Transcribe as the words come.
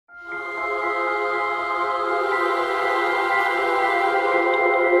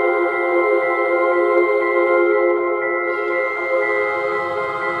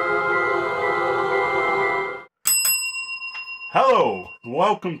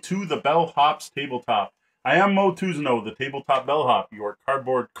welcome to the Bellhop's Tabletop. I am Mo Tuzano, the Tabletop Bellhop, your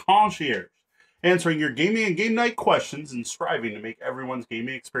cardboard concierge, answering your gaming and game night questions and striving to make everyone's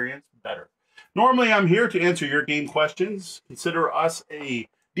gaming experience better. Normally, I'm here to answer your game questions. Consider us a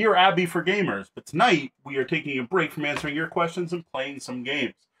Dear Abby for gamers, but tonight we are taking a break from answering your questions and playing some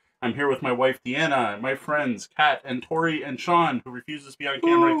games. I'm here with my wife, Deanna, and my friends, Kat and Tori and Sean, who refuses to be on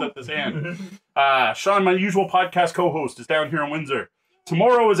camera except his hand. Sean, my usual podcast co-host, is down here in Windsor.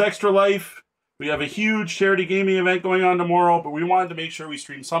 Tomorrow is Extra Life. We have a huge charity gaming event going on tomorrow, but we wanted to make sure we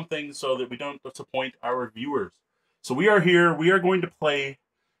stream something so that we don't disappoint our viewers. So we are here. We are going to play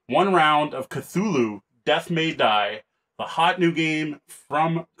one round of Cthulhu Death May Die, the hot new game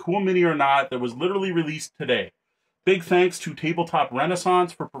from Cool Mini or Not that was literally released today. Big thanks to Tabletop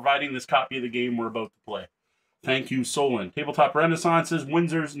Renaissance for providing this copy of the game we're about to play. Thank you, Solon. Tabletop Renaissance is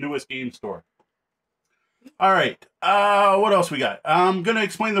Windsor's newest game store. All right, what else we got? I'm going to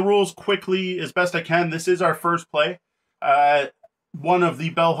explain the rules quickly as best I can. This is our first play. One of the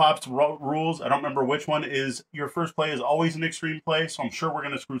Bellhop's rules, I don't remember which one, is your first play is always an extreme play, so I'm sure we're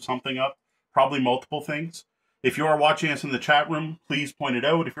going to screw something up, probably multiple things. If you are watching us in the chat room, please point it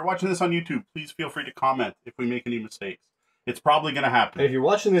out. If you're watching this on YouTube, please feel free to comment if we make any mistakes. It's probably going to happen. And if you're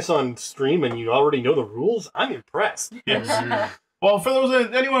watching this on stream and you already know the rules, I'm impressed. Yes. Well, for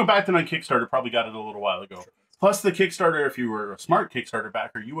those anyone who backed it on Kickstarter probably got it a little while ago. Plus, the Kickstarter, if you were a smart Kickstarter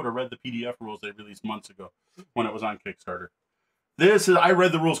backer, you would have read the PDF rules they released months ago when it was on Kickstarter. I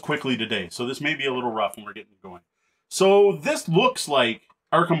read the rules quickly today, so this may be a little rough when we're getting going. So this looks like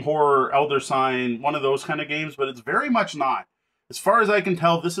Arkham Horror, Elder Sign, one of those kind of games, but it's very much not. As far as I can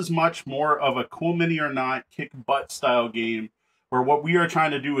tell, this is much more of a Cool Mini or Not kick butt style game where what we are trying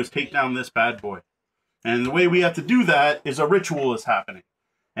to do is take down this bad boy. And the way we have to do that is a ritual is happening.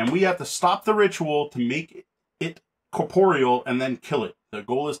 And we have to stop the ritual to make it corporeal and then kill it. The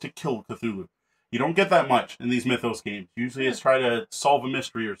goal is to kill Cthulhu. You don't get that much in these Mythos games. Usually it's try to solve a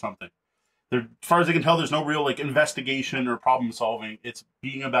mystery or something. As far as I can tell, there's no real investigation or problem solving. It's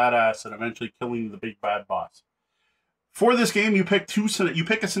being a badass and eventually killing the big bad boss. For this game, you pick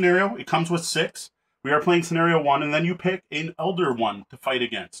a scenario. It comes with 6. We are playing scenario 1, and then you pick an elder one to fight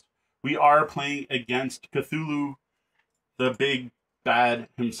against. We are playing against Cthulhu, the big bad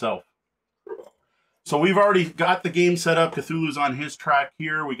himself. So we've already got the game set up. Cthulhu's on his track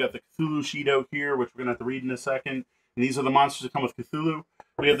here. We got the Cthulhu sheet out here, which we're going to have to read in a second. And these are the monsters that come with Cthulhu.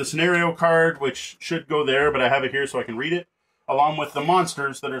 We have the scenario card, which should go there, but I have it here so I can read it, along with the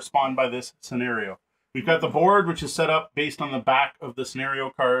monsters that are spawned by this scenario. We've got the board, which is set up based on the back of the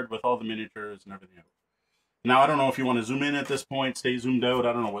scenario card with all the miniatures and everything else. Now, I don't know if you want to zoom in at this point, stay zoomed out.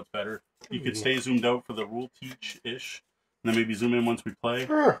 I don't know what's better. You could stay zoomed out for the rule teach-ish, and then maybe zoom in once we play.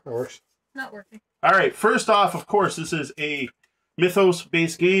 Sure, that works. Not working. All right, first off, of course, this is a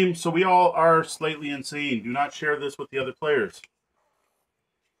Mythos-based game, so we all are slightly insane. Do not share this with the other players.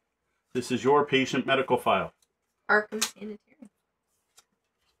 This is your patient medical file. Arkham Sanitarium.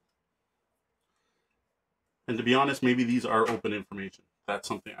 And to be honest, maybe these are open information. That's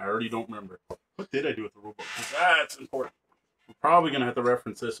something I already don't remember. What did I do with the rulebook? Because that's important. We're probably going to have to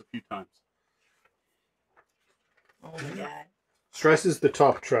reference this a few times. Oh my god. Stress is the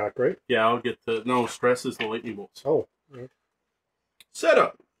top track, right? Yeah, I'll get the... No, stress is the lightning bolts. Oh. Right.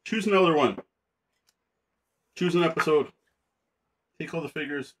 Setup. Choose another one. Choose an episode. Take all the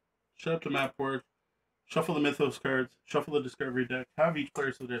figures. Shut up the map board. Shuffle the Mythos cards. Shuffle the Discovery deck. Have each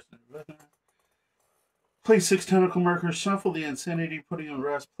player select. Place 6 tentacle markers. Shuffle the Insanity, putting on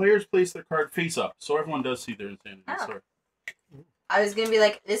rest. Players place their card face up, so everyone does see their Insanity. Oh. Sorry. I was gonna be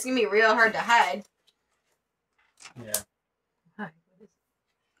like, this is gonna be real hard to hide. Yeah.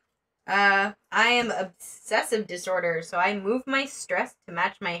 I am obsessive disorder, so I move my stress to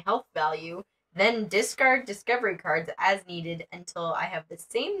match my health value, then discard discovery cards as needed until I have the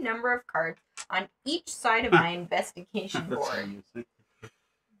same number of cards on each side of my investigation board.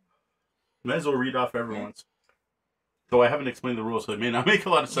 Might as well read off everyone's. Though I haven't explained the rules, so it may not make a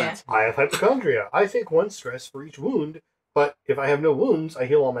lot of sense. I have hypochondria. I take 1 stress for each wound, but if I have no wounds, I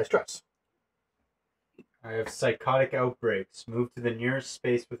heal all my stress. I have psychotic outbreaks. Move to the nearest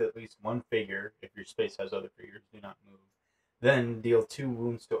space with at least 1 figure. If your space has other figures, do not move. Then deal 2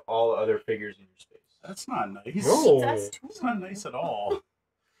 wounds to all other figures in your space. That's not nice. No. That's That's not nice at all.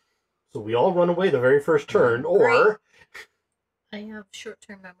 So we all run away the very first turn, or... I have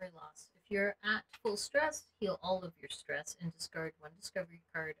short-term memory loss. If you're at full stress, heal all of your stress and discard 1 discovery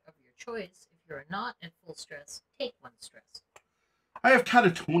card of your choice. If you're not at full stress, take 1 stress. I have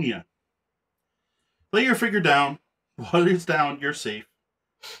catatonia. Lay your figure down. While it's down, you're safe.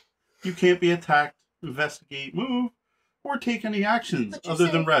 You can't be attacked. Investigate. Move. or take any actions But you're other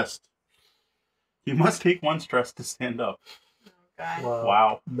than safe. rest. You must take 1 stress to stand up. Oh, God.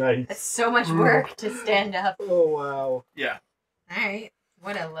 Wow. Nice. That's so much work to stand up. Oh, wow. Yeah. Alright.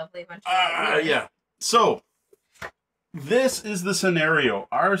 What a lovely bunch of Yeah. So, this is the scenario.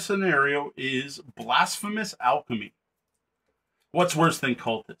 Our scenario is blasphemous alchemy. What's worse than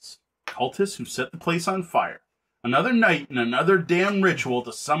cultists? Cultists who set the place on fire. Another night and another damn ritual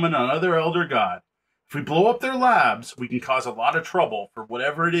to summon another elder god. If we blow up their labs, we can cause a lot of trouble for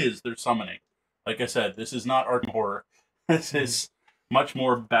whatever it is they're summoning. Like I said, this is not Arkham Horror. This is much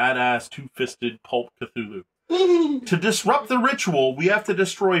more badass, two-fisted pulp Cthulhu. To disrupt the ritual, we have to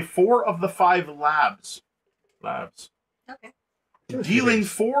destroy 4 of the 5 labs. Okay. Dealing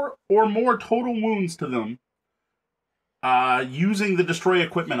 4 or more total wounds to them using the destroy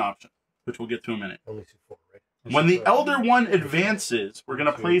equipment option, which we'll get to in a minute. Only 4, right? When the Elder One advances, we're going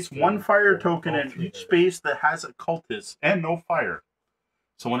to place 1 fire token in each space that has a cultist and no fire.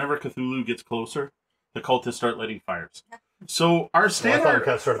 So whenever Cthulhu gets closer, the cultists start lighting fires. So our Well, I thought we standard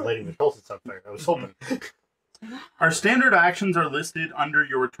kind of started lighting the cultists on fire. I was hoping. our standard actions are listed under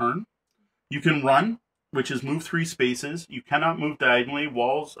your turn. You can run, which is move 3 spaces. You cannot move diagonally.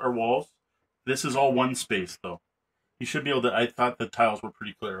 Walls are walls. This is all 1 space, though. You should be able to... I thought the tiles were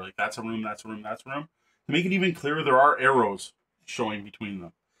pretty clear. Like, that's a room, that's a room, that's a room. To make it even clearer, there are arrows showing between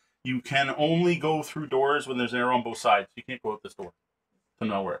them. You can only go through doors when there's an arrow on both sides. You can't go out this door to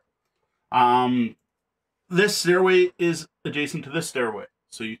nowhere. This stairway is adjacent to this stairway.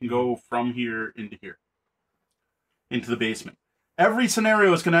 So you can go from here into here. Into the basement. Every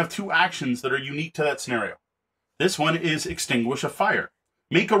scenario is going to have 2 actions that are unique to that scenario. This one is extinguish a fire.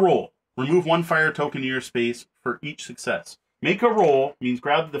 Make a roll. Remove 1 fire token to your space for each success. Make a roll means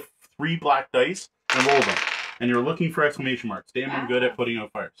grab the 3 black dice and roll them. And you're looking for exclamation marks. Damn, I'm good at putting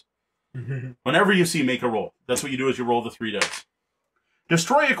out fires. Whenever you see make a roll, that's what you do is you roll the 3 dice.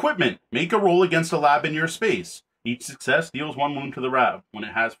 Destroy equipment. Make a roll against a lab in your space. Each success deals 1 wound to the lab. When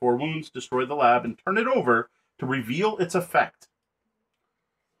it has 4 wounds, destroy the lab and turn it over to reveal its effect.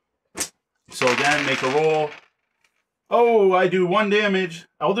 So again, make a roll. Oh, I do 1 damage.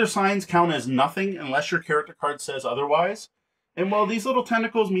 Elder signs count as nothing unless your character card says otherwise. And well, these little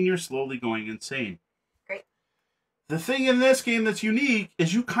tentacles mean you're slowly going insane. Great. The thing in this game that's unique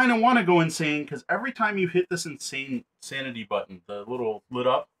is you kind of want to go insane because every time you hit this insane sanity button, the little lit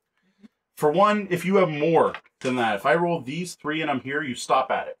up, for one, if you have more than that, if I roll these 3 and I'm here, you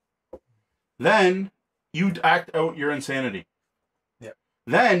stop at it. Then you act out your insanity. Yep.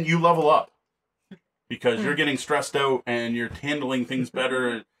 Then you level up because you're getting stressed out and you're handling things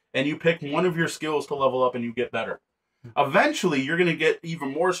better, and you pick one of your skills to level up and you get better. Eventually, you're going to get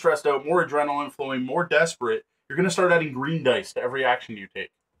even more stressed out, more adrenaline flowing, more desperate. You're going to start adding green dice to every action you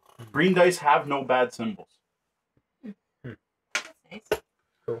take. Green dice have no bad symbols. That's nice.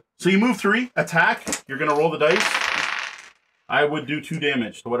 Cool. So you move 3, attack. You're going to roll the dice. I would do 2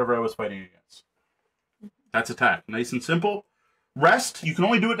 damage to whatever I was fighting against. That's attack. Nice and simple. Rest, you can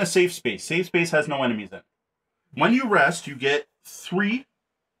only do it in a safe space. Safe space has no enemies in it. When you rest, you get 3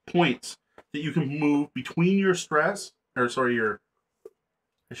 points that you can move between your stress, or sorry,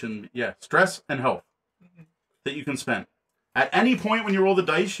 stress and health that you can spend. At any point when you roll the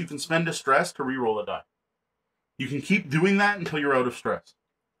dice, you can spend a stress to re-roll a die. You can keep doing that until you're out of stress.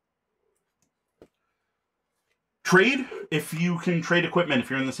 Trade, if you can trade equipment, if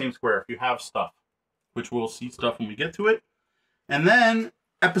you're in the same square, if you have stuff, which we'll see stuff when we get to it. And then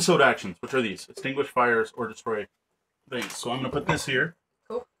episode actions, which are these: extinguish fires or destroy things. So I'm going to put this here.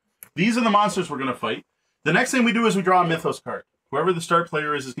 Cool. These are the monsters we're going to fight. The next thing we do is we draw a Mythos card. Whoever the start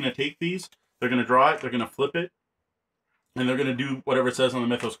player is going to take these. They're going to draw it. They're going to flip it. And they're going to do whatever it says on the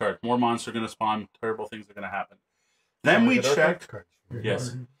Mythos card. More monsters are going to spawn. Terrible things are going to happen. Then we check.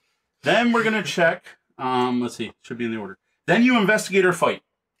 Yes. Then we're going to check. Let's see. Should be in the order. Then you investigate or fight.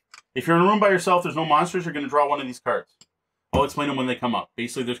 If you're in a room by yourself, there's no monsters, you're going to draw one of these cards. I'll explain them when they come up.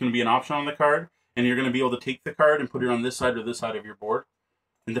 Basically, there's going to be an option on the card, and you're going to be able to take the card and put it on this side or this side of your board.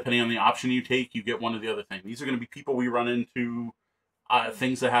 And depending on the option you take, you get one or the other thing. These are going to be people we run into,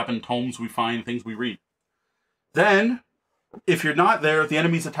 things that happen, tomes we find, things we read. Then, if you're not there, the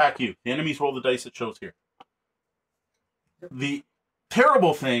enemies attack you. The enemies roll the dice it shows here. The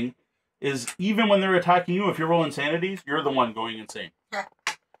terrible thing is, even when they're attacking you, if you're rolling insanities, you're the one going insane.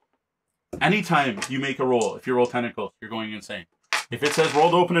 Anytime you make a roll, if you roll tentacles, you're going insane. If it says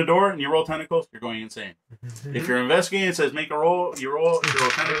roll to open a door and you roll tentacles, you're going insane. If you're investigating, it says make a roll, you roll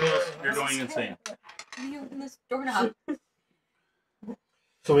tentacles, you're going insane. Can you open this doorknob?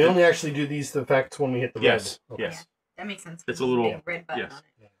 So we only actually do these effects when we hit the Yes, red. Okay. yes. That makes sense. It's a little- Big red button yes. on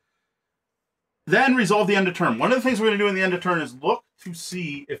it. Then resolve the end of turn. One of the things we're going to do in the end of turn is look to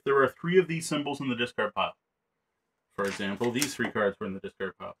see if there are 3 of these symbols in the discard pile. For example, these 3 cards were in the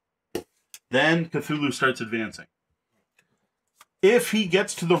discard pile. Then Cthulhu starts advancing. If he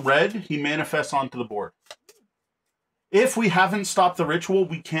gets to the red, he manifests onto the board. If we haven't stopped the ritual,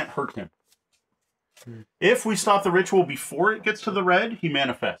 we can't hurt him. If we stop the ritual before it gets to the red, he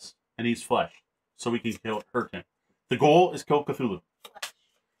manifests, and he's flesh, so we can hurt him. The goal is kill Cthulhu.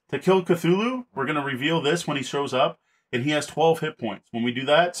 To kill Cthulhu, we're going to reveal this when he shows up, and he has 12 hit points. When we do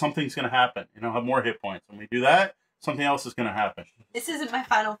that, something's going to happen, and he'll have more hit points. When we do that, something else is going to happen. This isn't my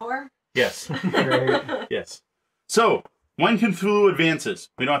final form? Yes. Right. Yes. So, when Cthulhu advances,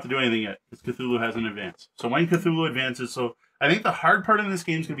 we don't have to do anything yet, because Cthulhu hasn't advanced. So when Cthulhu advances, so I think the hard part in this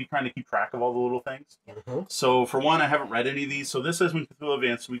game is going to be trying to keep track of all the little things. So for one, I haven't read any of these. So this says when Cthulhu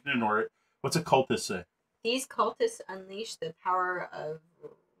advances, we can ignore it. What's a cultist say? These cultists unleash the power of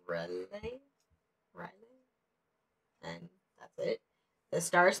Riley. And that's it. The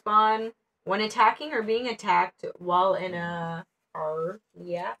star spawn. When attacking or being attacked while in a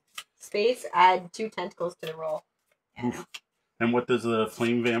space, add 2 tentacles to the roll. Oof. And what does the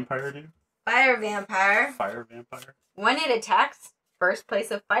flame vampire do? Fire vampire. Fire vampire. When it attacks, first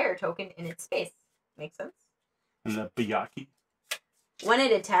place a fire token in its space. Makes sense? And the Bayaki. When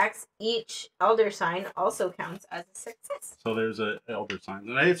it attacks, each elder sign also counts as a success. So there's a elder sign.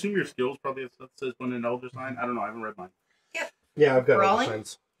 And I assume your skills probably says when an elder sign. I don't know. I haven't read mine. Yep. Yeah, I've got all the Rolling?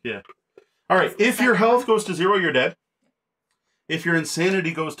 signs. Yeah. All right. If your health goes to 0, you're dead. If your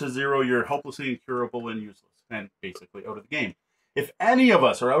insanity goes to 0, you're helplessly incurable and useless. And basically out of the game. If any of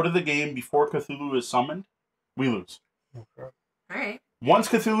us are out of the game before Cthulhu is summoned, we lose. Okay. Alright. Once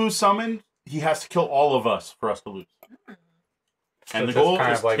Cthulhu is summoned, he has to kill all of us for us to lose. And the So goal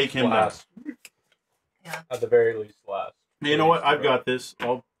kind is of like take him down. last. Yeah. At the very least, last. You know what? I've got this.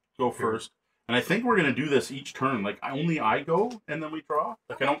 I'll go first. And I think we're going to do this each turn. Like, only I go, and then we draw.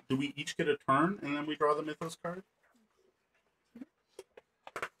 Like, I don't... Do we each get a turn, and then we draw the Mythos card?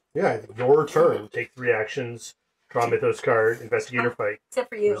 Yeah, your turn. Take 3 actions. Draw a Mythos card. Investigate or fight. Except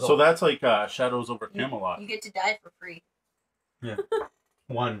for you. So that's like Shadows over Camelot. You get to die for free. Yeah.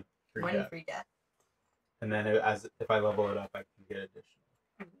 One free One death. free death. And then if I level it up, I can get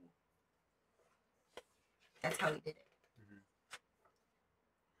additional. That's how we did it.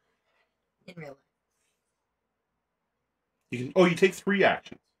 In real life. You take 3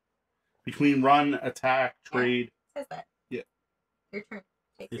 actions. Between run, attack, trade. It says that. Yeah. Your turn.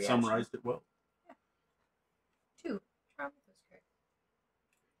 Take You 3 summarized it well. actions. 2. Draw Mythos card.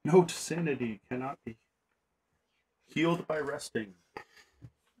 Note, sanity cannot be healed by resting.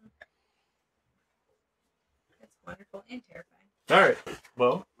 That's wonderful and terrifying. Alright.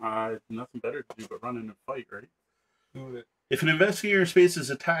 Well, nothing better to do but run in and fight, right? Do it. If an investigator space is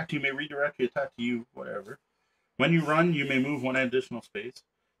attacked, you may redirect the attack to you, whatever. When you run, you may move 1 additional space.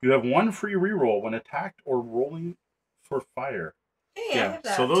 You have 1 free reroll when attacked or rolling for fire. Hey, I have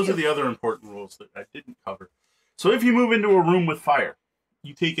that so those too. are the other important rules that I didn't cover. So if you move into a room with fire,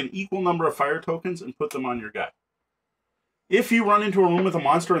 you take an equal number of fire tokens and put them on your guy. If you run into a room with a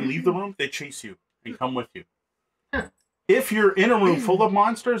monster and leave the room, they chase you and come with you. Huh. If you're in a room full of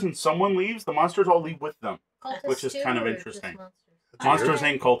monsters and someone leaves, the monsters all leave with them. Cultists Which is too, kind of or just interesting. monsters? Monsters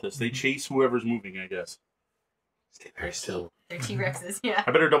and cultists. They chase whoever's moving, I guess. Stay very still. They're T-Rexes, yeah.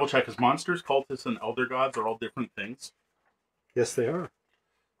 I better double check, because monsters, cultists, and elder gods are all different things. Yes, they are.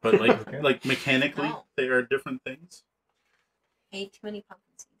 But like Okay. like mechanically, Oh. they are different things. I ate too many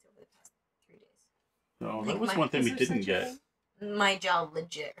pumpkin seeds over the past 3 days. So Like that was my- one thing we is there didn't such a get. thing? My jaw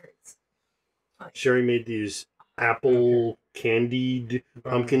legit hurts. Sherry made these apple candied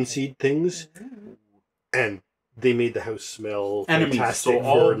pumpkin seed things, and they made the house smell Enemies, fantastic. so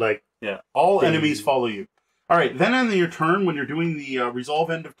all- for like Yeah, all They- enemies follow you. All right, then on your turn, when you're doing the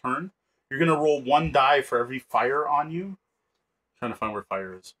resolve end of turn, you're going to roll 1 die for every fire on you. Trying to find where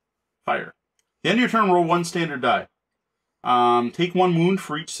fire is. Fire. The end of your turn, roll 1 standard die. Take 1 wound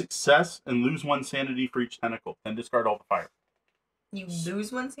for each success and lose 1 sanity for each tentacle. Then discard all the fire. You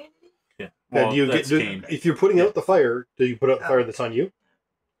lose 1 sanity? Yeah. now, Well, do you that's get gain. if you're putting out the fire, do you put out the fire that's on you?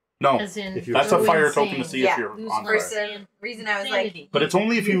 No, As in, If you- that's a go fire insane. token to see Yeah, if you're lose on one fire. For some reason I was Sanity. like, But it's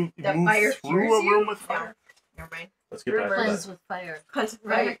only if you the fire move through a cures room you? with fire. Never mind. Let's get back to Cleanse that. with fire. Right.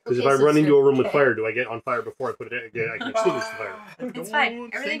 Right. Because Okay, if I so run into a room with okay. fire, do I get on fire before I put it in? I can extinguish the fire. It's fine.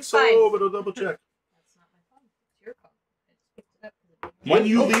 Don't Everything's think fine. so, but I'll double check. That's not my phone. It's your phone. I just picked it up 'cause it- When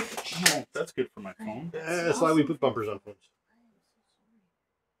you leave... Oh, that's good for my phone. Yeah, that's why we put bumpers on phones.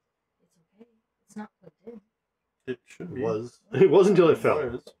 It's okay. It's not plugged in. It should It be. was. It was until it fell.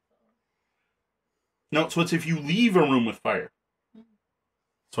 was. No, so it's if you leave a room with fire.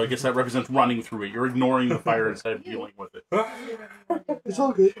 So I guess that represents running through it. You're ignoring the fire instead of dealing with it. It's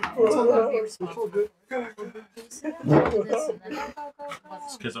all good. It's all good. It's all good. It's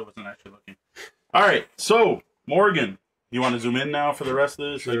because I wasn't actually looking. All right, so Morgan, you want to zoom in now for the rest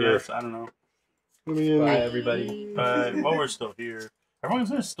of this? Sure. I guess I don't know. Bye, everybody. Well, we're still here. Everyone's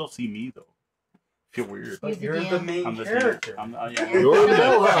gonna still see me though. Feel weird. But you're the main I'm the character. yeah. You're the Yeah.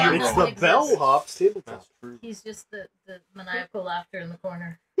 bellhop. It's the Exists. bellhop's tabletop. That's true. He's just the maniacal laughter in the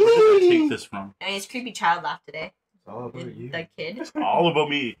corner. Where did I take this from? I mean, his creepy child laughed today. It's all about you. The kid. It's all about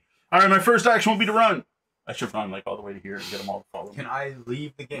me. All right, my first action will be to run. I should run like all the way to here and get them all to follow me. Can I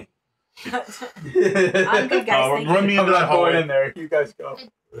leave the game? I'm good, guys. Thank Run you. me into that I'm going hallway. in there. You guys go.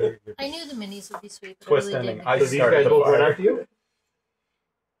 I knew the minis would be sweet, but Twist I really ending. did. I So these started guys the both run fire. after you?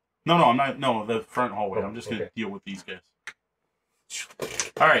 No, I'm not. No, the front hallway. Oh, I'm just gonna okay. deal with these guys.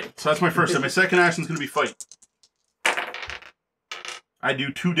 All right, so that's my first step. My second action is gonna be fight. I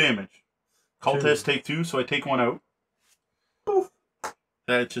do 2 damage. Cultists take 2, so I take 1 out. Poof.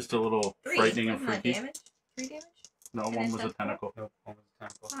 That's just a little 3. frightening and Wasn't that freaky. damage? 3 damage? No, Can I one was a step tentacle. Nope, almost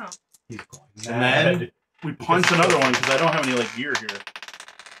tentacle. Oh. He's going And mad. then we punch another one because I don't have any like gear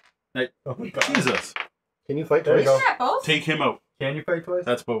here. Oh my God. Jesus, Can you fight There you twice? go. Isn't that both? take him out. Can you fight twice?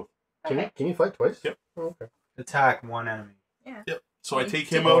 That's both. Okay. Can you fight twice? Yep. Oh, okay. Attack one enemy. So I take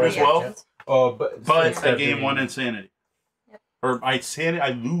him Two out as well. reactions. Oh, but But instead I of gain doing- 1 insanity. Yep. Or I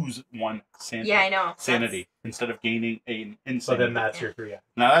lose 1 sanity. Yeah, I know. Sanity instead of gaining an So insanity. then that's your 3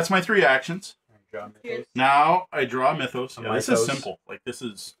 actions. Now that's my 3 actions. John Here's- Mythos. Now I draw Mythos. A Yeah, this is Mythos. simple. Like this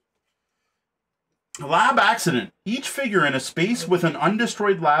is a lab accident. Each figure in a space with an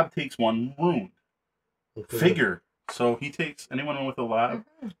undestroyed lab takes 1 wound. Figure. So he takes anyone with a lab.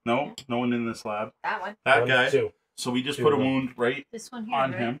 Mhm. No one in this lab. That one. That One, guy. 2. So we just Two. put a wound right This one here,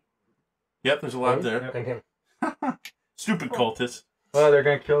 on right? him. Yep, there's a lab there. And him. Stupid cultists. Oh, they're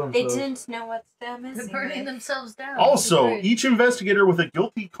gonna kill They themselves. didn't know what them They're is. burning themselves down. Also, It's great. each investigator with a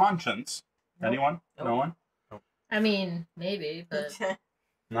guilty conscience. Nope. Anyone? Nope. No one? I mean, maybe, but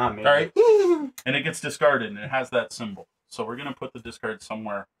Not me. All right. And it gets discarded, and it has that symbol. So we're gonna put the discard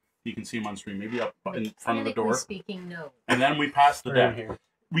somewhere. You can see them on screen, maybe up in front of the technically door. speaking, no. And then we pass the They're in deck. here.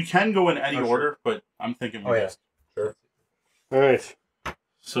 We can go in any Oh, sure. order, but I'm thinking we Oh, yeah. just. All right.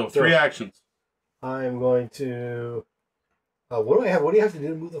 So 3 actions. I'm going to. What do I have? What do you have to do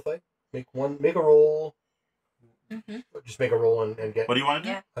to move the fight? Make a roll. Mhm. Or just make a roll and get. What do you want to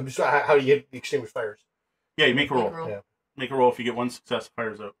do? Yeah. I'm just. How do you get extinguished fires? Yeah, you make a roll. Big roll. Yeah. Make a roll. If you get 1 success, it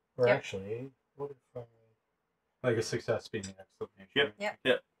fires out. Or Yep. actually, what if I? Like a success being an exclamation.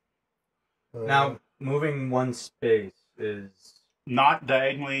 Yep. Now, moving 1 space is. Not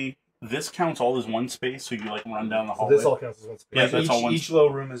diagonally. This counts all as 1 space, so you like run down the so hallway. this all counts as one space. Yeah, Like that's all one each little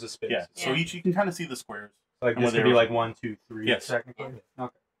room is a space. Yeah. So Yeah. each you can kind of see the squares. Like And this what could be they like were- 1, 2, 3. Yes. Technically.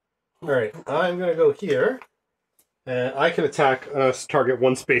 Okay. All right. I'm gonna go here, and I can attack target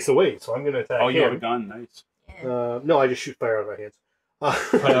 1 space away. So I'm gonna attack Oh, you have a him. gun. Nice. Yeah. No, I just shoot fire out of my hands.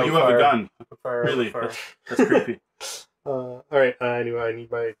 Out You have a fire. gun. Fire, Really? fire. That's creepy. All right. I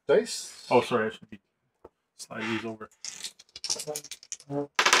need my dice. Oh, sorry. I should be sliding these over.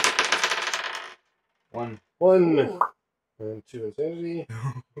 1. 1 Ooh. and 2 insanity.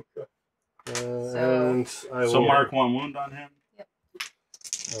 So- And I will. So mark 1 wound on him.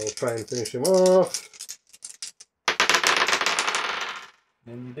 I will try and finish him off.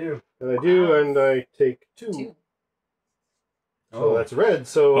 And you do. And I do, and I take 2. 2. So that's red.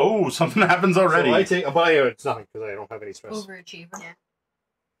 So Oh, something happens already. So I take a buy. It's nothing because I don't have any stress. Overachiever. Yeah.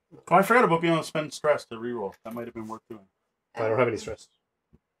 Oh, I forgot about being able to spend stress to reroll. That might have been worth doing. I don't have any stress.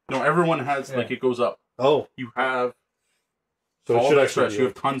 No, everyone has Yeah. like it goes up. Oh, You have so it all should the actually stress. be You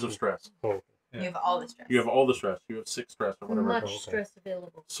have tons of stress. Oh, You have all the stress. You have all the stress. You have 6 stress or whatever. Much Okay. stress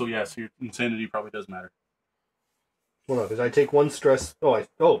available. So yeah, so your insanity probably does matter. well, no, because I take 1 stress.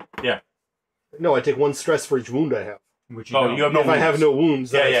 Yeah. No, I take 1 stress for each wound I have. Which you Oh, don't. you have no if I have wounds. no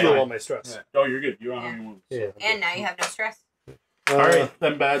wounds, then Yeah, I yeah, feel yeah. all my stress. Yeah. Oh, you're good. You don't have any wounds. Yeah. And now you have no stress. All right,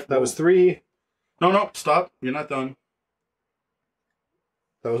 then bad. That was 3. No, stop. You're not done.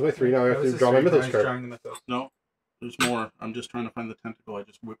 That was my 3. Now I have That was to the draw my streak. mythos Now he's card. drawing the mythos. No, there's more. I'm just trying to find the tentacle. I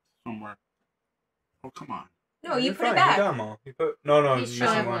just whipped somewhere. Oh, come on. No, you You're put it fine. back. You got 'em all. You put no. He's You're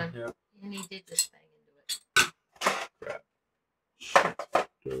missing showing one. one. Yeah. And he did just bang into it.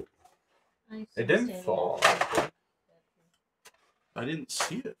 Shit. Nice It didn't standing fall. up. I didn't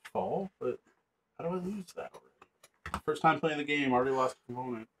see it fall, but how do I lose that already? First time playing the game, already lost a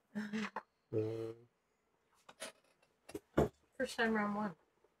component. First time round 1.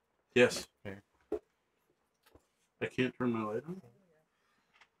 Yes. I can't turn my light on.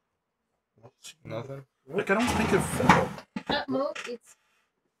 Nothing. Like I don't think it fell. Mo, it's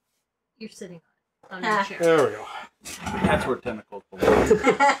You're sitting on your chair. There we go. That's where tentacles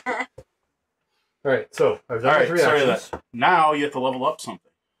belong. Alright, so I've done All my right, 3 sorry actions. that. Now you have to level up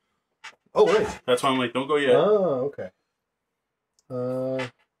something. Oh, right. That's why I'm like, don't go yet. Oh, okay. Oh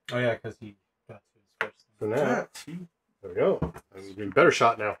yeah, because he got to his first So thing. now, there we go. I'm doing a better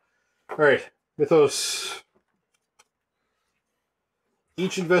shot now. Alright, Mythos.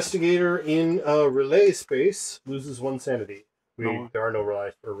 Each investigator in a relay space loses 1 sanity. There are no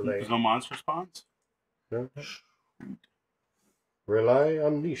relay or relay. There's no monster spawns? No. Relay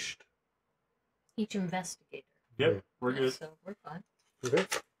unleashed. Each investigator. Yep, we're good. So we're fine. Okay.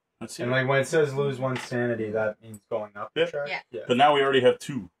 Let's see. And like when it says lose 1 sanity, that means going up the Yep. chart? Yeah. But now we already have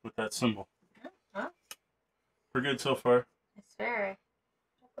 2 with that symbol. Huh? We're good so far. It's fair.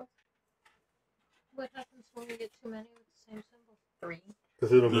 What happens when we get too many with the same symbol? 3.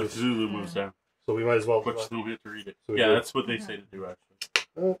 Cthulhu The moves. Zulu moves down. So we might as well. But you don't have to read it. So we Yeah, do. that's what they say to do, actually.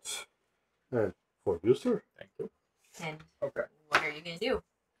 That's and 4 booster. Thank you. And Okay. what are you going to do?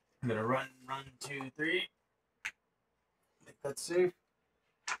 I'm gonna run 2, 3. Think that's safe?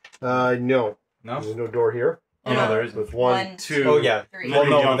 No. No? There's no door here. Oh no, there isn't. With 1, 2. Oh yeah. 3. Well, Well,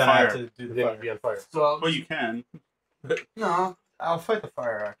 no, no, on then I have fire. to do the Then fire. you'd be on fire. So Well, you can. no, I'll fight the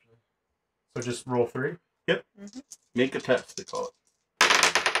fire actually. So just roll 3. Make a test, they call it.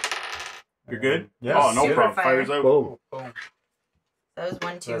 You're good? Yes. Oh, no Super problem. fire. Fire's out. Boom. Boom. That was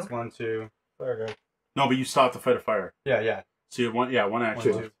 1, 2. So that's 1, 2. Fire gun. No, but you still have to fight a fire. Yeah. So you have one, yeah, one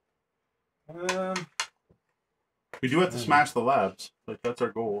action. 1, 2. We do have to smash the labs. Like, that's our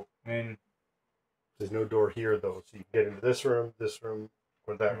goal. I mean, There's no door here though, so you can get into this room,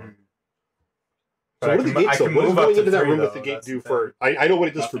 or that room. but So I what are the can- I gates? Though? can What is move up going to into that 3, room with though, the gate that's do the for? I know what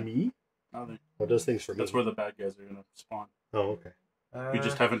it does for Nothing. me. Nothing. What does things for me? That's where the bad guys are going to spawn. Oh, okay. We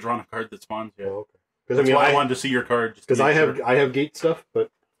just haven't drawn a card that spawns yet. Oh, okay. Because That's I mean, why I wanted to see your card. just to because make I sure. have gate stuff, but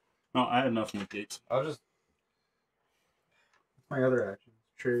No, I had nothing with gates. I'll just. My other actions.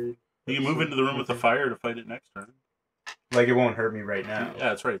 Trade. You can move into the room with the fire to fight it next turn. Like it won't hurt me right now. Yeah,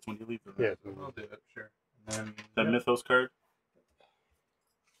 that's right. It's when you leave the room. yeah. I'll do it, sure. And That then Mythos card.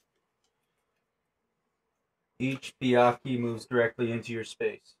 each Byakuya moves directly into your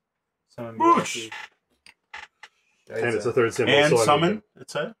space. Summon Whoosh! Byakuya. And it's a third symbol. And so I summon, moved it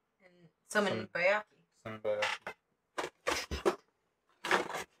said. And summon Bayaki. Summon Byakuya.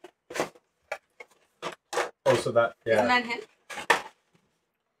 Oh, so that Isn't yeah. that him?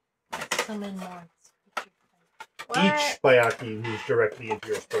 Summon more. What? Each Bayaki moves directly into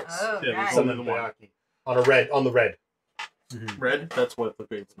your space. Oh, Yeah, nice. there's Summon only the one. Bayaki on the red. Red, that's what the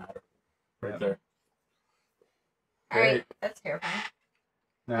grades matter. Right Yeah. there. Alright, that's terrifying.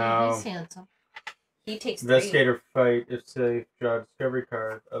 Now He's handsome. He takes 3. investigator fight if safe. Draw a discovery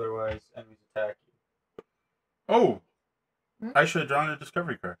card. Otherwise, enemies attack you. Oh, Hmm? I should have drawn a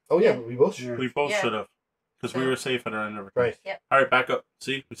discovery card. Oh yeah, Yeah. we both should. Yeah. We both Yeah. should have. Because we So- were safe at our end of our Right. Yep. All right, back up.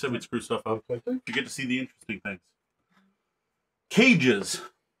 See, we said we'd screw stuff up. You get to see the interesting things. Cages.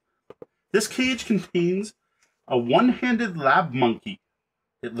 This cage contains a one-handed lab monkey.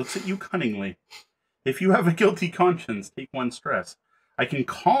 It looks at you cunningly. If you have a guilty conscience, take 1 stress. I can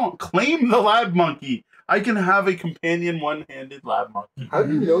claim the lab monkey. I can have a companion one-handed lab monkey. How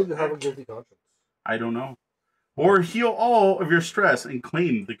do you know you have a guilty conscience? I don't know. Or heal all of your stress and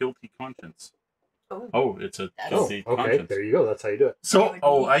claim the guilty conscience. Oh. Oh, it's a That's- guilty Okay, conscience. there you go. That's how you do it. So,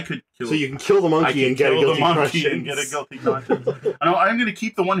 I could kill. So you can kill the I monkey can and get a kill the guilty monkey conscience. and get a guilty conscience. No, I'm going to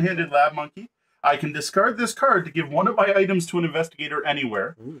keep the one-handed lab monkey. I can discard this card to give one of my items to an investigator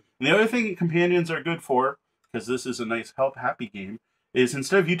anywhere. Ooh. And the other thing companions are good for, because this is a nice happy game, is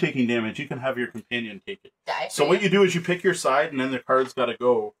instead of you taking damage, you can have your companion take it. Die So for what you do is you pick your side, and then the card's got to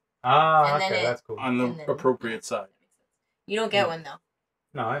go Ah, And then okay, it- that's cool. on the And then- appropriate side. You don't get one though,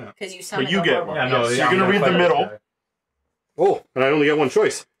 No, I know. because you summon. you get one. Yeah, no, Yes, yeah, you're I'm gonna read the fight this middle. guy. Oh, and I only get one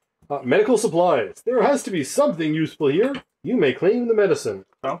choice. Medical supplies. There has to be something useful here. You may claim the medicine.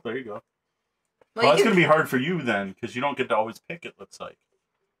 Oh, there you go. Well, Well, it's you going can, to be hard for you then, because you don't get to always pick, it looks like.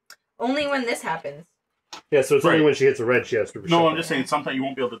 only when this happens. Yeah, so it's Right. only when she hits a red she has to. No, reshuffle. I'm just saying sometimes you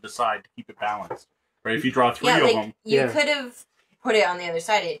won't be able to decide to keep it balanced. Right? If you draw 3 Yeah, of like them. you Yeah. could have put it on the other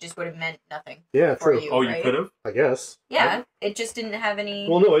side. It just would have meant nothing Yeah, for true. you. Oh, you right? could have? I guess. Yeah, it just didn't have any.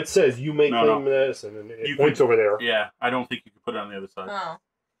 Well, no, it says you may No, claim medicine, and it You points could- over there. Yeah, I don't think you could put it on the other side. Oh,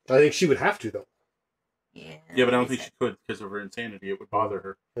 I think she would have to though. yeah. Yeah, but I don't think she could because of her insanity. It would bother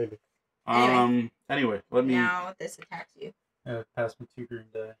her. Maybe. Anyway, let me. Now this attacks you. Yeah, pass me 2 green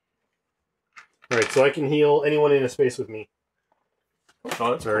die. All right, so I can heal anyone in a space with me,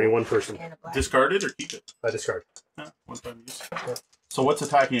 Oh, that's or any cool. one person. And a black. Discard it or keep it? I discard. One time use. So what's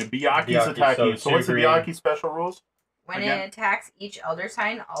attacking it? Byaku's Byaku, attacking so it. So two what's the green. Byaki special rules? When Again? it attacks, each elder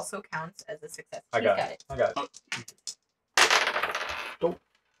sign also counts as a success. I She's got got it. I got it.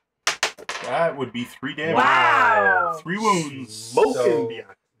 That would be 3 damage. Wow. 3 wounds. Smoking. So, Yeah.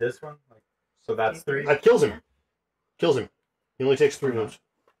 this one? Like, so that's 3? That kills him. Kills him. He only takes 3 wounds.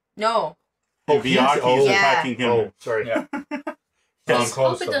 No. Oh, he's- Viaki's yeah. attacking him. Oh, sorry. Yeah. Yes.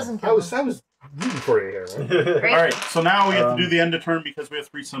 close Hope it to doesn't I kill was him. rooting for you here, right? Right. All right, so now we have to do Um, the end of turn because we have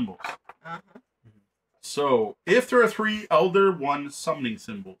 3 symbols. Uh-huh. So, if there are 3 Elder One summoning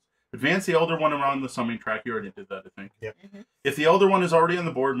symbols, advance the Elder One around the summoning track. You already did that, I think. Yep. Mhm. If the Elder One is already on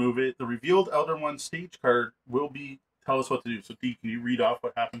the board, move it. The revealed Elder One stage card will be tell us what to do. So, D, can you read off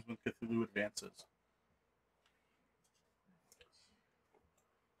what happens when Cthulhu advances?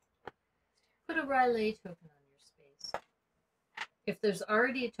 Put a Riley token on your space. If there's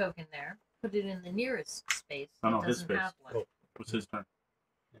already a token there, put it in the nearest space that No, his doesn't space. have one. Oh. It was his turn.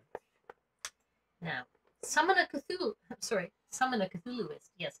 Now, summon a Cthulhu. Sorry, summon a Cthulhuist.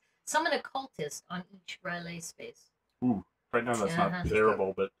 Yes, summon a cultist on each Riley space. Ooh, right now that's Uh-huh. not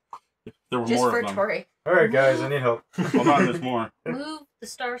terrible, but if there were Just more for of them. Tori. Alright, guys, I need help. Hold on, there's more. Move the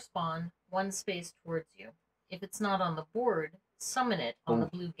star spawn 1 space towards you. If it's not on the board, summon it on the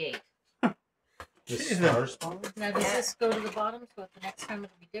blue gate. The star spawn? Now, does Yeah. this go to the bottom so at the next time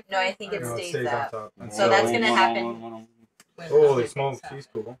it'll be different? No, I think or- it No, stays on up. top. So that's gonna happen. when Holy other smokes, things he's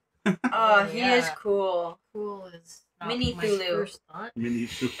happen. cool. Oh, he is Yeah. cool. Cool is not Mini my Cthulhu. first thought. Mini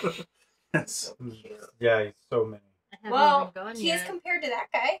Yes. Yeah, he's so many. I haven't Well, even gone he is yet. compared to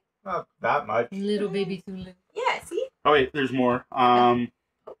that guy. Not that much. Little baby Cthulhu. Yeah, see? Oh wait, there's more.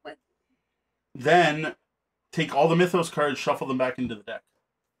 Then take all the Mythos cards, shuffle them back into the deck.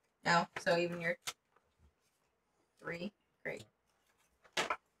 No, so even your 3. Great.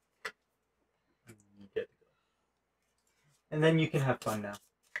 You get to go. And then you can have fun now.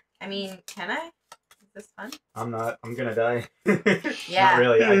 I mean, can I? Is this fun? I'm not. I'm gonna die. Yeah. Not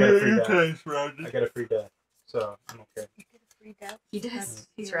really. I got a free death. Thanks, Roger. I got a free death. So, I'm okay. You get a free death. He does.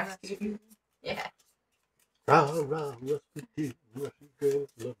 He's You're rescued. Yeah.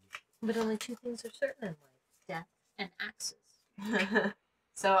 But only 2 things are certain in life: death and axes.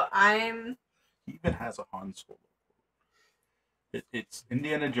 So I'm. He even has a Han Solo. It's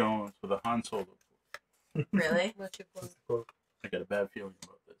Indiana Jones with a Han Solo. Really? What's your quote? Quote. I got a bad feeling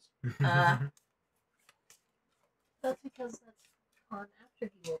about this. That's because that's on after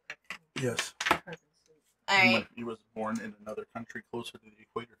he woke up from Yes. present sleep. Alright. He was born in another country closer to the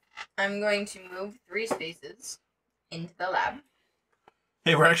equator. I'm going to move 3 spaces into the lab.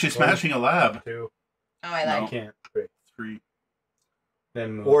 Hey, we're actually smashing a lab. 2. Oh, I No. like. Can't. 3.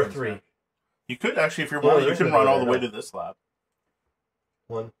 Then move. Or and 3. stuff. You could actually, if you're Oh, wanting, you there's can another run all way, the way no. to this lab.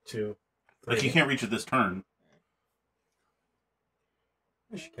 1, 2, 3. Like you can't reach it this turn.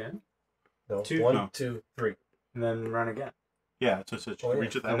 Yes, you can. No, 2, 1, no. 2, 3. And then run again. Yeah, so you Oh, can yeah.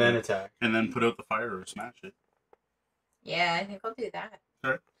 reach it that And way, then attack. and then put out the fire or smash it. Yeah, I think I'll do that.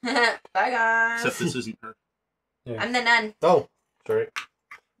 Sure. Bye, guys. Except this isn't her. Yeah. I'm the nun. Oh, sorry.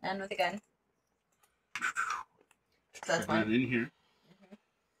 Nun with a gun. So that's And then one. in here.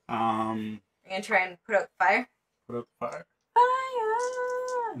 I'm gonna try and put out the fire. Put out the fire.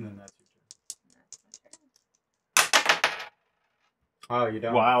 Fire! And then that's your turn. Wow, you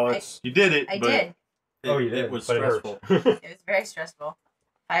don't. Wow, you did it. I but did. Oh, you did, It was But it stressful. hurt. It was very stressful.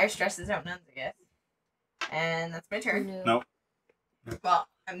 Fire stresses out nuns, I guess. And that's my turn. No. Well,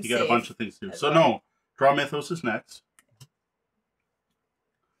 I'm You safe. got a bunch of things to do. as So well. no, draw Mythos is next.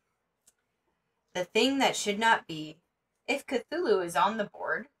 The thing that should not be. If Cthulhu is on the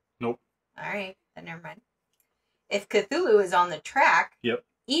board. Nope. Alright, then never mind. If Cthulhu is on the track. Yep.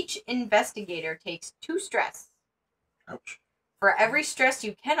 Each investigator takes 2 stress. Ouch. For every stress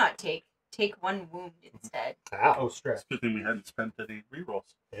you cannot take 1 wound instead. Ow. Oh, stress. It's a good thing we hadn't spent any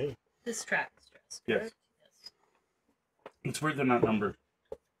rerolls. Hey. This track stress. Yes. correct? Yes. It's weird they're not numbered.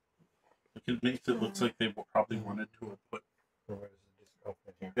 It makes it look like they probably wanted to have put.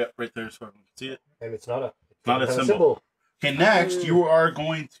 Yeah, right there, so everyone can see it. And it's not a Not a doesn't have symbol. Okay, next you are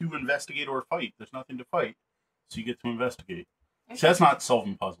going to investigate or fight. There's nothing to fight, so you get to investigate. So that's not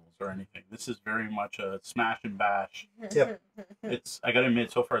solving puzzles or anything. This is very much a smash and bash. Yep. It's I gotta admit,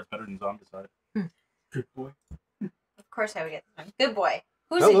 so far it's better than Zombicide. Good boy. Of course I would get this one. Good boy.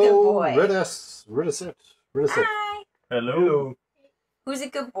 Who's a good Hello, boy? Reticent. Hi. Hello. Who's a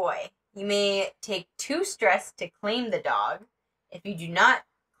good boy? You may take 2 stress to claim the dog. If you do not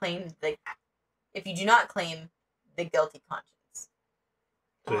claim the guilty conscience.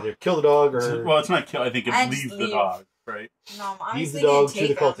 So either kill the dog or Well, it's not kill. I think it's And just leave the leave. dog, right? No, I'm leave the obviously dog gonna to the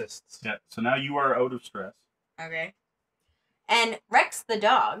take 'em. cultists. Yeah. So now you are out of stress. Okay. And Rex the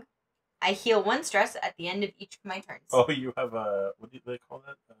dog I heal 1 stress at the end of each of my turns. Oh, you have a what do they call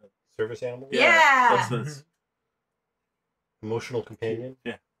that? Service animal? Yeah. What's this? Emotional companion?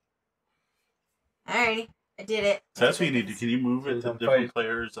 Yeah. Alrighty, I did it. So that's what you need to. Can you move it to Don't different fight.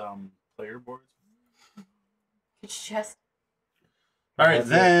 players' player boards? It's just All right, That's it.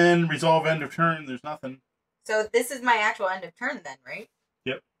 then resolve end of turn. There's nothing. so. This is my actual end of turn, then, right?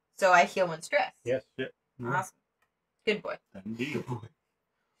 Yep. So I heal 1 stress. Yes. Awesome. Good boy. Indeed.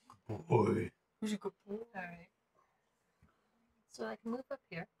 Boy. Who's a good boy? Alright. So I can move up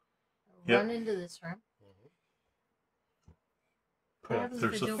here. I'll Yep. run into this room. What Yeah, happens if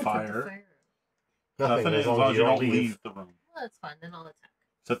there's I a don't put the fire. fire out? Nothing as long as you don't leave the room. Well, that's fine. Then I'll attack.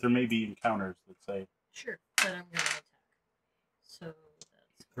 Except there may be encounters that say Sure, but I'm going to attack. So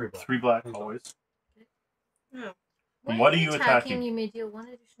that's 3 black. 3 black always. No. when what are you're you attacking? You may deal 1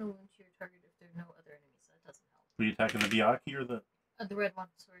 additional wound to your target if there are no other enemies. That doesn't help. Are you attacking the Biaki or the? The red one,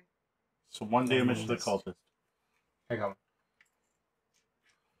 sorry. So 1 damage to the Yes. cultist. I got one.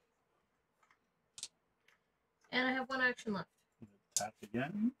 And I have 1 action left. Attack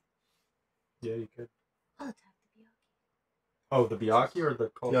again. Yeah, you could. I'll attack the Biaki. Oh, the Biaki or the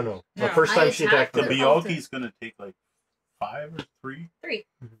Colt? No, no. The No. first I time she attacked attacked The the the Bialki's gonna take like 5 or 3. 3.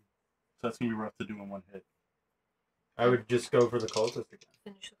 So that's gonna be rough to do in 1 hit. I would just go for the cultist again.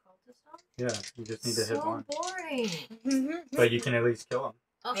 Finish the cultist off. Yeah, you just need to So hit 1. boring. But you can at least kill him.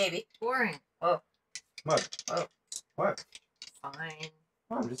 Oh, Maybe. boring. What? Oh. What? Fine.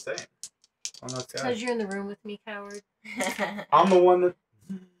 Oh, I'm just saying. I'm not scared. Because you're in the room with me, coward. I'm the one that.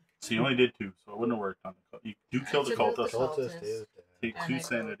 So you only did 2, so it wouldn't have worked on the cult. You do kill the took out the cultist. cult. cultist is dead. Take And 2 I go,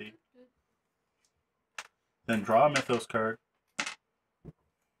 sanity. Then draw a Mythos card.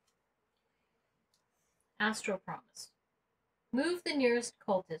 Astral Promise. Move the nearest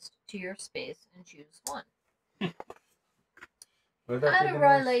cultist to your space and choose 1. Would that Add be a the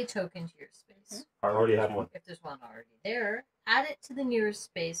relay token to your space. I already have one. If there's 1 already there, add it to the nearest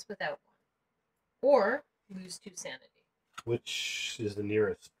space without 1. Or lose 2 sanity. Which is the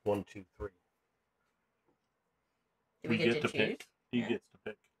nearest? 1, 2, 3. Do we get to choose? pick. He Yeah. gets to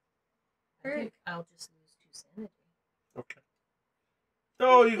pick. I think I'll just lose 2 sanity. Okay.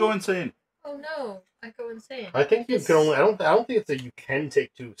 Oh, you go insane. Oh no, I go insane. I think you This- can only. I don't think it's that you can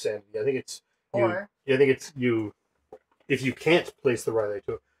take 2 sanity. I think it's you. Or I think it's you. If you can't place the relay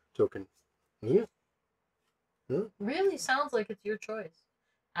token. Yeah. Really sounds like it's your choice.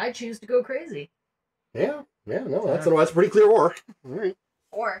 I choose to go crazy. Yeah. No, that's a pretty clear war. All right.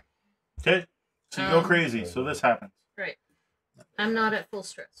 or Okay. So you go Um, crazy. So this happens. Right. I'm not at full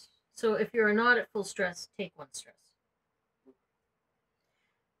stress. So if you're not at full stress, take 1 stress.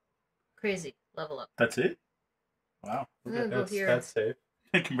 Crazy. Level up. That's it? Wow. I'm gonna go That's, here. that's safe.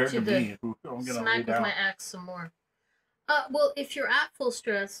 Compared To to the me, who I'm gonna lay Smack with down. my axe some more. Well, if you're at full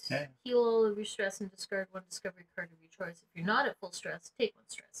stress, Yeah. heal all of your stress and discard 1 discovery card of your choice. If you're not at full stress, take 1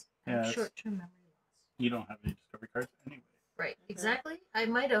 stress. Yeah, that's- Short-term memory loss. You don't have any discovery cards anyway. Right. Exactly. I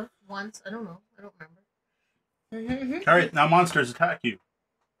might have once. I don't know. I don't remember. All right, now monsters attack you.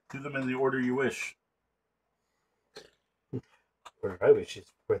 Do them in the order you wish. Where I wish is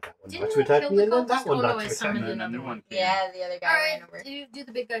for that one Didn't not to I attack kill me, the and then that cultist? one Oh, not no, to I attack summoned me. And then another the one. yeah, the other guy All ran right. over. Do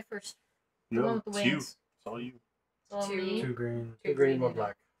the big guy first. The No, one with the it's you. wings. It's all you. It's all Two. me. 2 green. 2 green, 1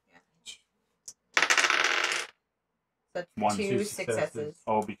 black. That's One. 2 Two successes.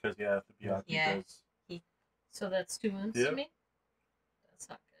 Oh, because the Biaki Yeah. does. So that's 2 wounds Yep. to me. That's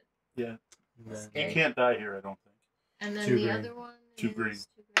not good. Yeah. And then- Okay. You can't die here, I don't think. And then 2 the green. other one 2 is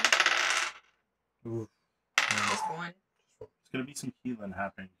green. 2 green. Oof. Just 1. There's gonna be some healing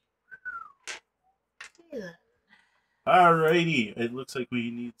happening. Okay, then. Alrighty. It looks like we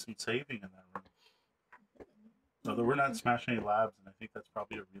need some saving in that room. Although we're not smashing any labs, and I think that's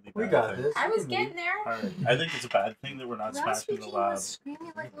probably a really bad We got thing. this. I We was can getting leave. there. Alright. I think it's a bad thing that we're not Last smashing week the he was labs.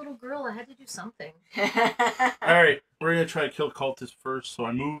 screaming like a little girl. I had to do something. Alright, we're gonna try to kill cultists first, so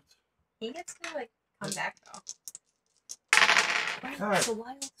I moved. He gets to like come back though. Right, Alright. so why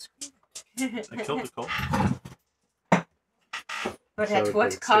all the screaming? I killed the cult. But So at it what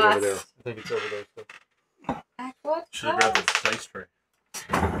would stay over there. cost? I think it's over there. So. At what Should have grabbed cost? the dice tray.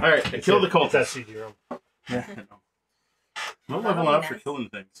 Alright, I killed the It's that cultist. CD-ROM. Yeah, I know. No That'll leveling be up for nice. killing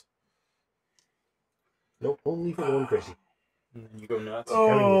things. Nope, only for going crazy. And then you go nuts. Oh.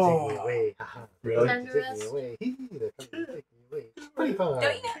 They're coming to take me away. Haha. They're Really? coming to take me away. Hee hee, they're coming to take me away. Pretty fun.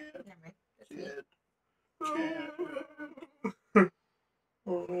 Don't you know? Never mind. That's me.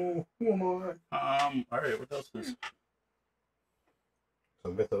 Oh no, who am I? Alright, what else is?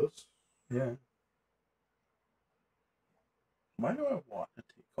 So Mythos. Yeah. Why do I want to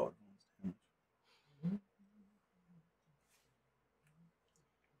take card wounds damage?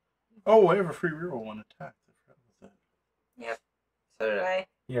 Oh, I have a free reroll one attack. I forgot about that. Yep. So did I.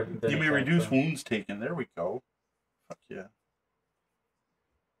 Yeah, You may reduce wounds taken. There we go. Fuck yeah.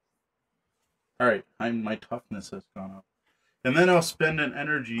 Alright, my toughness has gone up. And then I'll spend an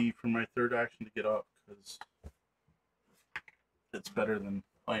energy for my third action to get up, because it's better than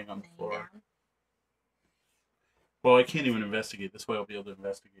laying on the floor. Well, I can't even investigate. This way I'll be able to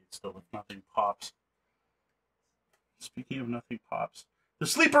investigate still if nothing pops. Speaking of nothing pops, the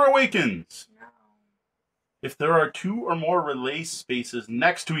sleeper awakens! No. If there are 2 or more relay spaces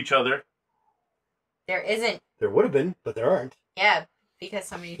next to each other... There isn't. There would have been, but there aren't. Yeah, because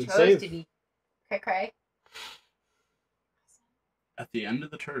somebody Good chose save. to be cray-cray. At the end of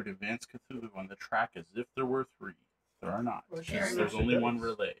the turn, advance Cthulhu on the track as if there were 3. There are not. Well, sure. There's only one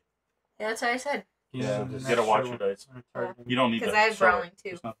relay. Yeah, that's what I said. Yeah, you gotta watch your dice. You don't need Because to I have show it. brawling too.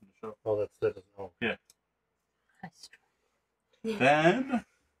 There's nothing to show. Oh, that doesn't know. Yeah. Nice. Then,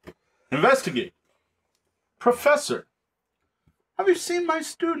 investigate. Professor, have you seen my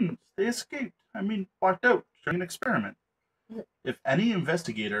students? They escaped. Walked out during an experiment. If any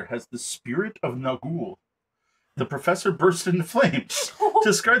investigator has the spirit of Nagul, the professor bursts into flames.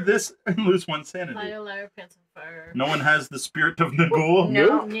 Discard this and lose 1 sanity. Light a liar, pants on fire. No one has the spirit of Nagul?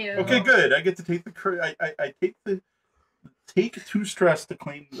 No. No. Okay, good. I get to take the I take 2 stress to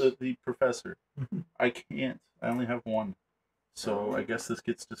claim the professor. I can't. I only have 1. So I guess this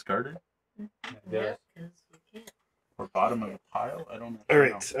gets discarded. Yeah, 'cause you can't. Or bottom of the pile. I don't know. All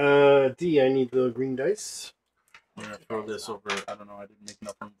right, D. I need the green dice. I'm gonna throw this over. I don't know. I didn't make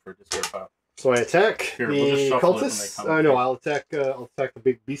enough room for a discard pile. So I attack Here, we'll just the shuffle it when cultists. they come. No, I'll attack the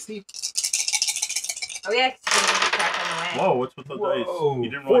big beastie. Oh yeah, because you didn't attack on the way. Whoa! What's with the dice? Whoa. You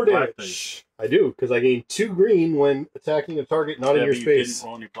didn't 4 roll black dice. damage. I do because I gain 2 green when attacking a target not in your but you space. didn't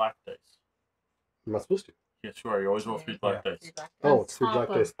roll any black dice. I'm not supposed to. Yes, you are. You always roll 3 black dice. Oh, it's 3 top black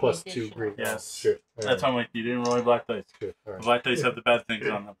of dice plus the 2 green. additional. Yes. Sure. That's how I'm like, you didn't roll any black dice. Good. All The right. black dice have the bad things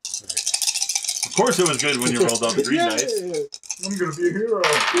on them. Of course, it was good when you rolled out the green dice. I'm gonna be a hero.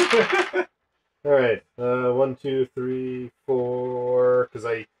 All right. 1, 2, 3, 4. Because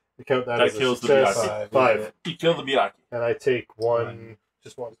I count that, That as kills a the success. Byakuya. 5. You killed the Byakuya. And I take 1.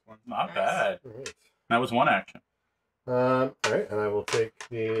 Just 1. Not Nice. bad. All right. That was 1 action. All right, and I will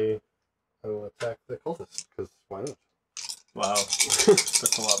I will attack the cultist because why not? Wow.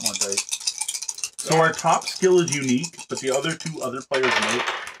 That's a lot more dice. So our top skill is unique, but the other 2 other players may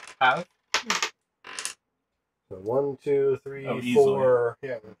have. So 1, 2, 3, Oh, easily. 4.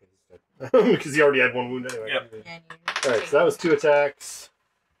 Yeah, because he already had 1 wound anyway. Yep. All right, so that was 2 attacks.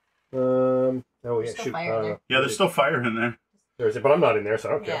 Oh yeah, There's still shoot. fire in there. Yeah, there's still fire in there. But I'm not in there, so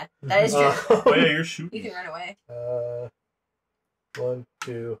I don't Yeah, care. that is true. Oh yeah, you're You shooting. can run away. 1,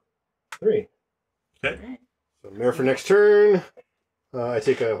 2, 3. Okay. So mirror for next turn. I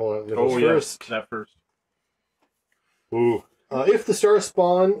take a hold on. Oh First. yes, that first. Ooh. If the star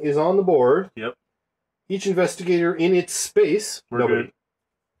spawn is on the board, Yep. each investigator in its space. We're nobody. good.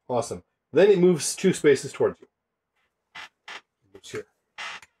 Awesome. Then it moves 2 spaces towards you. It moves here.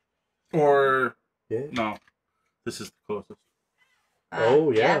 Or Yeah. no, this is the closest.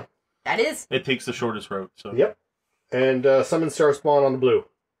 Oh yeah. That is. It takes the shortest route. So Yep. And summon star spawn on the blue.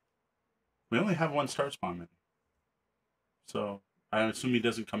 we only have 1 star spawn maybe. So I assume he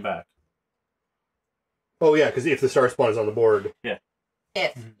doesn't come back. Oh yeah, because if the star spawn is on the board. If.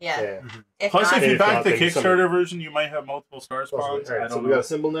 Mm-hmm. Yeah. If Plus, not, if you If back not, the then Kickstarter somebody- version, you might have multiple star spawns. All I right, so don't we know. got a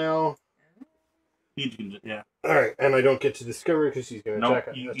symbol now. Yeah. All right, and I don't get to discover because he's going to No,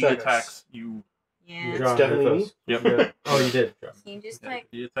 attack. he attack us. attacks you. yeah. It's Draw definitely Mythos. Yep. Yeah. Oh, you did. Can you just Yeah, like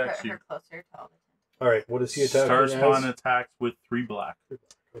he put attacks you. her closer to all the All right, what is he attacking Star spawn as? attacks with 3 black.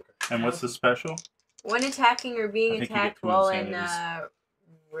 Okay. And what's the special? When attacking or I being think you attacked get 2 while in insanities.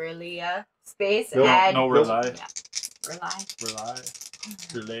 Relia space, Nope. add No, rely. Yeah. Rely.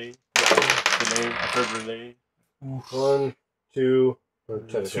 Relay. I heard relay. 1, 2,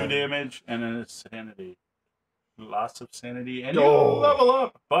 2 damage and then it's sanity. Loss of sanity and Oh. you level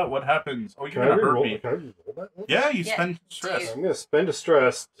up. But what happens? Oh, Can you're I gonna hurt re-roll? me. Can I re-roll that one? Yeah, you Yeah. spend stress. I'm going to spend a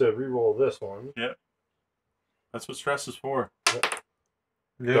stress to re-roll this one. That's what stress is for.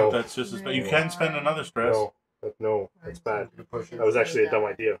 No. That's just as bad. You can spend another stress. No, that's bad. That That was actually a dumb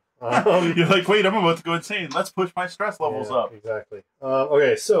idea. You're like, wait, I'm about to go insane. Let's push my stress levels yeah, up. Exactly.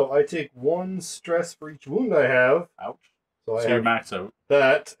 Okay, so I take 1 stress for each wound I have. Ouch. So I So you're have max out.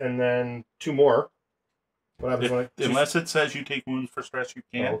 that, and then 2 more. What happens when I... Unless it says you take wounds for stress, you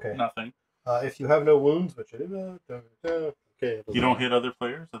can't. Oh, okay. Nothing. if you have no wounds, which I did... Okay. You don't hit other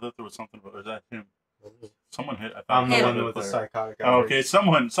players? I thought there was something about. Or is that him? Someone hit. I thought I'm it the was one other with the player. psychotic. Oh, okay,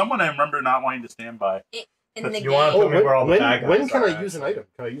 someone I remember not wanting to stand by. in the You game. wanna put me where all the bad when guys can are, I use an actually. item?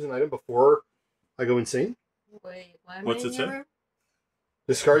 Can I use an item before I go insane? Wait, why am What's I it in say? your room?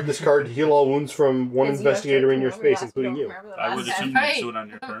 Discard this card to heal all wounds from one 'Cause you have investigator to in your remember the space, last- including don't you. remember the I would last assume time. you'd do it on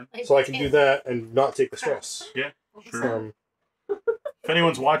your turn. So I can do that and not take the stress. Yeah, What was sure. that? If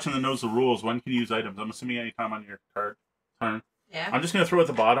anyone's watching that knows the rules, when can you use items? I'm assuming anytime on your turn. Yeah. I'm just going to throw it at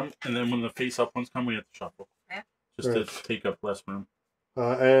the bottom, and then when the face-up ones come, we have to shuffle. Yeah. Just Right. to take up less room.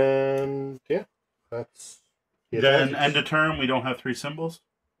 And yeah, that's. the Then advantage. end of turn, we don't have 3 symbols.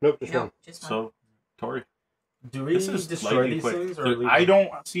 Nope, just one. No, just one. So, Tori. Do we This is destroy lightning these quick. things or leave I them?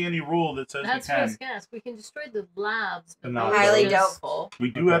 don't see any rule that says That's we what I can. was gonna ask. We can destroy the labs, but But not those Highly Just- doubtful. We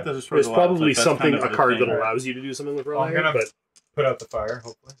do Okay. have to destroy There's the labs, probably like, that's something, kind of a the card thing. that allows you to do something with Well, I'm Reliant, gonna but put out the fire,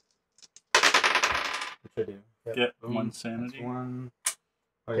 hopefully. Which I do. Get Boom. 1 That's sanity. one.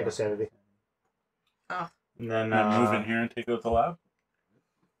 Oh, Take a sanity. Oh. And then And then move in here and take out the lab.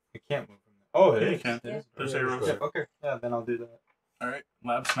 I can't move from there. Oh, it Yeah, you is. can. It is. There's Yeah, arrows. yeah, okay. Yeah, then I'll do that. Alright,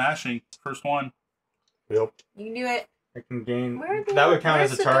 lab smashing. First one. yep. You can do it. I can gain. Where are the, That would count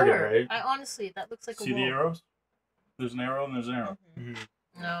where's as a the target, door? right? I honestly, that looks like a See the wall. arrows? There's an arrow and there's an arrow. Mhm.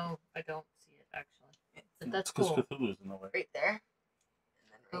 Mm-hmm. No, I don't see it actually. But that's It's because cool. Cthulhu's in the way. Right there.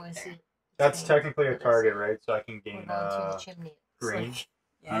 And then Oh, right I see. there. That's technically a What is target, it? right? So I can We're gain going through the chimney. It's green. like-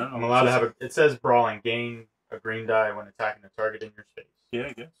 I don't know. I'm allowed to have a. It says brawling. Gain a green die when attacking a target in your space. Yeah,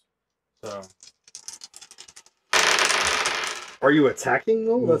 I guess. So Are you attacking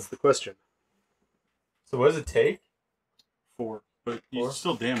though? That's the question. what does it take? 4. But you 4?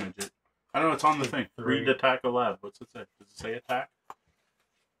 still damage it. I don't know, it's on the thing. 3. Read attack a lab. What's it say? Does it say attack?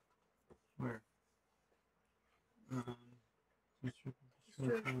 Where?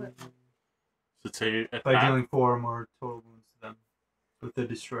 Destroy equipment. Does it say By attack? dealing 4 or more total wounds to them with the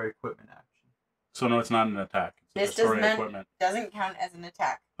destroy equipment action. So no, it's not an attack. It's a This destroy doesn't- equipment. Doesn't count as an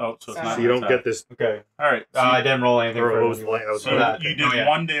attack. Oh, so it's So not So an you don't attack. get this. Okay. Alright, so, I didn't roll anything Or for it it was when you- like- I was so that. you did Oh, yeah.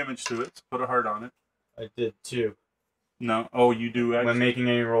 1 damage to it. So put a heart on it. I did 2. No. Oh, you do When actually. making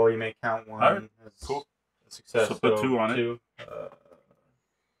any roll, you may count 1 Alright, as cool. a success. So put 2 on it. 2.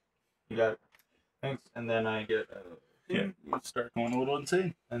 You got it. Thanks. And then I get. Yeah, you start going a little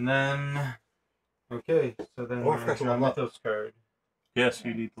insane. And then. Okay, so then Oh, I I forgot to draw level up. Mythos card. Yes,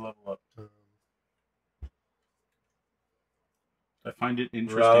 you need to level up. I find it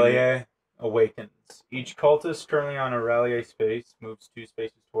interesting. Rallier awakens. Each cultist currently on a Rallier space moves 2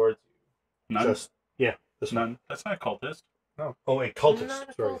 spaces towards you. None. Just this one. None. That's not cultist. Oh, a cultist. Not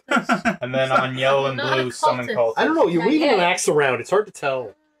a Sorry. cultist. And then on yellow and Not a blue, summon cultist. cultists. I don't know. You're Not waving an yet. axe around. It's hard to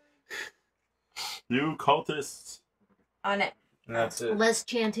tell. New cultists. On it. And that's it. Less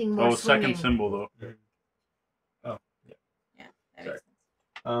chanting, more Oh, swinging. second symbol though. That makes Sorry. sense.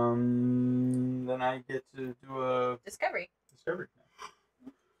 Then I get to do a Discovery. discovery.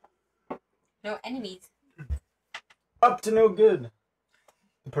 No enemies. Up to no good.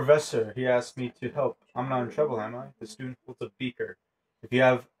 The professor, he asked me to help. I'm not in trouble, am I? The student holds a beaker. If you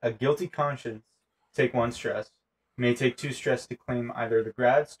have a guilty conscience, take 1 stress. You may take 2 stress to claim either the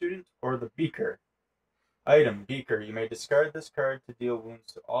grad student or the beaker. Item, beaker. You may discard this card to deal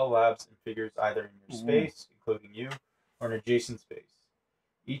wounds to all labs and figures either in your space, including you, or an adjacent space.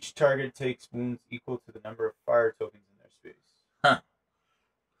 Each target takes wounds equal to the number of fire tokens in their space. Huh.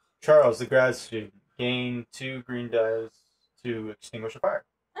 Charles, the grad student, gain 2 green dice to extinguish a fire.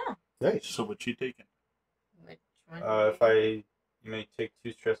 Nice. So what's she taking? Which one? You may take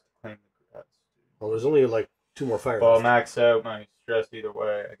 2 stress to claim the grad student. Well, there's only like 2 more fires. Well, max out my stress either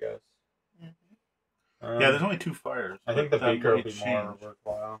way, I guess. Mhm. Yeah, there's only 2 fires. I think the but that beaker will might be change. more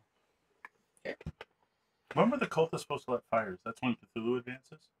worthwhile. When were the cultists supposed to let fires? That's when Cthulhu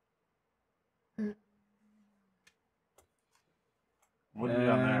advances? Mm. What do we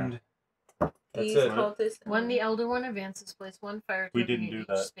got there? And that's These it. cultists. When the elder one advances, place 1 fire We token didn't in do each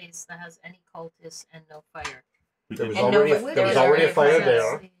that. space that has any cultist and no fire. We There did was And already, no, there was already a fire fire.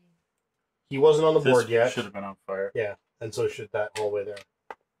 there. He wasn't on the this board yet, should have been on fire. and so should that hallway there.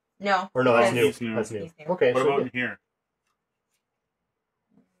 No. Or no, that's Oh, new. he's new. That's new. He's new. Okay, What so about in here?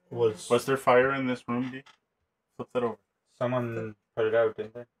 was there fire in this room, D? Flip that over. Someone put it out,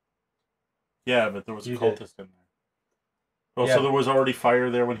 didn't they? Yeah, but there was a You did. cultist in there. Oh, Yeah. so there was already fire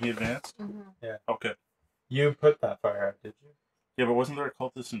there when he advanced? Mm-hmm. Okay. You put that fire out, did you? Yeah, but wasn't there a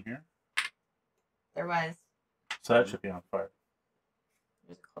cultist in here? There was. So that should be on fire.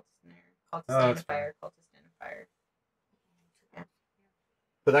 There's a cultist in there. Cultist Oh, and a that's fire. Cultist and a fire.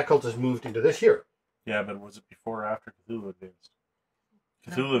 but that cult has moved into this here. Yeah, but was it before or after Cthulhu advanced?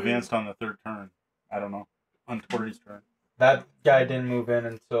 No Cthulhu clue. advanced on the 3rd turn. I don't know. On Tori's turn. That guy didn't move in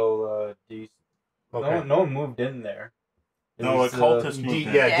until D. Okay. No one moved in there. No, a cultist moved D,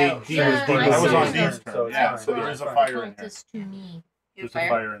 in. yeah, D, D Yeah, was I D. I was see on it. Dean's turn. So it's Yeah, fine. so there Yeah, is a it's fire in there. Cultist to me. You There's a fire?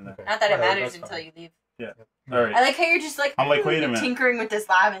 fire in there. Okay. Not that it Whatever, matters that's until fine. you leave. All right. I like how you're just like, I'm like, wait a minute. tinkering with this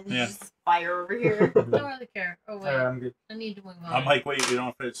lab and Yeah. there's just fire over here. Don't really care. Oh wait, Alright, I'm good. I need to move on. I'm like, wait, we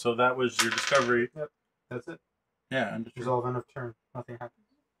don't fit. So that was your discovery. That's it. Yeah, and Resolve end of turn. Nothing happens.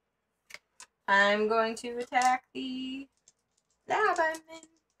 I'm going to attack the lab I'm in.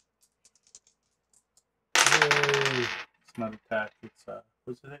 it's not attack. It's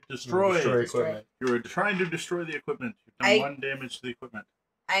what's it? Destroy. Destroy Destroy. equipment. You were trying to destroy the equipment. You've done I- 1 damage to the equipment.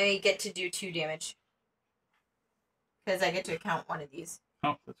 I get to do 2 damage. Because I get to count one of these.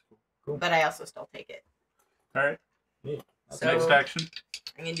 Oh, that's cool. But I also still take it. All right. So Next action.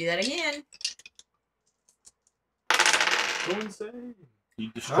 I'm going to do that again. Go insane. You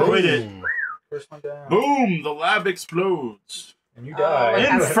destroyed it. Boom. First one down. Boom! The lab explodes. And you Oh, die. what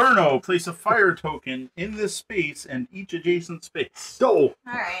happened? Inferno. Place a fire token in this space and each adjacent space. Oh,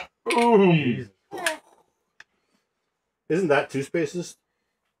 Alright. Boom! Jesus. isn't that 2 spaces?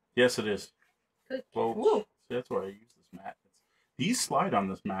 Yes, it is. Good. Well, Ooh. see, that's why I use this mat. These slide on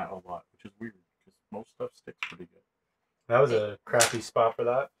this mat a lot, which is weird because most stuff sticks pretty good. That was a crappy spot for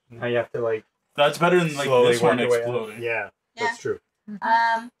that. Now you have to like. That's better than like Slowly this one work your way out. exploding. Yeah, Yeah. that's true. So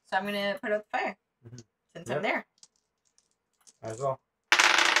I'm going to put out the fire. Mhm. Since Yep. I'm there. Might as well.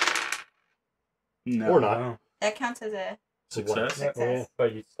 No. Or not. No. That counts as a Success. Success. Yeah,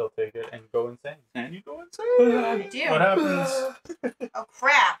 but you still take it and go insane. And you go I insane. do. What happens? Oh,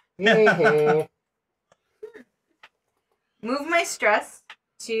 crap. Mhm. Move my stress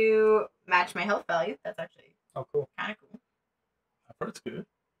to match my health value. That's actually Oh, cool. kind of cool. That part's good.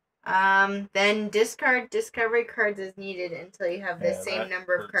 Then discard discovery cards as needed until you have the Yeah, same that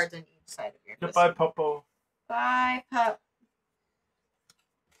number of hurts. cards on each side of your Goodbye, list. Popo. Bye, pup.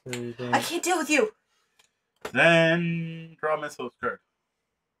 I can't deal with you. Then draw a Mythos card.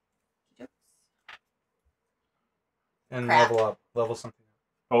 And Crap. level up. Level something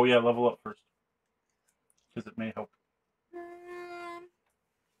up. Oh yeah, level up first. Because it may help.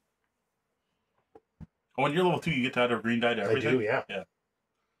 Oh, when you're level 2, you get to add a green die to I everything? do, yeah. So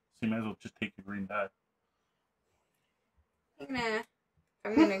you might as well just take the green die.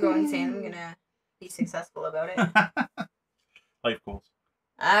 I'm gonna go insane. I'm gonna be successful about it. Life goals.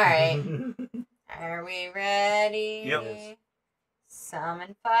 Alright. Are we ready? Yep.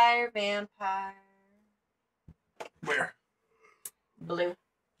 Summon fire vampire. Where? Blue.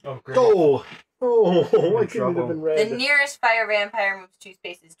 Oh, great. Oh, oh, I couldn't trouble. have been The red. nearest fire vampire moves 2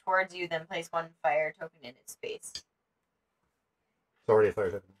 spaces towards you, then place 1 fire token in its space. It's already a fire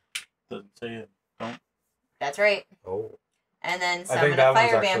token. Doesn't say it. Don't. That's right. Oh, And then think summon a that one's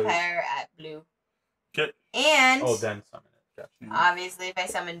fire actually- vampire at blue. Okay. And Oh, then summon it. Gotcha. obviously, if I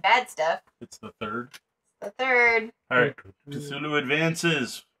summon bad stuff, It's the 3rd. the 3rd. Alright. Cthulhu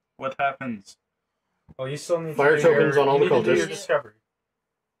advances. What happens? Oh, you still need Fire to do tokens your, on all you the need to do your cultists. discovery.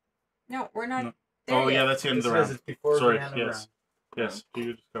 No, we're not. No. there Oh, yet. yeah, that's the end It of the says round. it's before Sorry, the end of yes. the Yes, do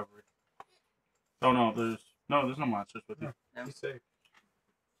your discovery. Oh, no, there's no monsters with you. round. You say.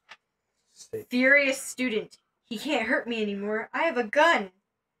 safe. Furious student. He can't hurt me anymore. I have a gun.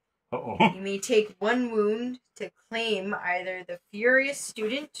 Uh-oh. You may take 1 wound to claim either the furious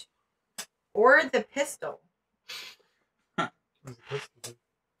student or the pistol.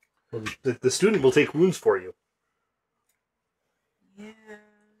 Well, the student will take wounds for you. Yeah.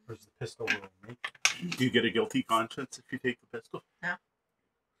 Where's the pistol will make? Do you get a guilty conscience if you take the pistol?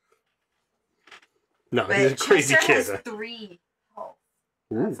 No, But he's a crazy Chester kid. has 3 health.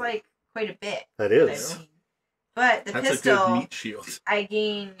 Ooh, That's like quite a bit. that that I've is. seen. But the That's a pistol, good meat shield. I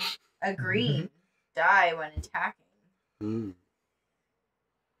gain a green die when attacking. Mm,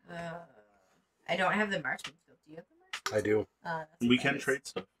 I don't have the marksman skill. Do you have the marksman? I do. That's We what can that is. trade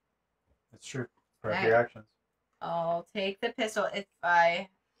stuff. That's true. For Alright. your actions. I'll take the pistol if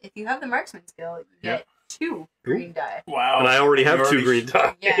you have the marksman skill. You Yep. get 2 green die. Wow. And I already have You 2 green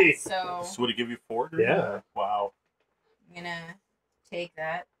die. Yeah, so So would it give you 4? green Yeah. die? Wow. I'm gonna take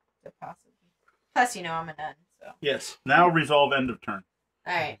that to possibly. Plus, I'm a nun, so. Yes. Now resolve end of turn.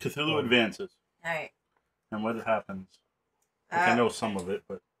 Alright, Cthulhu advances. alright. And what happens? Like, I know some of it,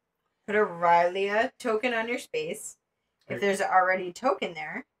 but Put a Rylia token on your space. If there's already a token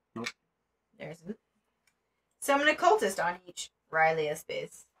there, Nope. there isn't. Summon a cultist on each Rylia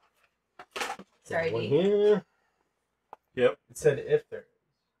space. Sorry, One D. here. yep. It said if there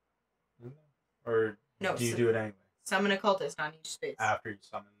is. Or No, do you do it anyway? Summon a cultist on each space. After you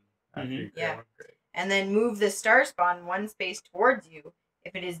summon. After Mhm. you kill Yeah. one? Great. And then move the star spawn 1 space towards you.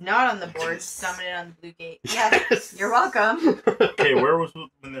 If it is not on the board, summon it on the blue gate. Yeah, Yes. you're welcome. Okay, where was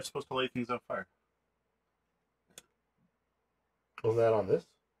when they're supposed to light things on fire? Was that on this?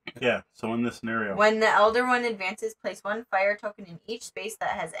 Yeah, so in this scenario. When the Elder One advances, place 1 fire token in each space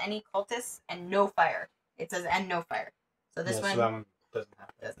that has any cultists and no fire. It says and no fire. So this So one that one doesn't have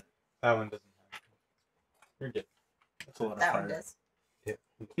it. doesn't. That one doesn't have it. You're good. That's a lot of That fire. one does.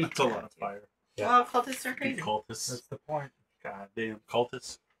 That's a lot of fire. Yeah. Well, cultists are Big crazy. cultists. That's the point. God damn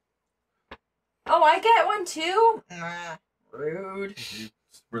cultists. Oh, I get one too? Nah, rude.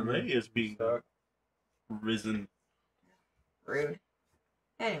 Relay is being Stuck. risen. Rude.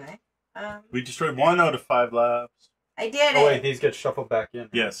 Anyway. We destroyed 1 out of 5 labs. I did Oh it. wait, these get shuffled back in.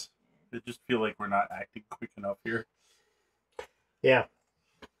 Yes. I just feel like we're not acting quick enough here. Yeah.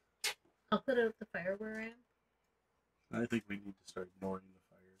 I'll put out the fire where I am. I think we need to start ignoring the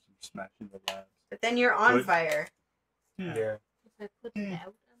fires and smashing the labs. But then you're on What? fire. Yeah. If I put it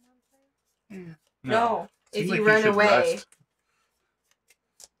out, I'm on fire. No. Seems If like you run should away. rest.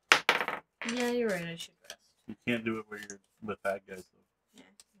 Yeah, you're right. I should rest. You can't do it where you're with bad guys, though.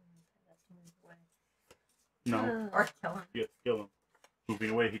 That's move away. No, Or kill him. you have to kill him. Moving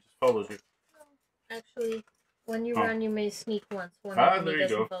away, he just follows you. Actually, when you Oh. run, you may sneak once. One Ah, enemy there you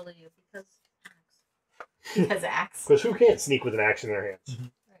doesn't go. follow you because. Because axe. Because who can't sneak with an axe in their hands?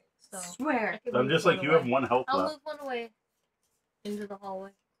 Right. So I Swear. can I'm move just one like, you away. have 1 health I'll left. move one away into the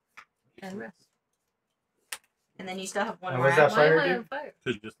hallway and rest. And then you still have one And more was that action. Why fire am I dude? on fire?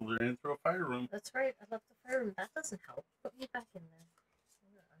 Because you just ran through a fire room. That's right. I left the fire room. That doesn't help. Put me back in there.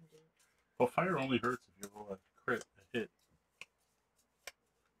 I'm gonna undo it. Well, fire only hurts if you roll a crit, a hit.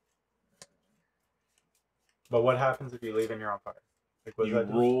 But what happens if you leave and you're on fire? Like, what does You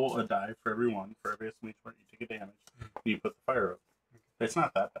that do? roll a die for every one. For every exclamation mark, you take a damage. And you put the fire up. It's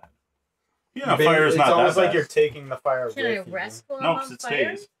not that bad. Yeah, But fire is it's not that almost like bad. you're taking the fire Can I with you. rest while No, I'm because on it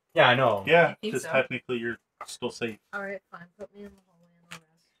fire? stays. Yeah, I know. Yeah, I think because so. technically you're still safe. All right, fine. Put me in the hallway and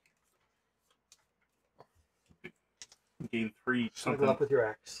I'll rest. You gain 3 Snuggle something. up with your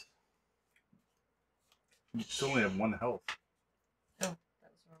axe. You still only have 1 health. Oh, that was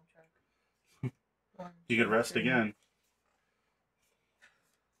the wrong track. One, You could two, rest 3. again.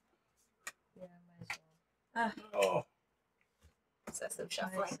 Yeah, might as well. Oh, Excessive Try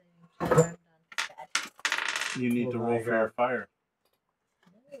shuffling. saving. I'm done. you need Oh to my roll for your God. fire.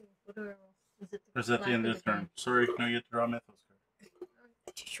 No, what do I roll? Is it Or is that the end of the turn? Sorry, no, you have to draw a Mythos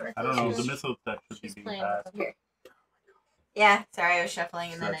card. Sure. I don't know. The She's- Mythos deck should be she's being playing passed. with them. Here. Yeah, sorry, I was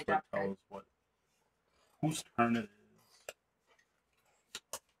shuffling and then I That's what dropped card. tells what whose turn it is.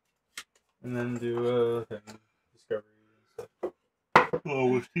 And then do a thing, discovery and stuff. Oh,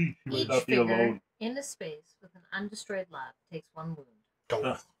 we'll see. She might Each not be figure alone. in a space with an undestroyed lab takes 1 wound. Don't.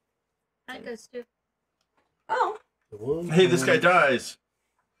 Ugh. That goes too. Oh, One, Hey, this guy dies.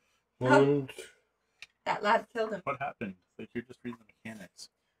 One. that lad killed him. What happened? Like you're just reading the mechanics.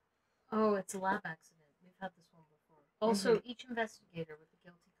 Oh, it's a lab accident. We've had this one before. Also, each investigator with a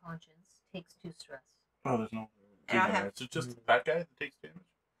guilty conscience takes 2 stress. Oh, there's no. I don't have- It's just that guy that takes damage.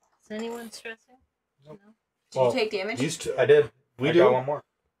 Is anyone stressing? Nope. No? Did Well, you take damage? These two. I did. We I do. got one more.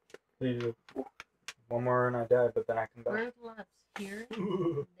 You do. One more and I died, but then I come Where back. are the labs? Here, there,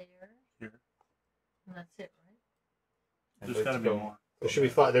 Here. and that's it, right? There's Let's gotta be go. more. There should be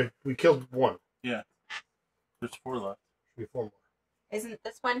 5. There. We killed 1. There's 4 left. Should be 4 more. Isn't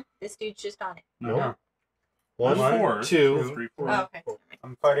this one? This dude's just on it. No. No. One, There's 4. two, 3, 4. Oh, okay.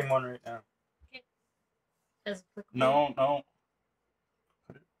 I'm fighting one right now. As quickly. No.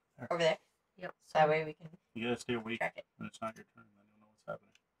 Over there. Yep. So that way we can You gotta stay awake track it. when it's not your turn. Then you'll know what's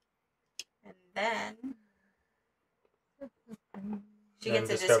happening. And then she Then gets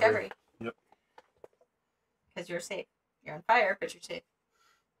a discovery. discovery. Yep. Because you're safe. You're on fire, but you're safe.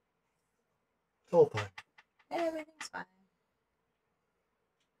 It's all fine. Everything's fine.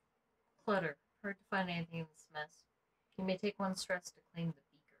 Clutter. Hard to find anything in this mess. You may take 1 stress to claim the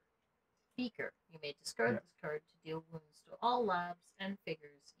beaker. Beaker. You may discard this card to deal wounds to all labs and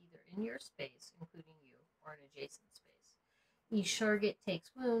figures either in your space, including you, or an adjacent space. Each target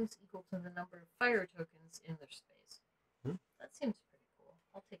takes wounds equal to the number of fire tokens in their space. Hmm. That seems pretty cool.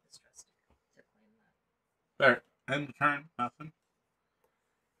 I'll take a stress to claim that. There. End the turn. Nothing.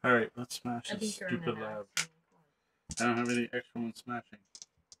 All right. Let's smash A this beaker and stupid an lab. axe. I don't have any extra ones smashing.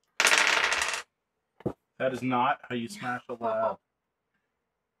 That is not how you smash a lab.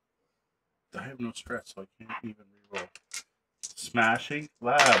 I have no stress, so I can't even reroll. Smashing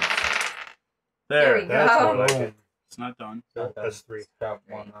labs. There we There. That's go. more like it. It's not done. No, that's 3. Got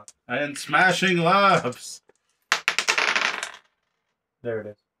one up. And smashing labs. There it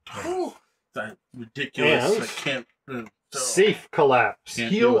is. Ooh. That's ridiculous. And I can't. Safe collapse.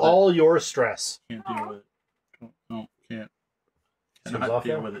 Can't deal Heal with it. all your stress. Can't deal with it. No, can't. Seems Cannot off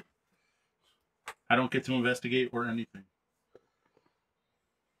deal now. with it. I don't get to investigate or anything.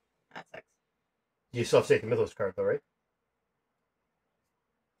 That sucks. You still have to take the Mythos card, though, right?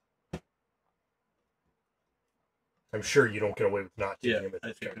 I'm sure you don't get away with not taking a I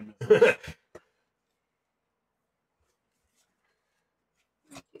Mythos take card. a Mythos.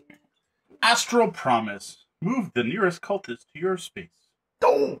 Astral Promise. Move the nearest cultist to your space.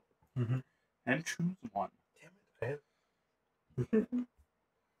 Oh! And choose one. Damn it. I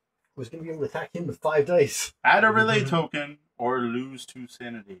was going to be able to attack him with 5 dice. Add a relay token or lose 2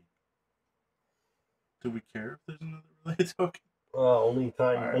 sanity. Do we care if there's another relay token? Only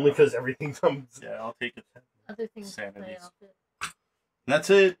Alright. only because everything comes. Yeah, I'll take it. Other things to play Sanities. off it. That's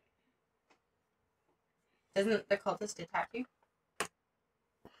it. Doesn't the cultist attack you?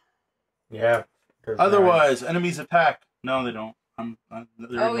 Yeah. 'cause Otherwise, enemies attack. No, they don't. They're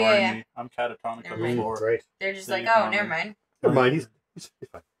Oh, ignoring yeah. me. I'm catatonic Never on the mind. floor. Right. They're just They like, ignore oh, me. never mind. Never mind. He's fine. It's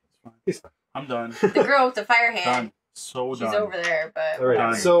fine. He's fine. I'm done. The girl with the fire hand, Done. So she's done. over there, but All right.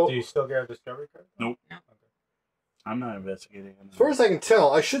 Done. So, Do you still get a discovery card? Nope. No. Okay. I'm not investigating. as far as I can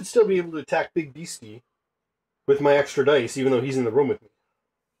tell, I should still be able to attack Big Beastie with my extra dice, even though he's in the room with me.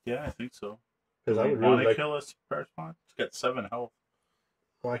 Yeah, I think so. Because I would want really to like. kill us first one. It's got 7 health.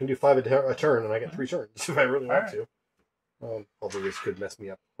 Well, I can do 5 a turn, and I get 3 turns if I really want Alright. to. Although this could mess me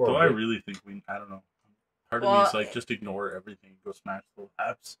up. Though I horribly. really think I don't know. Part of Well, me is like, just ignore everything. Go smash the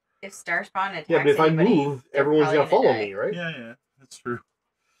labs. if Starspawn attacks Yeah, but if I anybody, move, they're everyone's probably gonna follow die. me, right? Yeah, that's true.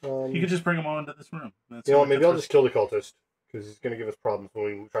 Um, You could just bring them all into this room. That's you know what? like Maybe the I'll first- just kill the cultist because he's gonna give us problems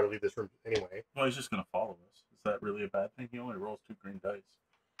when we try to leave this room anyway. Well, he's just going to follow us. Is that really a bad thing? He only rolls 2 green dice.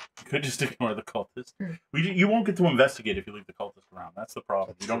 You could just ignore the cultist. You won't get to investigate if you leave the cultist around. That's the problem.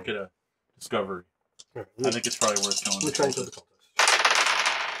 That's You don't true. get a discovery. All right, I think it's probably worth killing let me the try and kill the cultist.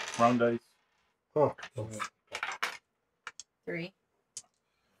 cultist. Round dice. Oh, 3.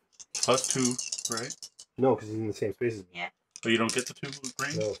 Plus 2, right? no, because he's in the same space as me. But you don't get the 2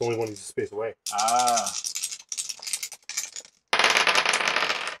 green? No, it's only when he's a space away. Ah.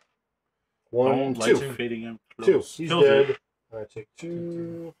 One, Don't like 2. fading him. 2. He's Kills you. dead. I take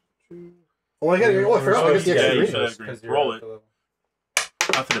 2. 2. Oh, I got. Oh, I forgot. I got the Yeah, extra you green. should have green. 'Cause you're Roll at it. the level.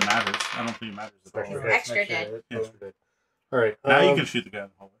 Not that it matters. I don't think it matters at all. Extra Right, Extra make sure dead. that- Yeah. Dead. All right. Now you can shoot the guy in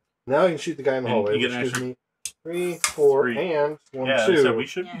the hallway. Now I can shoot the guy in the And hallway, you which get an gives extra- me 3, 4, 3. and 1, Yeah, 2. so we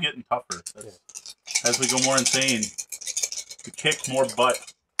should Yeah. be getting tougher. As we go more insane, we kick more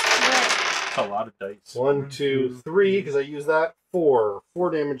butt. That's a lot of dice. 1, 2, 3, because I use that. 4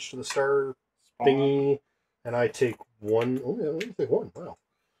 damage to the star Spawn. thingy, and I take 1. Oh, yeah, I only take 1. Wow,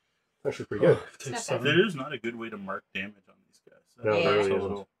 that's actually pretty good. Take Not 7. There is not a good way to mark damage on these guys. No, there really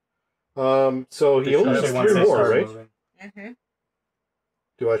so- isn't. So he only has Especially once 3 they more, start right? moving. Mm-hmm.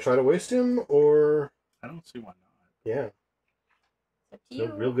 Do I try to waste him, or I don't see why not. yeah? Up to No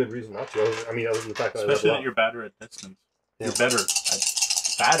you. real good reason not to. I mean, other than the fact that I Especially level that you're better at distance. Yeah. You're better.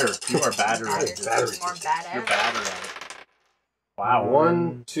 You are better at Better. it. Battery. More badass. You're better at it. up. Wow.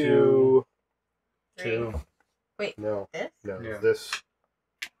 1, 2. 3. No, This? no, Yeah. this.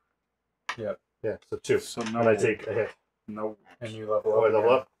 Yep. Yeah, so 2. So no. And I take a hit. No. And you level Oh, I up. level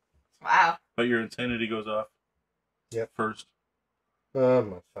again. up. Wow. But your insanity goes off. Yep. First.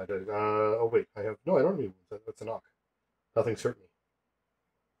 I did. Oh wait, I have no. I don't need. That's a knock. Nothing certainly.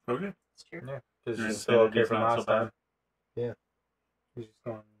 Okay. It's true. Yeah, because Your you're still okay insanity's from not so last bad. time. Yeah. He's just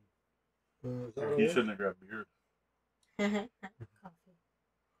going. Is that You right? shouldn't have grabbed beer.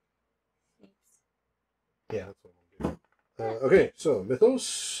 Yeah, that's what I'm gonna do. Okay, so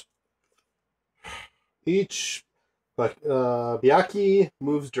Mythos. Each Byaki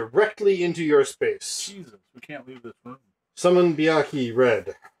moves directly into your space. Jesus, we can't leave this room. Summon Byaki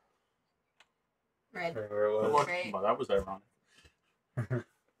red. Red. Where it Good was. luck. Great. Well, that was ironic.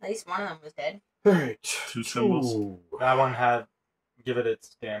 At least one of them was dead. Alright. 2 symbols. Ooh. That one had. Give it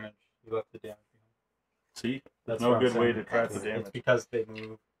its damage. You left the damage behind. See? There's That's no what I'm good way saying. to track the It's damage. It's because they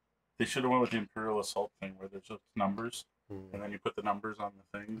move. They should have went with the Imperial Assault thing where there's just numbers, Hmm. and then you put the numbers on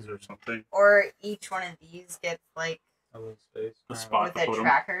the things or something. Or each one of these gets like A little space. The Kinda spot. with to a put 'em.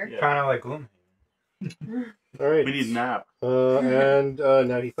 tracker. Yeah. Kind of like Gloomhaven. Alright. We need a nap. And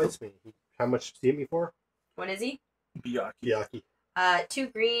now he fights me. How much did he hit me for? What is he? Byaki. Byaki. 2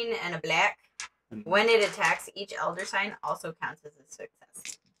 green and a black. And When it attacks, each elder sign also counts as a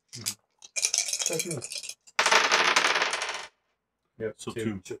success. Yep. So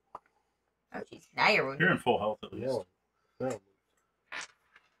 2. 2. Oh jeez, now you're wounded. You're in full health at least. No. No.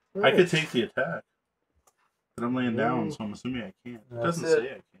 I could take the attack, but I'm laying down, Mm. so I'm assuming I can't. It That's doesn't it. say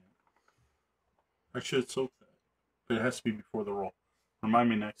I can't. I should soak that, but it has to be before the roll. Remind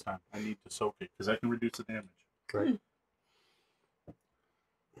me next time. I need to soak it because I can reduce the damage. Right.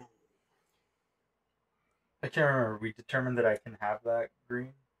 I can't remember. We determined that I can have that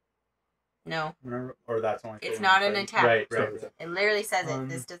green. No, Remember? Or that's only. it's for not one an fight. attack. Right. It literally says it.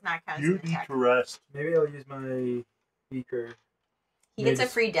 This does not count as You an need attack. to rest. Maybe I'll use my beaker. He gets a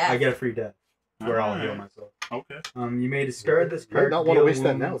free death. I get a free death. Where I'll heal Alright. myself. Okay. You may discard this Might card. not to wanna deal waste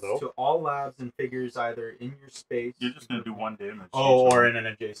that now, wounds though. To all labs and figures either in your space. You're just gonna do 1 damage. Oh, or in an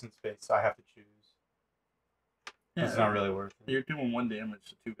adjacent space. I have to choose. Yeah, It's not really worth it. You're doing 1 damage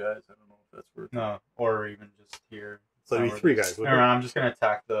to 2 guys. I don't know if that's worth it. No, or even just here. So it'd be 3 guys. Alright, I'm just gonna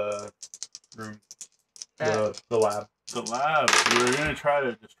attack the room. The lab. The lab. You're gonna try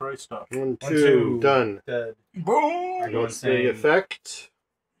to destroy stuff. 1, 2, 2, done. Dead. Boom! I go What's the insane. effect?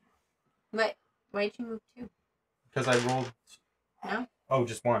 Why'd you move 2? Because I rolled. No. Oh,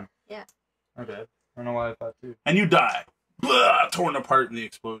 just 1. Yeah. Okay. I don't know why I thought 2. And you die. Blah, torn apart in the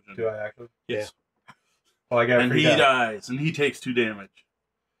explosion. Do I actually? Yes. Well, I get a And free he death. dies, and he takes 2 damage.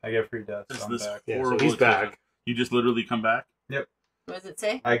 I get free death. This So I'm this back. Yeah, so horrible he's back. explosion. You just literally come back. What does it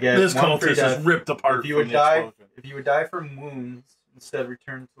say? I get This one free cultist death. is ripped apart If you from would the die, explosion. if you would die from wounds, instead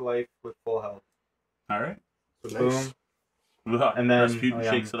return to life with full health. Alright. So Boom. nice. And then Rasputin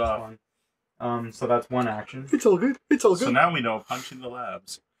shakes it off. So that's 1 action. It's all good. It's all good. So now we know punching the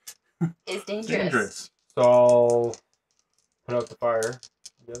labs. It's dangerous. Dangerous. So I'll put out the fire,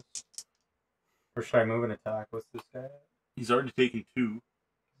 I guess. Or should I move an attack? What's this guy at? He's already taken 2, Is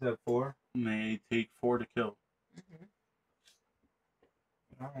that 4? and they take 4 to kill. Mhm.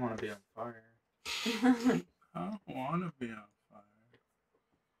 I don't want to be on fire. I don't want to be on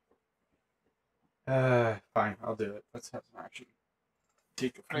fire. Fine, I'll do it. Let's have some action.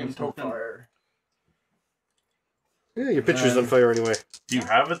 Take a Flame flame token. fire. Yeah, your picture's on fire anyway. Do you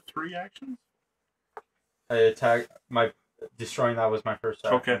have it 3 actions? I attack my destroying that was my first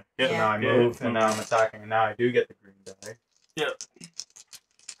action. Okay. So Yeah. now I Yeah, moved yeah. and now I'm attacking and now I do get the green die. Yeah.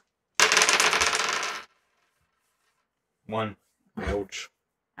 1. Ouch.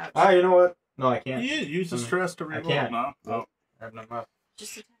 Ouch. Ah, you know what? No, I can't. Yeah, use the stress to I reroll. can't. No. Nope. I have none left.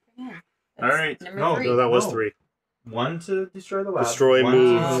 Just attack again. All right. Number No, 3. No, that was No. 3. 1 to destroy the lab. Destroy, 1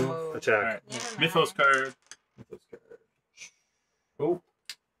 move, Oh. attack. Alright. Never mind. Mythos card. Oh.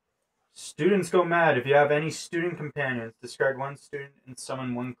 Students go mad. If you have any student companions, discard 1 student and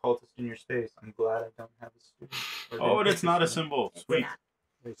summon 1 cultist in your space. I'm glad I don't have a student. Or Oh, didn't and pick it's not a student. symbol. It's Sweet. not.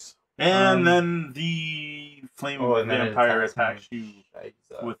 Nice. And then the flame Oh, and then it vampire attacks attacks you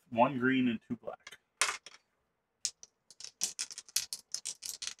Scheiße. with 1 green and 2 black.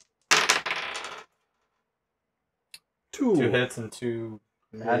 2. 2 hits and 2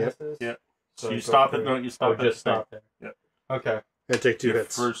 madnesses. Yeah. So you go stop it. through- Don't you stop Oh, it? just stop there. Yep. Okay. I take 2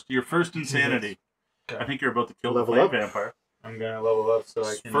 hits. Your first insanity. Okay. I think you're about to kill Level the flame up. vampire. I'm gonna level up so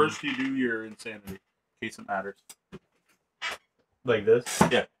I can First, you do your insanity, in case it matters. like this.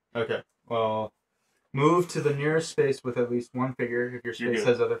 Yeah. Okay. Well, move to the nearest space with at least 1 figure. If your You're space good.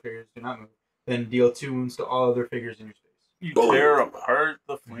 has other figures, do not move. Then deal 2 wounds to all other figures in your space. You Boom. tear apart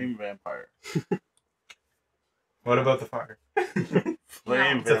the flame vampire. What about the fire?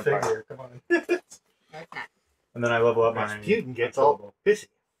 Flame It's a vampire. figure. Come on. No, it's not. And then I level up on Rasputin gets all pissy.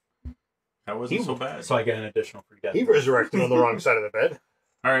 That wasn't so bad. So I get an additional free death. He resurrected on the wrong side of the bed.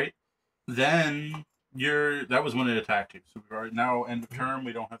 All right. Then that was when it attacked you. So we're now end of turn.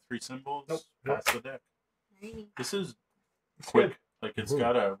 We don't have 3 symbols. Nope. Pass the deck. Alrighty. This is It's quick. good. Like it's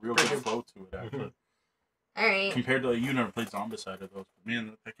got a real good flow to it actually. Alright. Compared to you never played Zombicide of those. But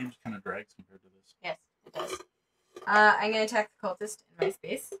man, that game just kind of drags compared to this. Yes, it does. I'm gonna attack the cultist in my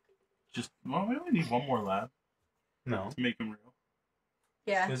space. Just we only need 1 more lab No. to make him real.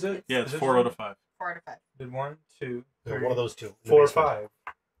 Yeah. Is it? Yeah, it's Is it 4 out of 5. 4 out of 5. Did 1, 2, Yeah, 3, one of those 2. in the 4, basement. 5.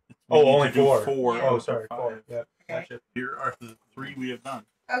 We Oh, need only to do 4. 4 Yeah. out Oh, of sorry. 5. 4. Yeah. Okay. Gotcha. Here are the 3 we have done.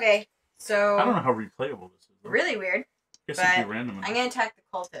 Okay, so I don't know how replayable this is. though. really weird. I guess but it'd be random. I'm gonna attack the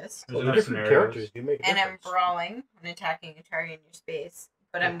cultist, There's Well, the enough different scenarios. characters do make a and I'm difference. brawling when attacking a target in your space.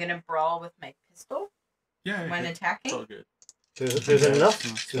 But I'm gonna brawl with my pistol Yeah, when it's attacking. all good. There's enough. It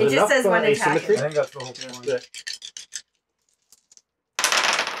There's It just enough, says one attack. asymmetry. I think that's the whole Yeah. point. Yeah.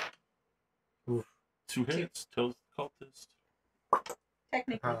 2 hits, kills the cultist.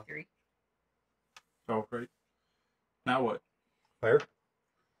 Technically Oh. 3. Oh, right. Now what? Fire.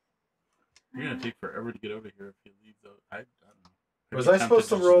 You're gonna take forever to get out of here if you leave though. I don't know. I'd Was be I tempted supposed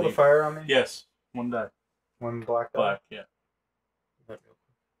to just roll the leave. fire on me? Yes. 1 die. 1 black die? Black, yeah.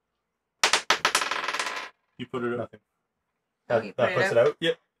 You put it up. Nothing. Oh, That, you that put puts it it out?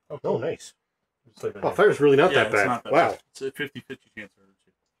 Yep. Oh, Oh, cool. nice. Just leave it Oh, there. fire's really not Yeah, that it's bad. not that Wow. bad. It's a 50-50 chance to hurt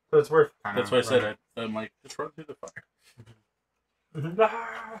you. So it's worth. That's why I said I'm like, just run through the fire.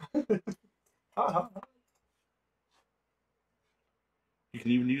 You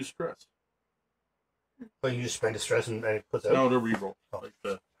can even use stress. But you just spend a stress and it puts out. No, to reroll. Oh. Like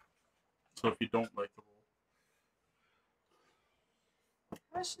the So if you don't like the roll,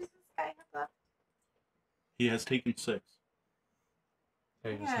 How much does this guy have left? he has taken 6.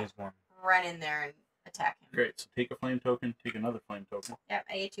 There, he just needs one. Run in there and attack him. Great. So take a flame token. Take another flame token. Yep,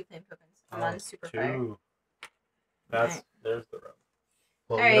 I get 2 flame tokens. I'm on super fire. 2. That's Alright. there's the rub.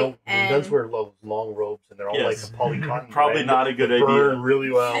 Well, All right, you know, and- nuns wear long robes, and they're all Yes. like a polycotton. Probably blend not a good that burn idea.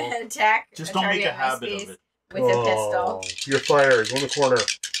 really well. Attack. Just a don't make target a in my habit of space it. With a pistol. You're fired. Go in the corner.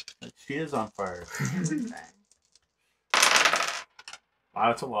 She is on fire. Wow,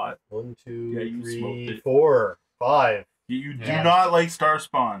 that's a lot. 1, 2, Yeah, you smoked 3, it. 4, 5. You do Yeah. not like star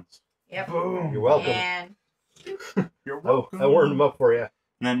spawns. Yep. Boom. You're welcome. And You're Oh, welcome. I warmed them up for you. And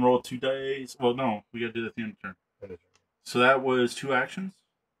then roll 2 dice. Well, no, we gotta do that at the end of the turn. So that was 2 actions.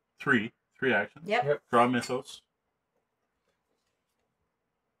 3 actions. yep. Draw Mythos.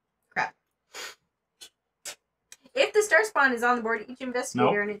 Crap. If the star spawn is on the board, each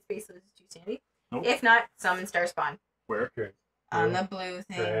investigator in its base loses 2 sanity. Nope. If not, summon star spawn. Where? Great. On the blue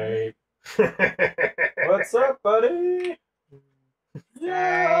thing. Great. What's up, buddy?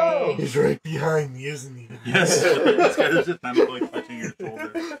 Sorry. He's right behind me, isn't he? Yes. This guy is just like touching your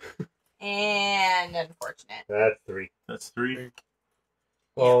shoulder. And unfortunate. That's 3. That's 3.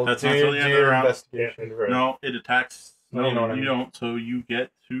 Well, That's do not your- till the do end of the your round. investigation. Yeah, right. No, it attacks. No, No, you know what I you mean. don't. So you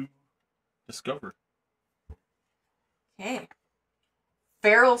get to discover. Okay.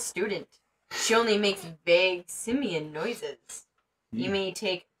 Feral student. She only makes vague simian noises. You may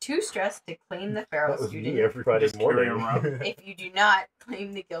take 2 stress to claim the feral That was student. me every Friday Just carry morning. around. If you do not,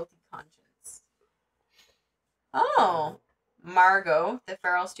 claim the guilty conscience. Oh. Margot, the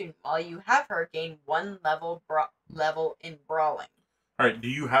feral student. While you have her, gain 1 level in brawling. All right. Do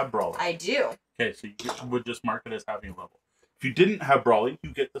you have brawling? I do. Okay, so you would just mark it as having a level. If you didn't have brawling,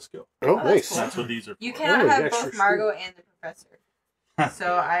 you get the skill. Oh, that's nice. cool. That's what these are for. You cannot Oh, have extra both Margot and the professor.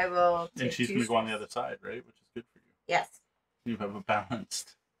 So I will take And she's 2 going to go on the stress. other side, right? Which is good for you. Yes. You have a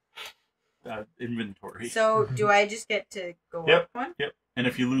balanced inventory. So do I just get to go Yep. up 1? Yep. And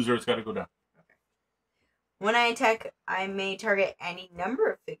if you lose her, it's got to go down. When I attack, I may target any number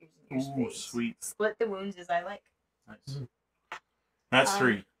of figures in your Ooh, space. sweet. Split the wounds as I like. Nice. That's Um,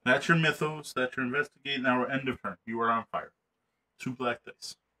 3. That's your mythos. That's your investigate. Now we're end of turn. You are on fire. 2 black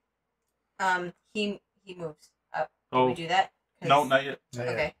dice. He moves up. Did Oh, we do that? 'Cause- no, not yet. Yeah, yeah.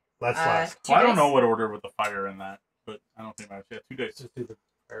 Okay. That's last. 2 Well, I don't dice. know what order with the fire in that, but I don't think I yeah, 2 dice. Just do the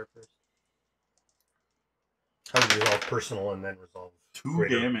fire first. How do you resolve personal and then resolve 2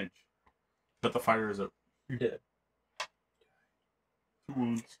 greater? damage. But the fire is out. You're dead. 2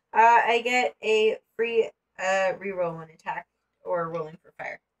 wounds. I get a free reroll when attack or rolling for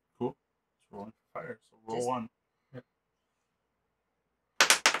fire. Cool. It's rolling for fire. So roll Just- 1. Yep.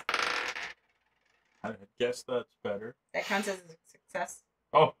 I guess that's better. That counts as a success.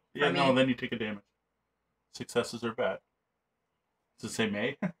 Oh, yeah, For no, me. then you take a damage. Successes are bad. Does it say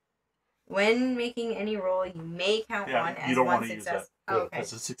may? When making any roll, you may count Yeah, one you as don't one wanna use success. that. Oh, okay.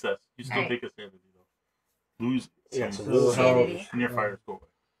 That's a success. You still Alright. take a sanity though. Lose Yeah, some so lose sanity. health. and your fires go away.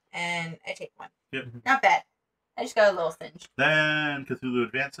 And I take 1. Yep. Not bad. I just got a little singed. Then Cthulhu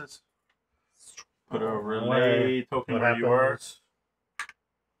advances. Put a Oh, relay token What where you are. happens?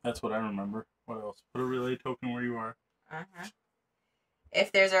 That's what I remember. What else? Put a relay token where you are. Uh-huh.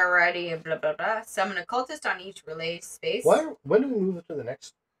 If there's already a blah blah blah, summon a cultist on each relay space. When do we move to the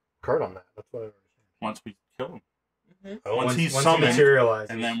next card on that? That's what I understand. Once we kill him. Mm-hmm. Oh, Once he's he summoned, materializes.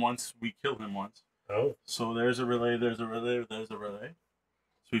 and then once we kill him once. oh, So there's a relay, there's a relay, there's a relay.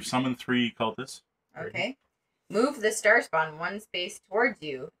 So we've summoned 3 cultists. Okay. Move the star spawn 1 space towards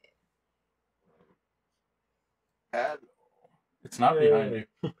you. It's not behind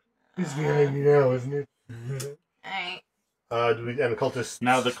you. he's behind me now, isn't it? Alright. Do we and the cultists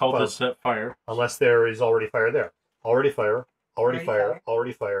Now the cultists set fire. unless there is already fire there. Already fire. Already Already fire. fire.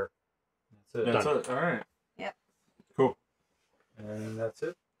 Already fire. That's it. That's Done. it. All right. Yep. Cool. And that's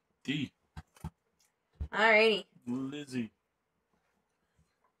it. D. Alrighty. Lizzie.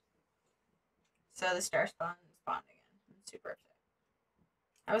 So the star spawn spawned again. I'm super upset.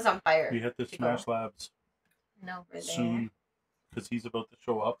 I was on fire. We have to To smash go. labs No. We're there. soon because he's about to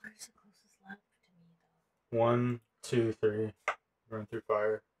show up. Where's the closest lab to me, 1, 2, 3. Run through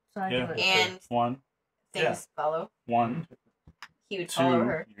fire. though? So I Yeah. do it. And 1, things follow. 1, He would 2. follow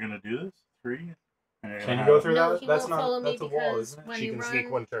her. You're gonna do this. 3. And you're Can gonna you go have through No, that? he That's won't not. follow me That's a wall, because isn't it? when She you can run, sneak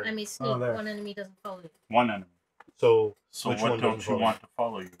 1 turn. I mean, sneak, Oh, there. one enemy doesn't follow you. 1 enemy. So So which what one don't doesn't you follow? want to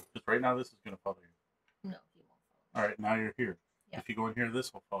follow you? Because right now this is gonna follow you. No, he won't follow. All right, now you're here. Yeah. If you go in here,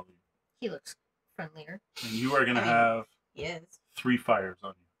 this will follow you, He looks friendlier. and you are gonna I mean- have He is. 3 fires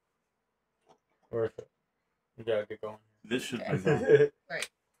on you. Worth it. You gotta get going. This should Okay. be done. Right.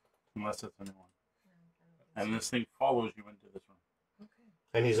 unless it's a new one. And this thing follows you into this room. Okay.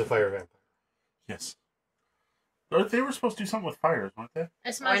 And he's a fire vampire. Yes. They were supposed to do something with fires, weren't they?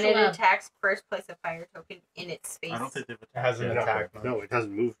 I smashed When a it lab. attacks first, place a fire token in its space. I don't think they've It hasn't yet. attacked much. No, it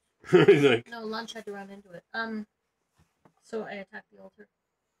hasn't moved. Like, No, lunch had to run into it. So I attacked the altar.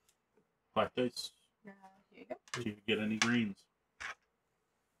 Black dice. Here you go. Do you get any greens?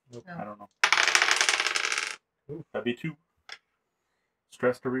 No. I don't know. Ooh, that'd be 2.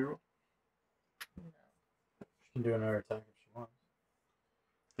 Stress to reroll. No. She can do another attack if she wants.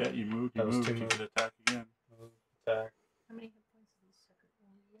 Yeah, you moved. That was You 2 could moves. attack again. Attack. How many hit points does this sucker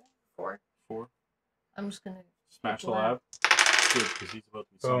get? 4. 4. I'm just gonna Smash the Lab. lab. Good, because he's about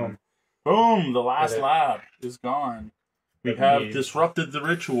to be Boom. summoned. Boom! The last Get it. lab is gone. We But have he- disrupted the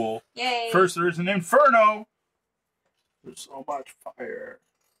ritual. Yay! First, there is an inferno. There's so much fire.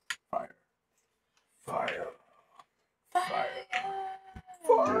 Fire. Fire. Fire.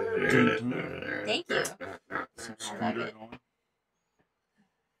 Fire. Thank you. Some I love scooter it. going.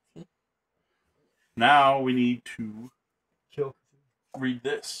 Now we need to Kill. read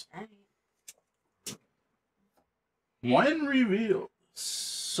this. Alright. When revealed,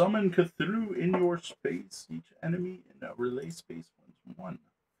 summon Cthulhu in your space. Each enemy in a relay space wins 1.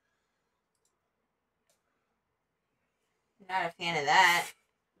 Not a fan of that.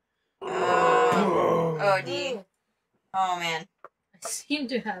 Oh, D. Oh, man. I seem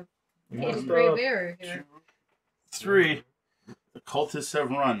to have You made a messed grave up. error here. 2, 3. The cultists have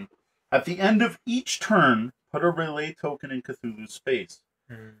run. At the end of each turn, put a relay token in Cthulhu's space.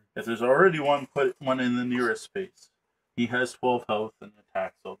 If there's already one, put one in the nearest space. He has 12 health and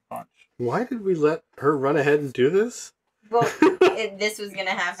attacks a bunch. why did we let her run ahead and do this? Well, this was going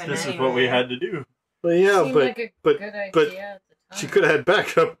to happen This anyway. is what we had to do. Well, yeah, Seemed but like a but- good idea but at the time. she could have had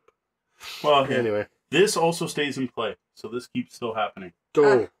backup. Well, Anyway, this also stays in play, so this keeps still happening.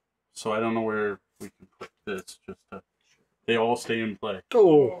 go, So I don't know where we can put this. Just to, they all stay in play.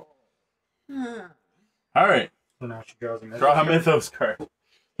 go. Hmm. All right, So now she draws a myth. draw a mythos card.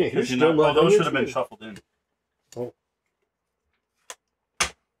 Yeah, you're Because you still know, not those on should have been your shuffled in.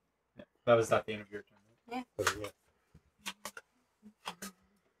 That was not the end of your turn. turn.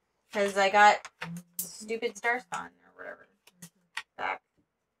 Because I got stupid Starspawn or whatever back.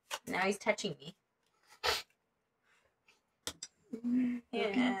 Now he's touching me.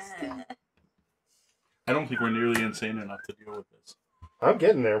 Yeah. I don't think we're nearly insane enough to deal with this. I'm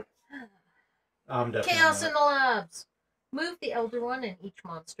getting there. I'm definitely Chaos not. in the labs. Move the Elder One and each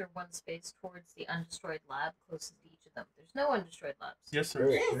monster 1 space towards the undestroyed lab closest to each of them. There's no undestroyed labs. Yes, sir.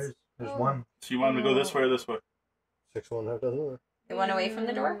 There's Oh. one. So you want me to go this way or this way? 6 1 half dozen more. The one away from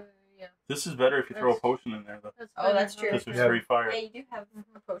the door? Yeah. This is better if you throw a potion in there, though. Oh, that's true. Because there's Yeah. 3 fire. Yeah, you do have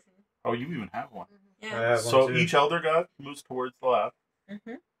a potion. Oh, you even have one. I Yeah. have So one too. each elder god moves towards the lab.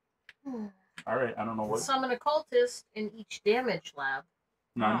 Mm-hmm. All right, I don't know what. Summon a cultist in each damage lab.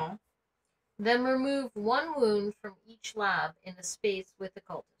 None. Oh. Then remove 1 wound from each lab in a space with the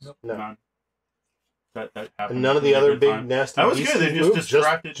cultist. Nope. No. None. That happened. And none of the other every big time. nasty That was beasties good. They just moved,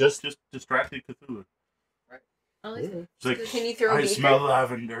 distracted. just Just distracted Cthulhu. I like Yeah. It's like Can you throw a I beaker? smell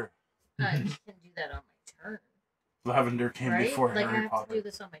lavender. I can do that on my turn, Lavender came right? before Like I Harry have Potter. to do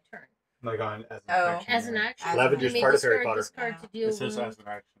this on my turn. Like on as an Oh. action. As an right? action, Lavender's you may part of Harry discard Potter. this card to Yeah. deal It says wound. as an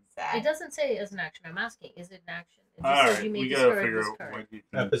action. Sad. It doesn't say as an action. I'm asking, is it an action? It just All says right, you may we gotta discard figure this out card. when you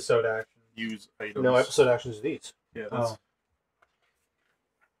can Episode action. use items. No episode actions are these. Yeah. That's, Oh.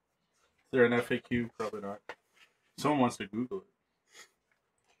 Is there an FAQ? Probably not. Someone wants to Google it.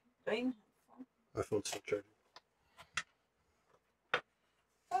 Doing- My phone's still charging.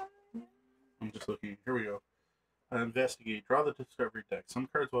 I'm just looking. Here we go. Investigate. Draw the discovery deck. Some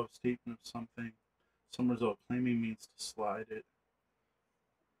cards will have a statement of something. Some result. Claiming means to slide it.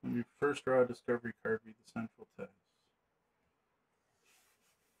 When you first draw a discovery card, read the central text.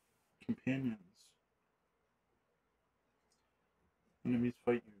 Companions. Enemies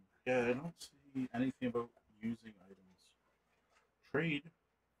fight you. Yeah, I don't see anything about using items. Trade.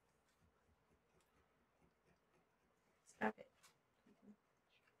 Stop it.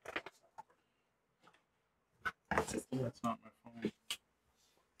 That's not my phone.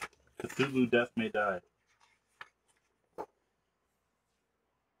 Cthulhu Death May Die.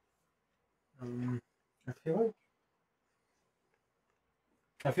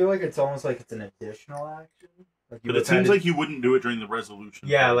 I feel like it's almost like it's an additional action. Like But it seems like you wouldn't do it during the resolution.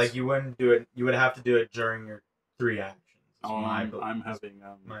 yeah, phase. like you wouldn't do it. You would have to do it during your 3 actions. is my belief- I'm having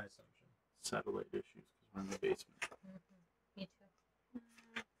my assumption. satellite issues because we're in the basement. Me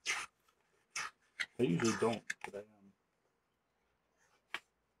too. I usually don't, but I am.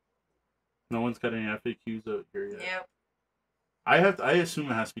 No one's got any FAQs out here yet. Yep. I assume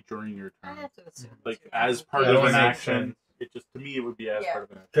it has to be during your I turn. have to assume. Like too. as part That of only an makes action. sense. It just to me it would be as Yeah. part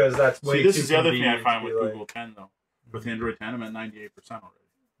of an action. Because that's way See, this too is the other thing I convenient find to with be like- Google 10 though. With Android 10, I'm at 98%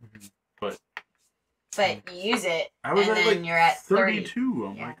 already. But you use it, I was and at then like you're at 30. 32.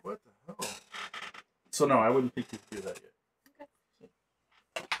 I'm Yeah. like, what the hell? So no, I wouldn't think you could do that yet.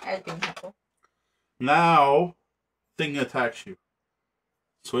 I was being helpful. Now, thing attacks you.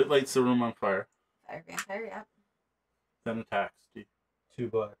 So it lights the room on fire, Fire vampire, yeah. then attacks. 2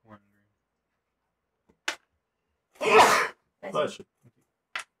 black, 1 green. Bless you.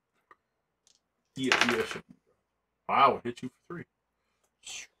 Yeah. Wow, it hit you for 3.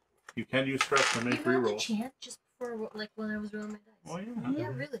 You can use stress to You make rolled a rerolls. chant just before, like when I was rolling my dice. Oh yeah. Yeah,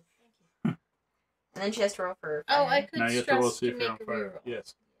 really. Thank you. And then she has to roll for Oh, fire. I could Now you have to roll stress see to if you're make on a fire. reroll.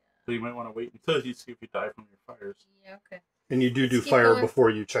 Yes. So you might want to wait until you see if you die from your fires. Yeah, okay. And you do Let's keep fire going. before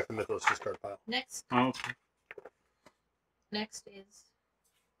you check the Mythos discard pile. Next Oh, okay. is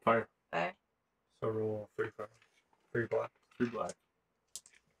Fire. Fire. So roll 3 fire. 3 black. 3 black.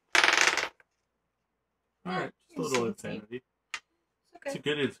 Alright, just a You're little insane. insanity. it's It's a okay.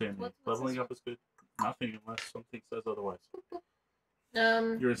 good insanity. What's Leveling this up is good. Nothing unless something says otherwise.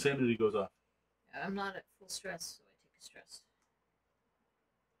 Um, Your insanity goes off. I'm not at full stress, so I take a stress.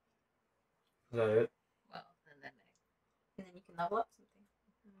 Is that it? Well, and then And then you can level up something.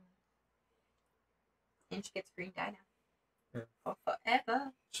 And she gets green die now. Yeah. For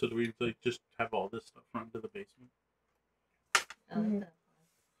forever. So do we like just have all this stuff run to the basement? I like that.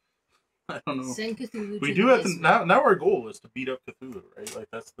 I don't know. Send Cthulhu We to do the have to basement. now our goal is to beat up Cthulhu, right? Like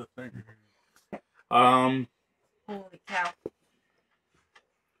that's the thing. Holy cow.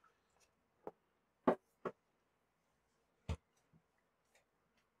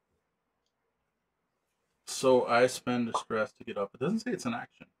 So I spend a stress to get up. It doesn't say it's an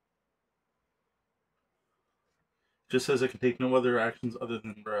action. It just says I can take no other actions other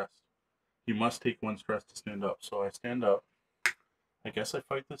than rest. You must take 1 stress to stand up. So I stand up. I guess I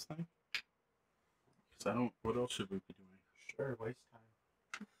fight this thing. Because I don't. What else should we be doing? Sure, waste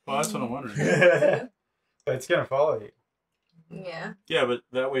time. Well, that's what I'm wondering. But it's gonna follow you. Yeah. Yeah, but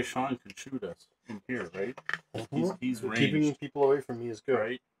that way Sean can shoot us from here, right? He's ranged. Keeping people away from me is good.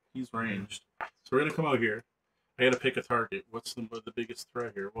 Right? He's ranged. So we're gonna come out here. I gotta pick a target. What's the biggest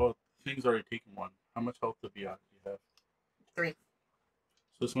threat here? Well, the thing's already taken 1. How much health do you have? 3. So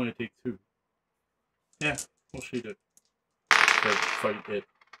this one I take 2. Yeah, we'll shoot it. Okay, fight it.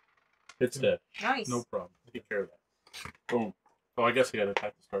 It's dead. Nice. No problem. Take care of that. Boom. Oh, I guess I gotta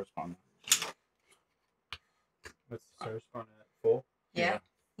attack the star spawn. What's the star spawn at? Full? Yeah.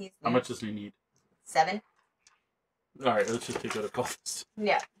 He's How much does he need? 7. Alright, let's just take out a cultist.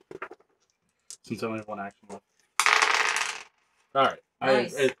 Yeah. Since I only have 1 action left. Alright.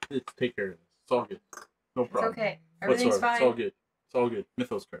 Nice. It's take care of this. It's all good. No It's problem. okay. Everything's Whatsoever. fine. It's all good. It's all good.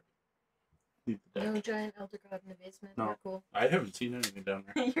 Mythos card. Leave the deck. No giant elder god in the basement. No. We're cool. I haven't seen anything down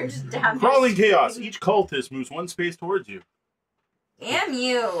there. You're just down there. Crawling chaos. Each cultist moves 1 space towards you. Damn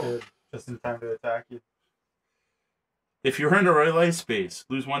you. Good. Just in time to attack you. If you're in a right life space,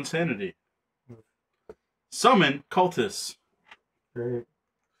 lose 1 sanity. Summon cultists. Great.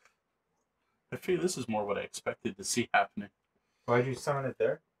 I feel this is more what I expected to see happening. Why'd you summon it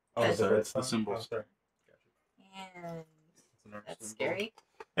there? Oh, That's the red it's the stone? symbols. Oh, sorry. And It's an arch that's symbol. scary.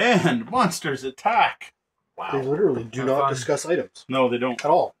 And monsters attack. They Wow. literally do Have not fun. discuss items No, they don't.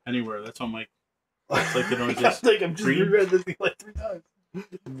 at all. Anywhere. That's on my. It's like the noise I is think I've just green. reread this thing like 3 times.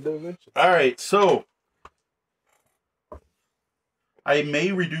 No mention. Alright, so. I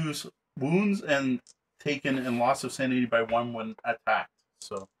may reduce wounds and taken and loss of sanity by 1 when attacked.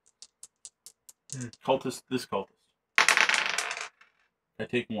 So. Cultist, this cultist. I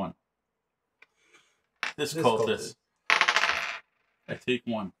take 1. This This cultist. I take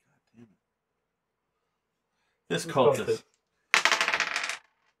 1. God damn it. This This cultist.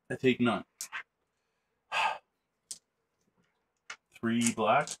 I take none. 3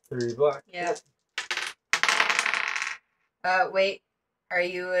 black. 3 black. Yeah. Wait. Are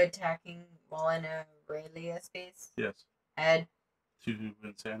you attacking while in a Aurelia space? Yes. Add 2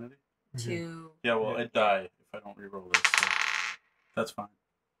 insanity. 2. Yeah, well, I die if I don't reroll this. So that's fine.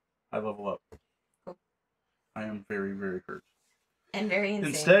 I level up. Cool. I am very, very hurt. And very insane.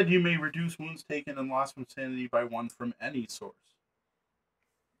 Instead, you may reduce wounds taken and loss from sanity by 1 from any source.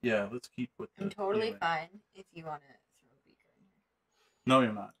 Yeah, let's keep with the I'm totally healing. fine if you want to throw a beaker in here. No,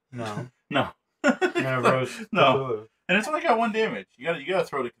 you're not. No. No. Yeah, roast No. Cthulhu. And it's only got 1 damage. You gotta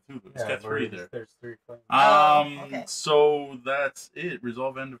throw to Cthulhu. It's Yeah, got 3 there. There's 3 flames. Okay. So that's it.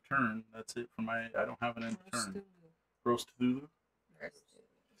 Resolve end of turn. That's it for my. I don't have an end of turn. Roast Cthulhu.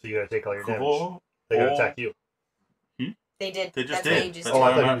 So you gotta take all your damage. Oh, They gotta oh. attack you. They They did. They just That's what did. you just That's did.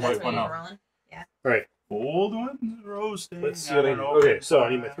 why I'm That's like, what well, you're no. rolling. Old ones roasting. Let's see I what I don't do. know. Okay, so I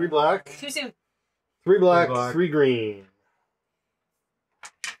need my 3 black, Too soon. 3 black, black. 3 green.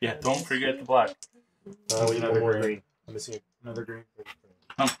 Yeah, don't forget the black. We need Another one more green. green. I'm missing Another green.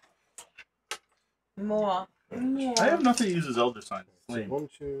 More. I have nothing that uses elder signs. so Lame. 1,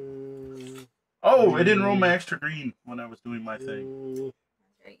 2. Oh, I didn't roll my extra green when I was doing my thing.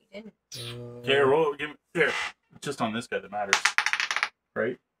 3, You didn't. Okay, roll. Give me here. It's just on this guy that matters,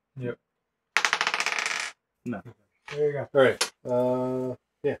 right? Yep. No. There you go. All right.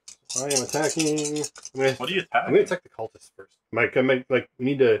 Yeah. I am attacking. What do you attack? I'm gonna attack the cultist first. Mike, like we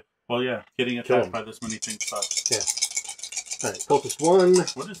need to. Well, yeah, getting Kill attacked him. by this many things sucks. All right, cultist 1.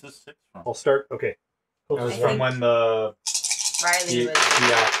 What is this 6 from? I'll start. Okay. That was I from think- when the Riley was.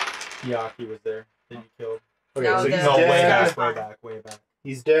 Yaki was there that you killed. Okay. No, so the- he's No, way dead. back, way back.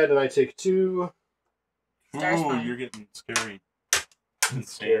 He's dead, and I take 2. Star's Ooh, fine. you're getting scary. Insane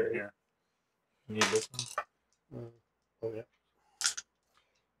Scary. here. You need this one. Oh yeah.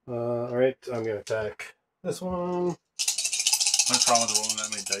 All right. I'm gonna attack this one. My problem with rolling that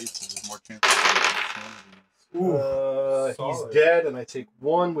many dice is there's more chance of insanity. He's Solid. dead, and I take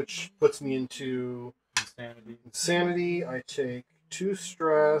 1, which puts me into Insanity. insanity. I take 2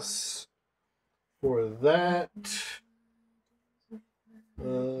 stress for that.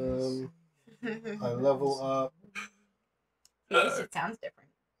 I level up At least it sounds different.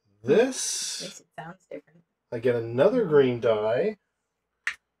 At this. least it sounds different. I get another green die.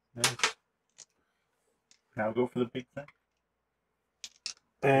 Nice. Now go for the big thing.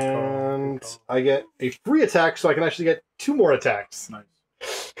 And Good call. I get a free attack, so I can actually get 2 more attacks.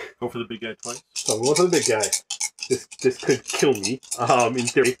 Nice. Go for the big guy twice. So I'm going for the big guy. This could kill me. In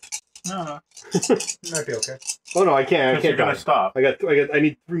theory. No, Might be okay. Oh no, I can't. I because you're can't gonna die. stop. I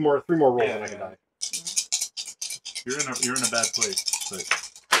need 3 more rolls, Yeah, and I can yeah. die. You're in a bad place, but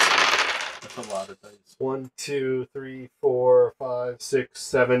that's a lot of dice. 1, 2, 3, 4, 5, 6,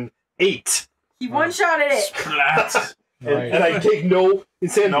 7, 8, He one-shotted it! Splat! and I take no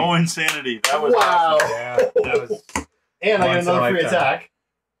insanity. No insanity. That was Wow. awesome. Yeah, that was And I get Once in a another free lifetime. attack.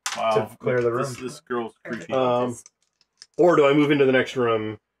 Wow. To clear the room. This girl's creepy. Or do I move into the next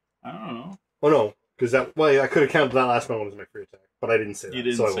room? I don't know. Oh no, because I could have counted that last one as my free attack, but I didn't say that. You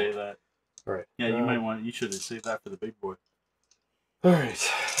didn't so I say won't. that. All right. Yeah, you might want. You should have saved that for the big boy. All right.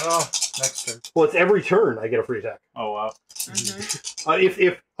 Oh, next turn. Well, it's every turn I get a free attack. Oh wow.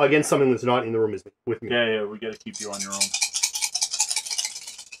 If against something that's not in the room is with me. Yeah. We got to keep you on your own.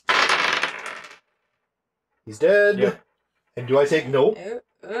 He's dead. Yep. And do I take no?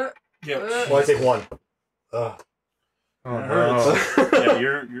 Yeah. Well, I take 1. Ugh. Oh, That no.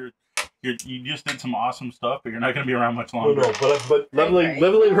 hurts. Yeah, you just did some awesome stuff, but you're not going to be around much Oh longer. no, but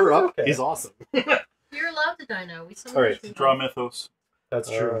leveling her up Okay. is awesome. You're allowed to die now. We so All right. Draw Mythos. That's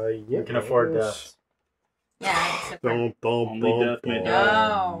true. Yeah, You can afford death. Yeah, except for... Only death may die.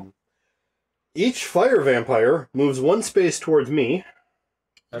 No. Each fire vampire moves 1 space towards me,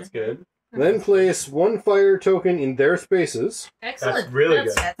 That's good. then place 1 fire token in their spaces, Excellent. That's really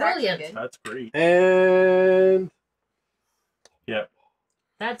good. That's actually brilliant. good. That's great. and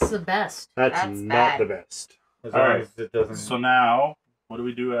That's the best. that's That's not bad. the best. As All long right. as it doesn't. So now, what do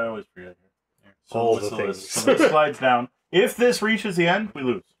we do? I always forget here. So All what's the list? things. So this slides down. If this reaches the end, we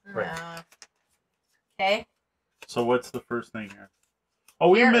lose. Right. Okay. So what's the first thing here? Oh,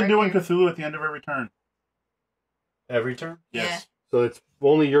 we've Here been or doing here? Cthulhu at the end of every turn. Every turn? Yes. So it's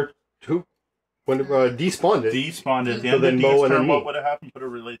only your 2 when despawned it. Despawned at the So end then of Mo D's and then turn. me. What would have happened? Put a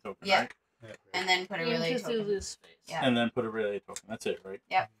relay token, Yeah. right? And then put a relay Into token. Cthulhu's space. Yeah. And then put a relay token. That's it, right?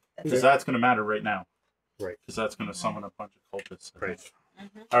 That's Because it. that's going to matter right now. Right. Because that's going to summon a bunch of cultists. Right.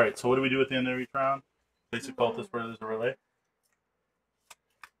 Mhm. All right. So what do we do at the end of each round? Place a cultist where there's a relay. At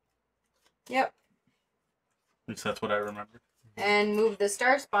Yep. least that's what I remember. And move the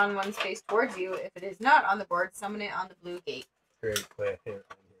star spawn 1 space towards you. If it is not on the board, summon it on the blue gate. Great. Play here.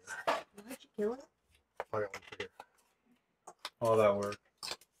 Why'd you kill it? I got 1 for here. All that work.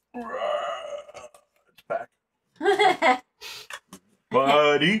 It's back.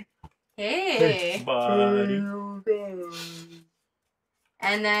 Buddy. Hey. Buddy.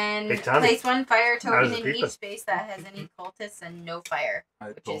 And then Hey, Tommy. place 1 fire How's token the in pizza? each space that has any cultists and no fire. I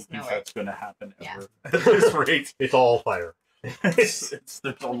Which don't is think nowhere. that's going to happen Yeah. ever. At this rate. It's all fire. There's a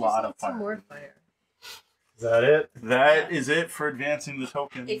We just lot need of some fire. more fire. Is that it? That is it for advancing the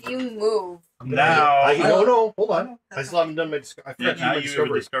token. If you move, Now, No, hold on. I still haven't done my. I yeah, forgot to do now my you have a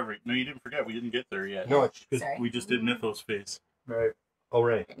discovery. discovery. No, you didn't forget. We didn't get there yet. No, it's Sorry. We just did Mythos phase. Right. oh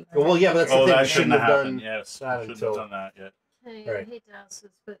right. Well, yeah, but that's the Oh, thing. that We shouldn't shouldn't have have happened. done. Yes, that we shouldn't until- have done that yet. Hey, Right. I hate to ask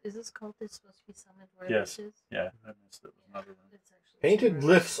this, but is this cultist supposed to be summoned where Yes. this is? Yeah, I missed it. Another one. It's actually Painted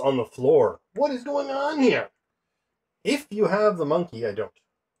glyphs on the floor. What is going on here? If you have the monkey, I don't.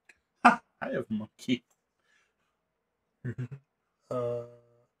 I have monkey. I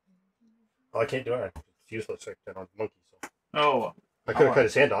can't do it. It's useless. I don't have the monkey, so Oh. I could have cut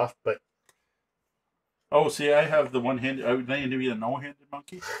his hand off, but Oh, see, I have the one-handed. I would need to be a no-handed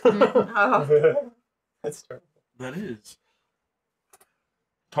monkey. Oh. That's terrible. That is.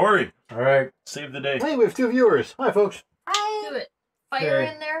 Tori, All right. save the day. hey, we have 2 viewers. Hi, folks. Do it. Fire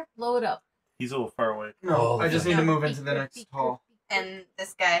Okay. in there. Blow it up. He's a little far away. No, Oh, I just okay. need to move into the next hall. And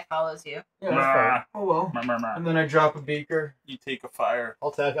this guy follows you. Yeah, that's fine. Oh well. Mer, mer, mer. And then I drop a beaker. You take a fire.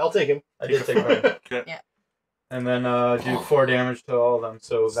 I'll take him. I did take fire. Okay. And then do 4 damage to all of them.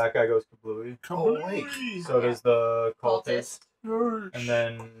 So that guy goes kablooey. Oh, wait. So does the cultist. Cultist. And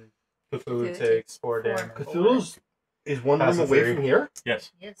then Cthulhu Cthulhu takes 4 4. damage. Cthulhu's is one room Passive away three. from here.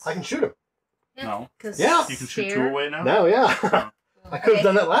 Yes. Yes. I can shoot him. No. 'Cause Yeah. You can shoot two stare- away now? Now, yeah. I could have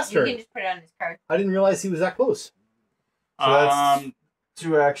done that last You turn. can just put it on his card. I didn't realize he was that close. So that's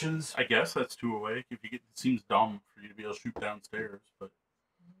 2 actions. I guess that's 2 away. If you get, it seems dumb for you to be able to shoot downstairs, but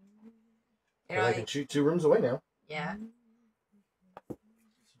You know, I can shoot 2 rooms away now. yeah.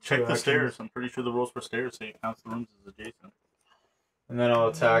 check Two the actions. stairs. I'm pretty sure the rules for stairs say it counts the rooms as adjacent. And then I'll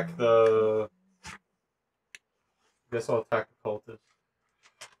attack the. I guess I'll attack the cultist.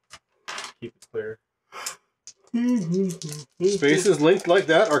 Keep it clear. Spaces linked like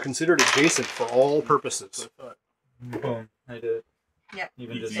that are considered adjacent for all So purposes. I thought Boom. I did. Yep.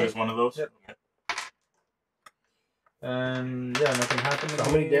 Even you just use one of those. Yep. Okay. And yeah, nothing happened. So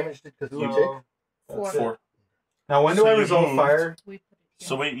how many damage did Cthulhu take? So, Four. that's it. 4. Now when do So I you resolve moved. fire? We put it here.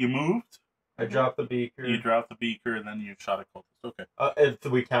 So wait, you moved. I drop the beaker. You dropped the beaker, and then you shot a cultist. Okay. If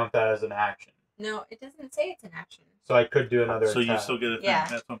we count that as an action, No, it doesn't say it's an action. so I could do another. So you attack. still get a thing. Yeah,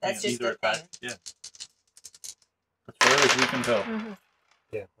 That's one that's thing. just Either a attack. thing. Yeah. As far as we can tell. Mhm.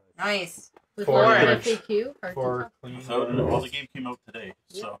 Yeah. Nice. With 4 more damage. FAQ. Hard to 4 tell. clean. So well, the game came out today,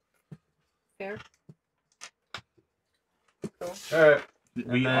 so Fair. Cool. All right.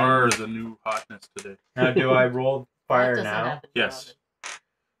 we then- are the new hotness today. Now do I roll fire That doesn't now? happen Yes. often.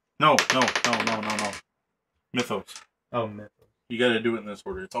 No. Mythos. Oh, myth. You got to do it in this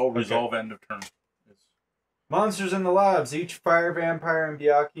order. It's all resolve end of turn. It's, Monsters in the labs. Each fire vampire and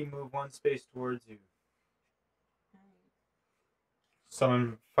Byakhee move 1 space towards you.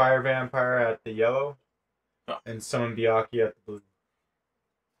 Summon fire vampire at the yellow, Oh. and summon Byakhee at the blue.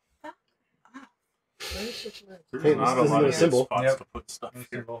 Where's the blue? there's Hey, not this a isn't lot a of good symbol. spots Yep. to put stuff No here.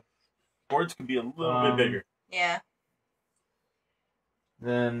 symbol. Boards can be a little bit bigger. Yeah.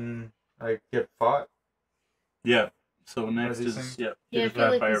 Then I get fought. Yeah. So next these is things? yeah. Yeah, I get feel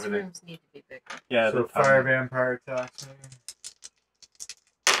like by these everything. rooms need to be bigger. Yeah. So the fire time. vampire attacks me.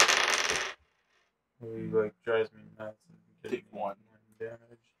 He like drives me nuts and gives Take me 1. damage.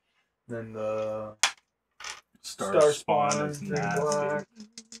 Then the Star spawn is 3 nasty. black.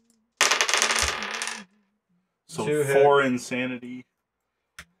 So 2 hit. 4 insanity.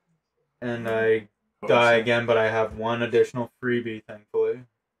 And I die again, but I have 1 additional freebie, thankfully.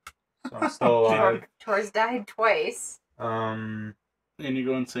 So I'm still alive. Tor's died twice. And you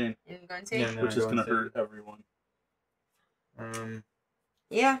go insane, And I'm going to say, Yeah, no. which is go gonna insane. hurt everyone.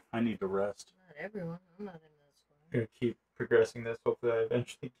 yeah. I need to rest. Not everyone. I'm not in this one. Gonna keep progressing this. Hopefully, I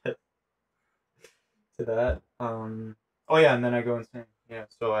eventually get to that. Oh yeah, and then I go insane. Yeah,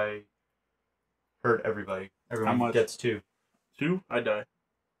 so I hurt everybody. Everyone much? gets 2. 2, I die.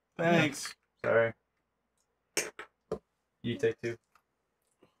 Thanks. Sorry. You take 2.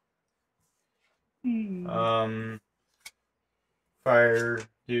 Fire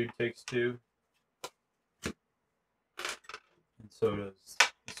dude takes 2. And so does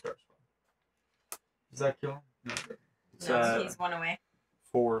the star spawn. Does that kill him? No. It's No, he's 1 away.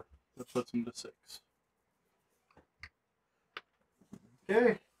 4. That puts him to 6.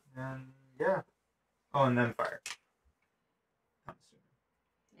 Okay. And yeah. Oh, and then fire. I'm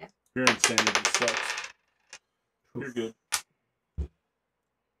assuming. Your insanity sucks. You're good.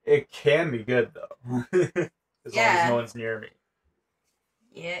 It can be good though. As long Yeah. as no one's near me.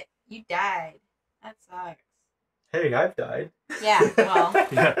 Yeah, you died. That sucks. Hey, I've died. Yeah, well,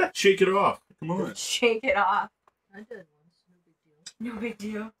 Yeah, shake it off. Come on. shake it off. I did once. No big deal. No big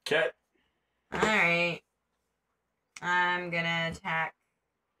deal. Cat. Alright. I'm gonna attack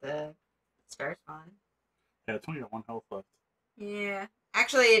the star spawn. Yeah, it's only got 1 health left. Yeah.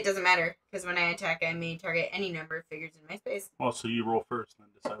 Actually, it doesn't matter, because when I attack, I may target any number of figures in my space. Well, so you roll first and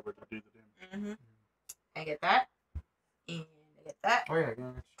then decide where to do the damage. Mm-hmm. I get that. And I get that. Oh yeah, I got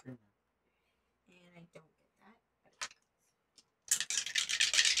an extra screen. And I don't get that.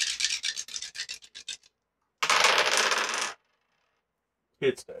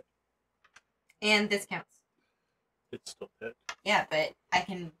 It's dead. And this counts. It's still dead. Yeah, but I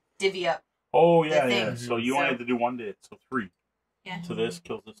can divvy up. Oh, The yeah, thing. yeah. So you only had to do one hit, so 3. Yeah. So this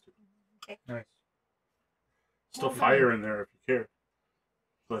kills this 2. Nice. Still Oh, fire in there if you care.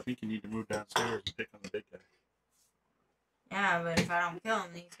 So I think you need to move downstairs and pick on the big guy. Yeah, but if I don't kill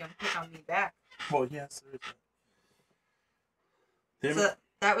him, then he's gonna pick on me back. Well, yes, there is that. Damn So it.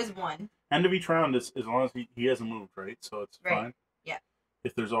 that was 1. End of each round, is as long as he hasn't moved, right? So it's Right. fine. Yeah.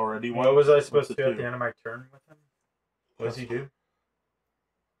 If there's already one. What was I supposed what's to it do at the end of my turn with him? What does he do?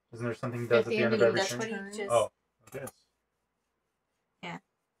 Isn't there something he does at the end of every That's turn? what he just. Oh, Yes.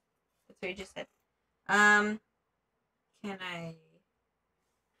 That's what he just said. Can I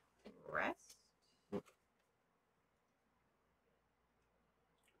rest?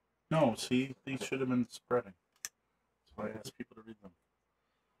 No, see, these should have been spreading. That's why I asked people to read them.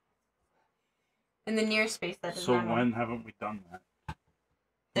 In the near space, that does So not. when haven't we done that?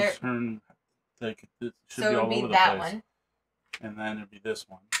 There- This turn, like, it should So be it all would be over the that place. one, And then it'd be this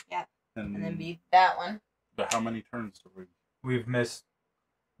one. Yeah. And, and then be that one. But how many turns do we? we've missed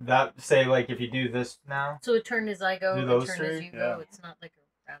that. Say, like, if you do this now. So a turn as I go, Do a those turn as three? you go. Yeah. It's not like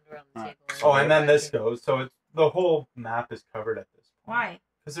a round around the Alright. table. Oh, and then this goes. So it's the whole map is covered at this point. Why?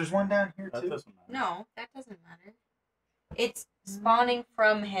 Because there's one down here That too. doesn't matter. No, that doesn't matter. It's spawning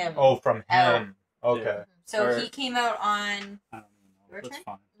from him. Oh, from Oh. him. Okay. Yeah. So Alright. he came out on I don't even know. Your That's turn?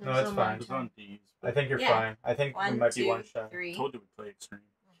 fine. No, that's So fine. It was on D's. I think you're Yeah. fine. I think we 1, might be 2, one shot. 3. I told you we'd play extreme.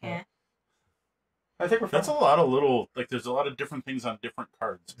 Yeah. I think we're fine. That's a lot of little, like, there's a lot of different things on different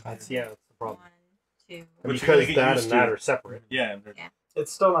cards. That's the problem. 1, 2. But you Because gotta get that used and to that it. are separate. Yeah, and it Yeah.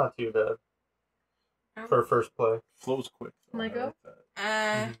 It's still not too bad Oh. for first play. flows quick. though. Can I I go? like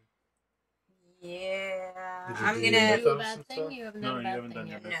that. Yeah. Did you I'm do Did gonna. you do a Mythos bad and thing? stuff? You haven't No, done a you bad haven't thing done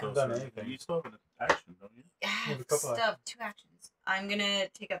your yet. No. mythos. Done anything. You still have an action, don't you? I have a couple stuff. 2 actions. I'm gonna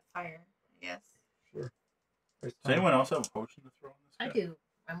take out the fire. I guess. There's Does anyone else have a potion to throw on this guy? I do.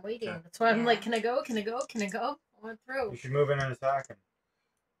 I'm waiting. Okay. That's why I'm Yeah. like, can I go? Can I go? Can I go? I want to throw. You should move in and attack him.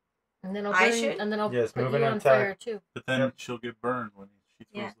 And then I'll I burn, should? and then I'll Yes, put move you in on and fire attack. too. But then Yep. she'll get burned when she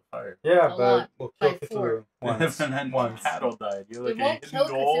throws Yeah. the fire. Yeah, A but lot. we'll kill By Cthulhu once. And then once. Pat will die. You're It like a won't hidden kill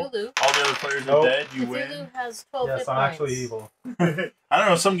goal. Cthulhu. All the other players Nope. are dead. You Cthulhu win. has 12 Yes, hit I'm points. actually evil. I don't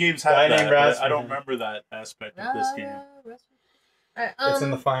know. Some games have Guy that. named But I Rasmussen. don't remember that aspect of this game. Alright, It's in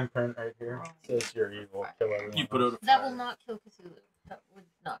the fine print right here. Oh. It says you're evil. Kill everyone. You put out a that fire. will not kill Cthulhu. That would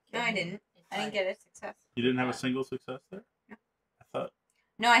not No, kill I him. didn't. It's I didn't fine. get a success. You didn't have a single success there? No. I thought.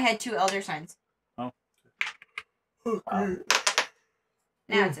 No, I had 2 elder signs. Wow.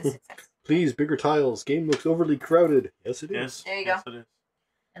 Now it's a success. Please, bigger tiles. Game looks overly crowded. Yes, it is. Yes. There you yes, go. It is.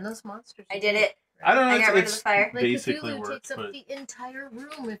 And those monsters. I did it. I don't know. I got rid of the it's fire. Like basically Cthulhu works, takes up but the entire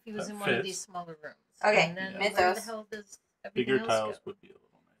room if he was That in one of fits. these smaller rooms. Okay, And then Mythos. where the hell does everything bigger else tiles go? would be a little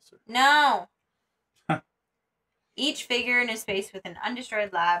nicer. No. Each figure in a space with an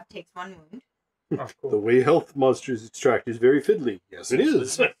undestroyed lab takes 1 wound. Oh, The cool. way health monsters extract is very fiddly. Yes, it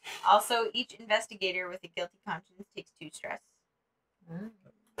is. Also, each investigator with a guilty conscience takes 2 stress. Mm.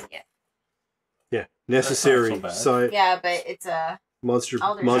 Yeah, necessary. That's not so bad. Yeah, but it's a. Monster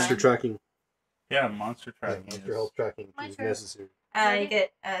Elder monster sign. tracking. Yeah, monster Yeah, tracking. monster is- health tracking My is turn. necessary. You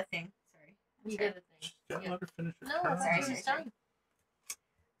get a thing. Sorry. You did a thing. Just gotta Yeah. let her finish her No, turn. it's Sorry, not sorry, his sorry. turn.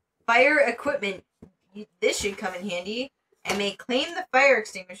 Fire equipment. This should come in handy. And may claim the fire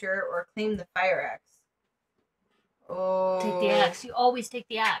extinguisher or claim the fire axe. Oh. Take the axe. You always take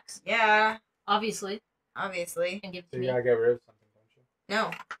the axe. Yeah, Obviously. obviously. And give it So to you me. gotta get rid of something, don't you?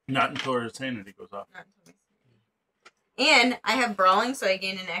 No, Not until her sanity goes off. not until we- And I have brawling, so I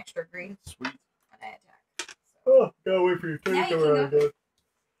gain an extra green Sweet. when I attack. So. Oh, gotta wait for your turn Yeah, to you come can around go. again.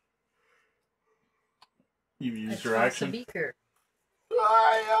 You I use your toss a action. beaker.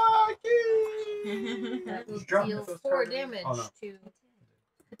 That will Just drop deal Mythos 4 card. damage Oh, no. to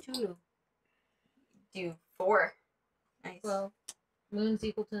Cthulhu. Do 4. Nice. Well, moon's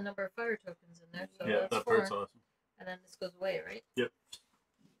equal to the number of fire tokens in there, so Yeah, that's that 4. part's awesome. And then this goes away, right?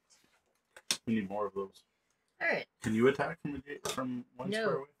 We need more of those. Alright. Can you attack from one No.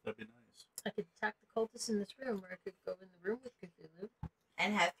 square away? That'd be nice. I could attack the cultists in this room, or I could go in the room with Cthulhu.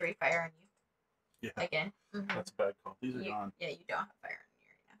 And have 3 fire on you. Yeah, Again. Mm-hmm. that's a bad call. These are You, gone. yeah, you don't have fire on you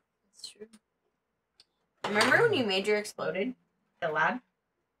right That's true. now. Remember when you major exploded the lab?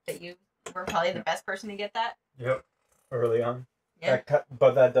 That you were probably the best person to get that? Yep. Early on. Yeah.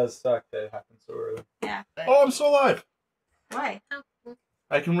 But that does suck that it happened so early. Yeah, but Oh, I'm still alive. why? Oh,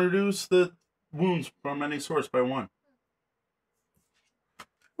 I can reduce the wounds from any source by 1.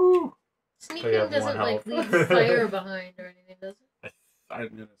 Woo! Sneaking you have doesn't one like health. leave fire behind or anything, does it? I'm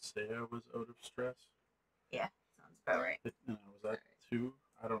gonna say I was out of stress. Sounds about right. And I was at too.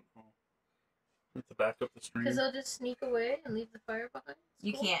 I don't know. With the back up the stream. Because I'll just sneak away and leave the fire behind. It's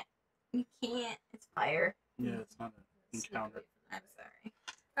You cool. can't. You can't. It's fire. Yeah, it's not an Sneak encounter. away from I'm sorry.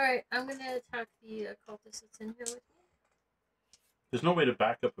 Alright, I'm gonna attack the cultist that's in here with me. There's no way to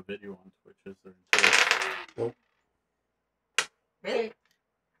back up a video on Twitch, is there? Until... Really?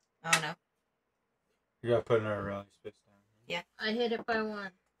 Oh no. You gotta put another rally space down. I hit it by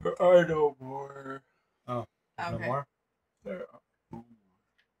 1. There are no more. There's Okay. no more? There are no more.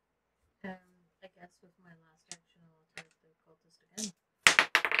 I guess with my last action, I'll attack the cultist again.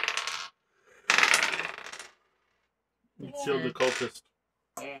 You killed the cultist.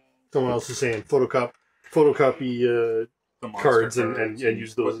 Someone else is saying photocopy The monster cards and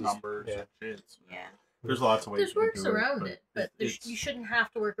use put those as- numbers yeah. and shit. Yeah. There's lots of ways There's you can works do it, around it, but it's- you shouldn't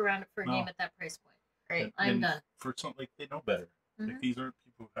have to work around it for a No. game at that price point. Great. I'm and done. For something like they know better. Mhm. Like these aren't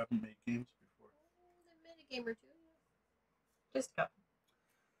people who haven't made games before. A mini game or two. Just go.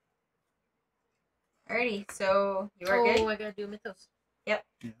 Alrighty, so you are Oh, good? I gotta do mythos. Yeah.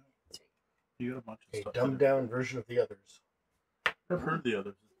 You got a bunch of A stuff. dumbed down version of the others. I've heard the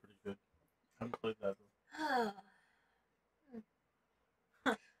others is pretty good. I haven't played that though.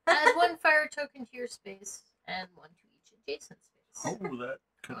 Add 1 fire token to your space and 1 to each adjacent space. Oh, that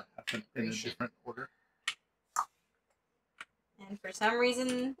could happen in a different order. And for some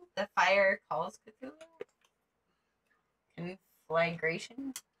reason, the fire calls Cthulhu.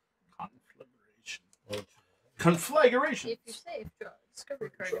 Conflagration. Conflagration. If you're safe, draw a discovery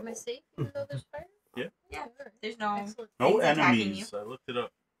card. Am I safe even though there's fire? Yeah. Yeah. Alright. There's no. Excellent. No Things attacking enemies. I looked it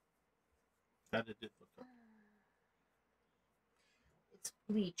up. That it did look up. It's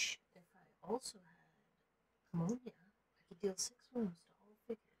bleach. If I also had ammonia, I could deal 6 wounds to all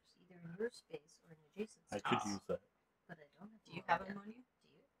figures, either in your space or in adjacent I space. could use that. But I don't have Do you have ammonia. ammonia?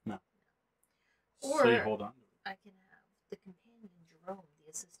 Do you? No. Or So you hold on to it. I can have the companion Jerome, the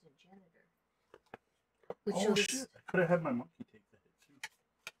assistant janitor. Which Oh shows shit! I could have had my monkey take the hit too.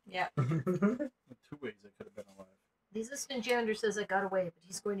 Yeah. In 2 ways I could have been alive. the assistant janitor says I got away, but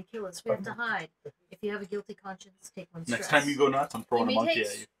he's going to kill us. We have to hide. If you have a guilty conscience, take 1 stress. Next time you go nuts, I'm You throwing a may monkey take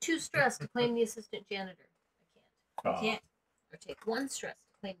at you. 2 stress to claim the assistant janitor. I can't. Oh. Can't. Or take 1 stress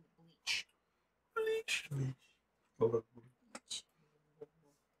to claim the bleach.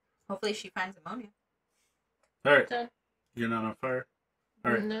 Hopefully she finds ammonia. All right, Done. you're not on fire.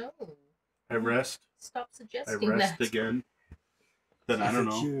 All right, No. I rest. Stop I suggesting rest that. again. Then I don't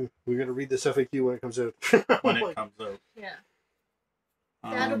know FAQ. We're gonna read this FAQ when it comes out. when it comes out. Yeah.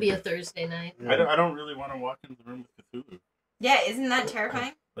 That'll be a Um, Thursday night. I don't really want to walk into the room with Cthulhu. Yeah, isn't that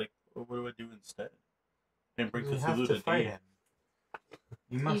terrifying? Like, what do I do instead? And bring You have Cthulhu to to fight D. him.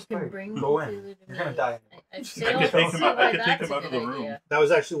 You You must can fight. bring Go Cthulhu in. to You're me. gonna die. I I still could take don't him see out- I why could take that's him a out of good the room. idea. That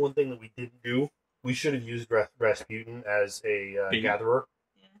was actually one thing that we didn't do. We should have used Rasputin as a Big- gatherer.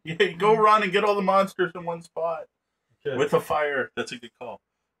 Yeah, you go run and get all the monsters in one spot Good. with a fire. That's a good call.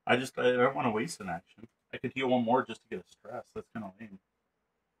 I don't want to waste an action. I could heal 1 more just to get a stress. That's kind of lame.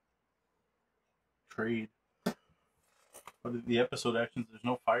 Trade. But the episode actions, there's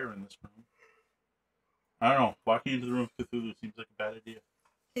no fire in this room. I don't know. Walking into the room with Cthulhu seems like a bad idea.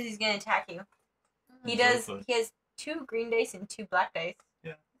 Because he's gonna attack you. He Exactly. does. He has 2 green dice and 2 black dice.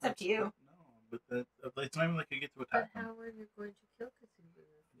 Yeah. It's up to you. No, but it's not even like I get to But attack him. how are you going to kill Cthulhu? if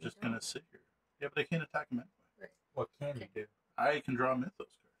I'm you just gonna don't? sit here. Yeah, but I can't attack him anyway. What can you do? I can draw a Mythos card.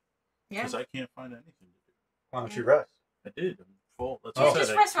 Yeah. Because I can't find anything to do. Why don't you rest? I did. I'm full. That's Yeah, what I just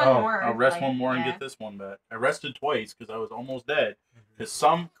said. rest one oh, more. I'll rest like, 1 more and yeah. get this one back. I rested twice because I was almost dead. Because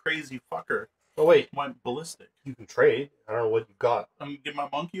some crazy fucker Oh wait, went ballistic. you can trade. I don't know what you got. I'm gonna give my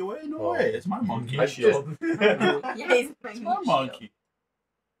monkey away? No Oh. way. It's my monkey. I It's just- Yeah, he's it's my monkey.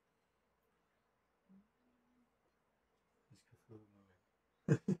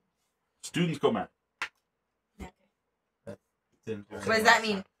 Students go mad. Didn't do What does that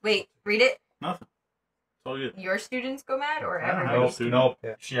mean? Wait, read it. Nothing. It's all good. Your students go mad or I don't have everybody? a student. Nope.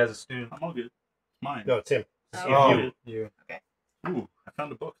 Yeah. She has a student. I'm all good. It's mine. No, it's him. Oh. You. You. Ooh, I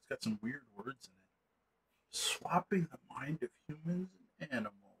found a book. It's got some weird words in it. Swapping the mind of humans and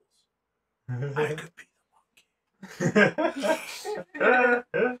animals. I could be the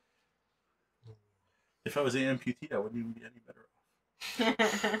monkey. If I was an amputee, I wouldn't even be any better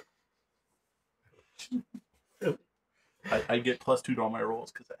off. I get +2 to all my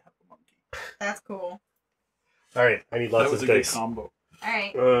rolls because I have a monkey. That's cool. All right, I need That lots was of a good dice. combo.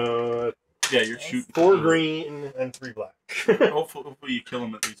 Alright. Yeah, you're shooting. 4 green and 3 black. Hopefully you kill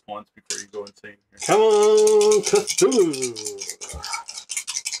him at least once before you go insane here. Come on, Cthulhu!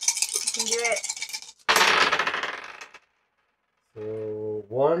 You can do it. So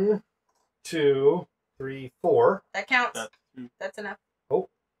 1, 2, 3, 4. That counts. That's That's enough.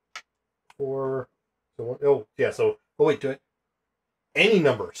 Four. So one, oh yeah. So wait, do it. Any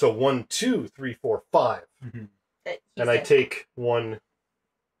number. So 1, 2, 3, 4, 5. And I take one.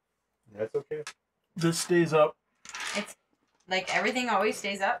 That's okay. This stays up. It's like everything always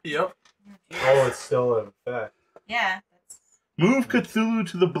stays up. Yep. Oh, it's still in effect. Yeah. Move Cthulhu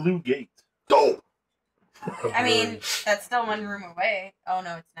to the blue gate. Oh! I mean, that's still one room away. Oh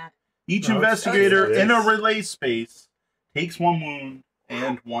no, it's not. Each No, investigator it's- in a relay space takes 1 wound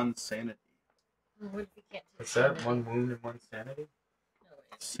and 1 sanity. What if we can't take Is that sanity? 1 wound and 1 sanity? No,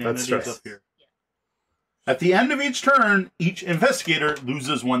 it's Sanity's stress. up here. Yeah. At the end of each turn, each investigator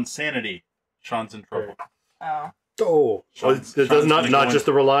loses 1 sanity. Sean's in trouble. Oh. Oh, Sean's- it does Sean's not gonna go just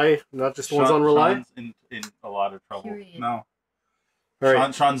the rely, not just the ones on rely. Sean's in a lot of trouble. Period. No. All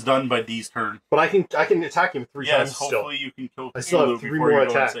right, Sean's done by D's turn. but I can attack him 3 Yes, times still. hopefully you can kill I still Cthulhu have 3 before more you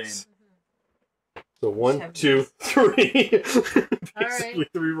go attacks. insane. So 1, Seven. 2, 3. All Basically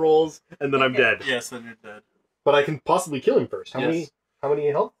 3 rolls, and then I'm Okay. dead. Yes, then you're dead. But I can possibly kill him first. How Yes. many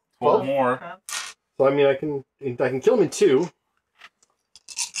health? 12 12? more. So I mean, I can kill him in 2.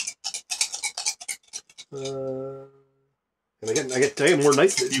 And I get more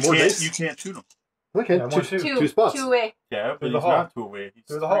nice. More dice. You can't shoot him. Okay, Yeah, one, 2 two. two spots. 2 away. Yeah, but Through he's the hall. not 2 away. He's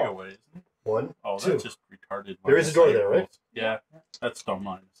Through 3 the hall. away, isn't he? 1, Oh, 2. that's just retarded. There is a door Sight there, right? rules. Yeah, that's dumb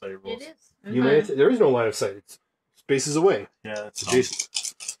line of sight rules. It is. You may. There is no line of sight. It's spaces away. Yeah, that's It's dumb.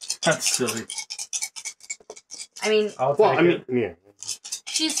 adjacent. That's silly. I mean, I'll take Well, I mean, it. yeah.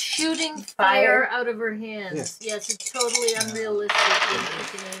 She's shooting Fire. fire out of her hands. Yes, it's totally unrealistic when you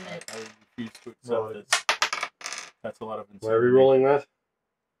can aim it. I refuse to accept Well, this. That's a lot of Why insanity. are we rolling that?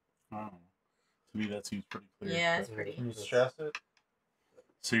 I don't know. To me, that seems pretty clear. yeah, it's pretty. Can you stress it?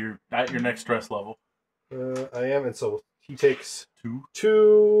 So you're at your next stress level. I am, and so he takes 2. 2.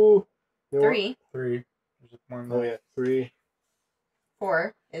 You know what? 3, 3. There's just one Oh more. yeah, 3.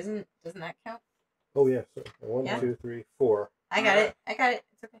 4. Doesn't that count? Oh yeah, so 1, Yeah. 2, 3, 4. I got it.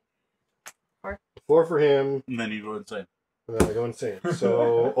 It's okay. 4 for him, And then you go insane. and then I go insane.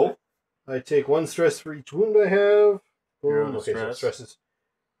 So, I take 1 stress for each wound I have. You're Boom. out of Okay, so stress. stress is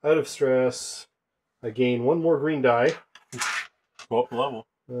out of stress. I gain 1 more green die. Go up a level.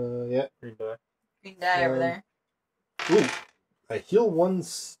 Yeah. Green die. Green die over there. Ooh. I heal 1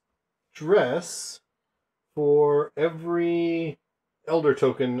 stress for every elder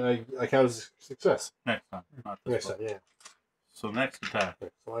token I count as a success. Next time. Not this Next one. time, yeah. So next attack.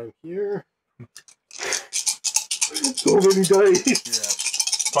 Okay, so I'm here. So many dice.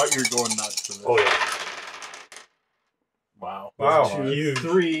 Yeah. Thought you were going nuts for this. Oh yeah. Wow. Wow. Two, Huge.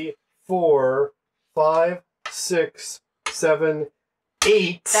 3, 4, 5, 6, 7,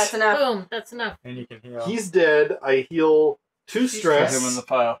 8. That's enough. Boom, that's enough. And you can heal. He's dead. I heal 2 Put stress. him in the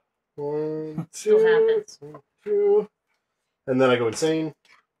pile. 1, Still 2, happens. 2, and then I go insane.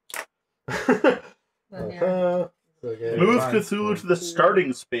 Well, yeah. Okay. Move fine. Cthulhu to the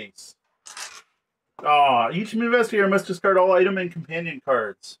starting space. Each investigator must discard all item and companion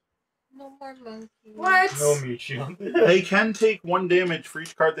cards. No more monkeys. What? No mute shield. They can take 1 damage for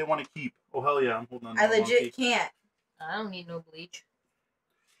each card they want to keep. Oh, hell yeah, I'm holding on to I my legit monkey. can't. I don't need no bleach.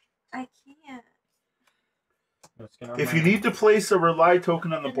 I can't. If you need to place a rely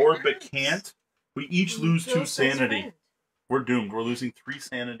token on the And board it but hurts. can't, we each He lose kills 2 his sanity. friend. We're doomed. We're losing 3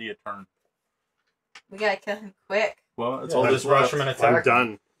 sanity a turn. We gotta kill him quick. Well, it's Yeah, all just this rush left. him and I'm attack.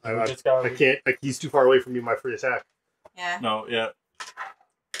 done. You I just gotta- can't. He's too far away from me. My free attack. Yeah. No, yeah.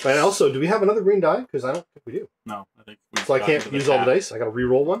 But also, do we have another green die? Because I don't think we do. No, I think we've So I gotten can't to the use all the cap. dice. I got to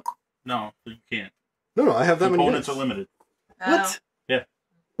re-roll one. No, you can't. No, I have that many Components dice. are limited. What? Yeah.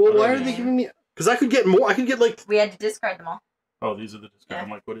 Well, why are Okay. they giving me? Because I could get more. I could get like. We had to discard them all. Oh, these are the discard. Yeah. I'm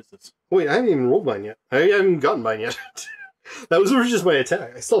like, what is this? Wait, I haven't even rolled mine yet. I haven't gotten mine yet. That was just my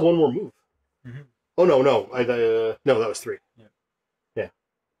attack. I still have 1 more move. Mhm. Oh no, no, no, that was 3. Yeah. Yeah,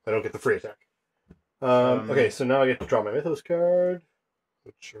 I don't get the free attack. Okay, so now I get to draw my Mythos card.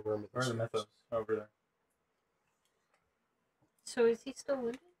 Which are Where's the Mythos? Over there. So is he still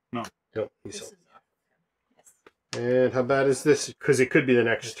wounded? No, he's This still. is Yes. And how bad is this? Because it could be the This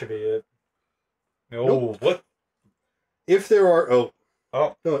next. should be it. Oh, Nope. what? If there are Oh.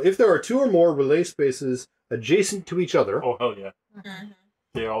 no, if there are 2 or more relay spaces adjacent to each other, Oh, hell yeah. Mhm.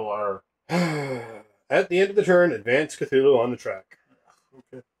 They all are. at the end of the turn, advance Cthulhu on the track.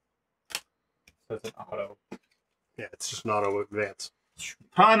 Okay. So it's an auto. Yeah, it's just an auto advance.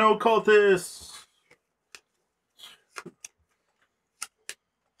 Tano cultists!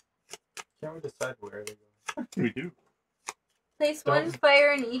 Can't we decide where they go? We do. Place Don't- 1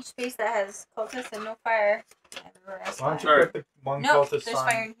 fire in each space that has cultists and no fire. Everywhere else. Why don't you fire. put the one No, cultist there's on?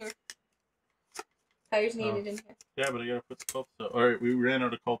 fire in here. Fire's needed in here. Yeah, but I gotta put the cultists up. Alright, we ran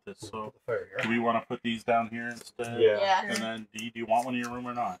out of cultists, so Fire here. do we want to put these down here instead? Yeah. Yeah. And then, do you want one in your room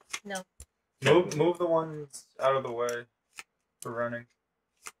or not? No. Move the ones out of the way for running.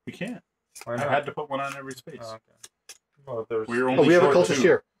 We can't. Why I not? had to put one on every space. Oh, okay. Well, if there's... We were Oh, only we have a short cultist two.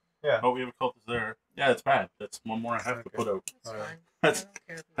 here. Yeah. Oh, we have a cultist there. Yeah, it's bad. That's one more I have to Okay. put out. That's Alright. fine. That's- I don't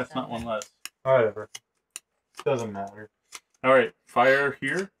care if it's That's down not one there. less. Whatever. Doesn't matter. Alright, fire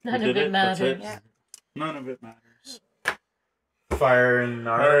here. None we of did it That's matters. Yeah. None of it matters. Fire in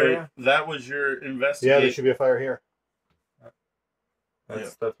our Alright, area? that was your Yeah, investigate. there should be a fire here.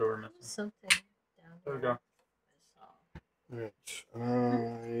 That's what we're missing. Something down There we here go. I saw.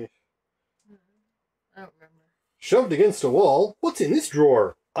 Right. I don't remember. Shoved against a wall. What's in this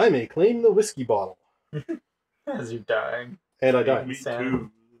drawer? I may claim the whiskey bottle. As you're dying. And I die. Me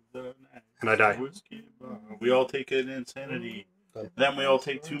Sam. too. And I die. Whiskey. We all take an insanity. Done. Then we all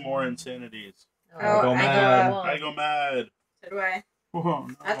take 2 more insanities. Oh, go I mad. go up. I go mad. So do I. Oh, no.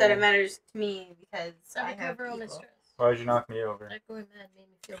 Not that it matters to me because I I have recover all my people. stress. Why'd you knock me over? That going mad made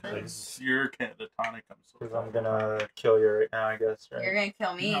me feel better. It's your catatonic. I'm so Because I'm gonna kill you right now, I guess, right? You're gonna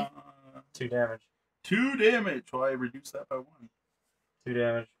kill me. No. 2 damage. 2 damage. Well, I reduced that by 1. 2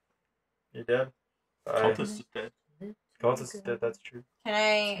 damage. You're dead? Bye. Cultist is dead. Cultist is dead, that's true. Can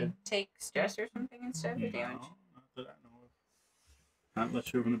I Good. take stress or something instead of the damage? No, not that I know of. Not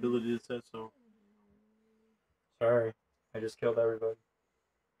unless you have an ability that says so. Sorry. I just killed everybody.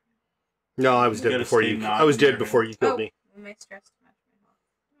 No, I was You dead gotta before stay you. not I was near dead before you killed Oh. me. My stress to match my health.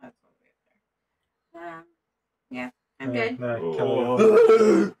 That's all the way up there. Yeah, I'm And good. then I Oh.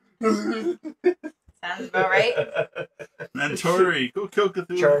 killed Sounds about right. And Tori, go kill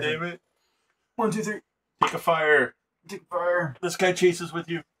Cthulhu, Charge damn it. 1, 2, 3. Take a fire. Take fire. This guy chases with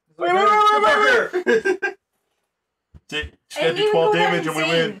you. Wait. Just I gotta didn't do even 12 go that damage and we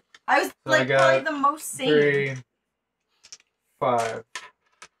insane. win. I was So I like got probably the most sane. 3, 5.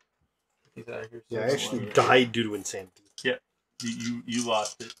 He's out of here. Yeah, I So actually one. died due to insanity. You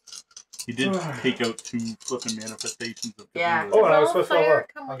lost it. He did take out 2 flipping manifestations of Cthulhu. Yeah. Oh, and I was Will supposed to level fire up.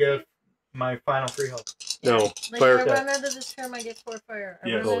 come I'll with give you? my final 3 health. No, Like fire I attack. run out of this term, I get 4 fire. I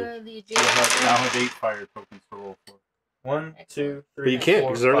Yeah. run out of the You'll adjacent now term. have 8 fire tokens to roll for. 1, 2, 3. But you can't 4,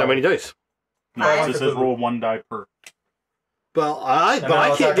 because there aren't that 5. many dice. No, Five. it says roll 1 die per. Well, And I I'll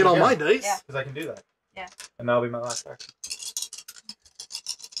can't attack get all again. my dice. Yeah. Because I can do that. Yeah. And that'll be my last action.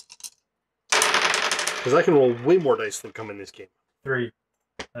 Because I can roll way more dice than come in this game. 3.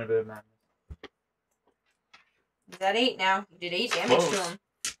 And a bit of madness. He's at 8 now. You did 8 damage to Close. him.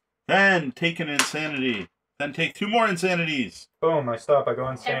 Then take an insanity. Then take 2 more insanities. Boom, I stop. I go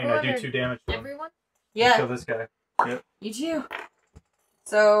insane. Everyone I do or 2 damage to him. Everyone? Yeah, Kill this guy. you too.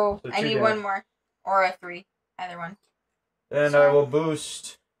 So, So I 2 need damage. 1 more. Or a 3. Either one. Then I will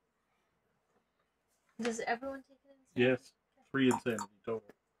boost. Does everyone take it? Yes. 3 insanity total.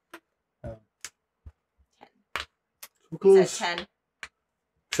 10. So He's close. at 10.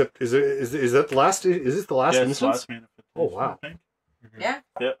 Except, is that the last? Is this the last Yes, instance? last manifestation, Oh, wow. I think. Yeah.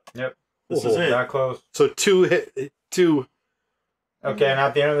 This Oh, is it. That close. So 2 hit 2. Okay, and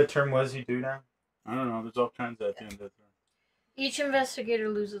at the end of the turn, what does he do now? I don't know. There's all kinds at the end of the turn. Each investigator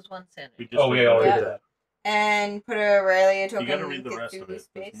loses 1 We sanity. just Oh, we did already Yeah. did that. And put a Aurelia token You gotta read in the rest of Cthulhu's it.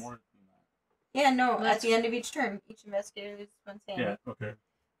 There's space. more than Yeah, no. At That's- the end of each turn, each investigator loses 1 that. sanity. Yeah, okay. At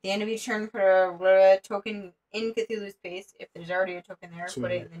the end of each turn, put a Aurelia token in Cthulhu's space. If there's already a token there, So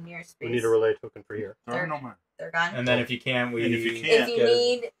put it in the nearest space. We need a relay token for here. There are no more. They're gone. And then if you can't, we. And if you can't- If you get-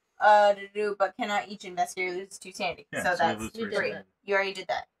 need to do, but cannot each investigator lose 2 sanity. Yeah, so we that's lose you 3 did great. that. You already did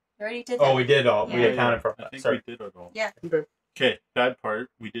that. You already did that. Oh, we did all. We Yeah. accounted for I that. think Sorry. we did it all. Yeah. Okay. Okay, bad part.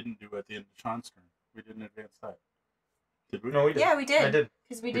 We didn't do at the end of Sean's turn. We didn't advance that. Did we? No, we did. Yeah, we I did. did.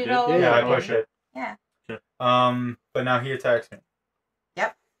 Because we We did did? all Yeah, of Yeah, it. I pushed it. Yeah. But now he attacks me.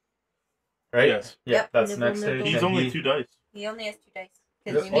 Yep. Right? Yes. Yeah, Yep. that's the Nibble, next stage. nibble. He's and only he- 2 dice. He only has 2 dice.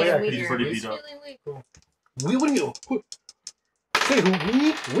 Yeah. Because we Oh, made yeah, him he's weaker. pretty He's beat up. feeling weak. We wouldn't you? Say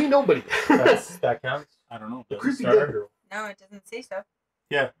who we nobody. that counts. I don't know. The Does it creepy start? dead girl. No, it doesn't say so.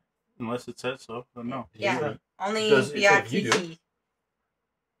 Yeah, unless it says so. Then no. Yeah. Only Does it say Biaki you do? Key.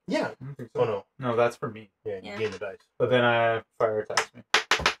 Yeah. I don't think Oh so. no. No, that's for me. Yeah, you Yeah. gain the dice. But then fire attacks me.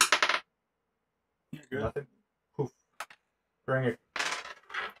 You're good. Nothing. Poof. Bring it.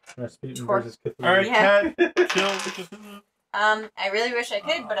 Rasputin Torch. versus Cthulhu. All right, Yeah. Cat, kill the Cthulhu. I really wish I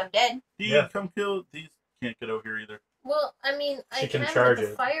could, but I'm dead. Yeah. Come kill these. Can't get out here either. Well, I mean, I She can can, charge but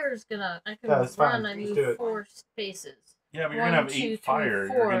the it. fire's gonna. I can Yeah, that's fine. run. I Just move do it. 4 spaces. Yeah, but you're 1, gonna have 2, 8 3, fire.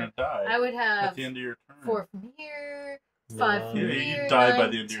 4. You're gonna die I would at have the end of your turn. 4 from here, No. 5 from Yeah, you here, die by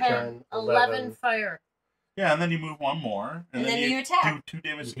 9, the end of your 10, turn. 11 11. fire. Yeah, and then you move one more, And then you attack. do 2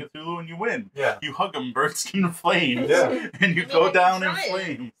 damage to Cthulhu, and you win. Yeah. You hug him, burst into flames, Yeah. and you I mean, go I can down in try it.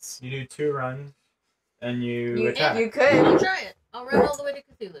 flames. You do 2 runs, and you You attack. could. I'll try it. I'll run all the way to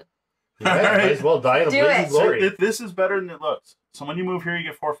Cthulhu. Yeah, Alright. might as well die in a Do blazing it. glory. This is better than it looks. So when you move here, you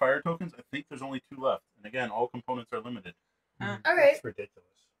get 4 fire tokens. I think there's only 2 left. And again, all components are limited. All right. It's ridiculous.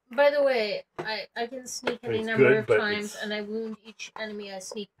 By the way, I can sneak any It's number good, of but times, it's- and I wound each enemy I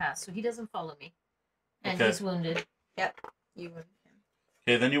sneak past, so he doesn't follow me. And Okay. he's wounded. You would.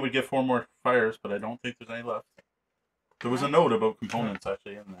 Okay, then you would get 4 more fires, but I don't think there's any left. There was a note about components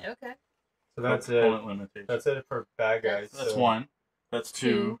actually in there. Okay. So that's Component it. limitation. That's it for bad guys. That's so, 1. That's 2.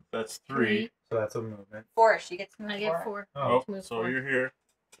 2. That's 3. So that's a movement. 4. She gets to move I get 4. 4. Oh, Move so 4. you're here.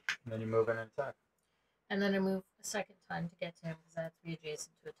 And then you move in and attack. And then I move a second time to get to him because I have to be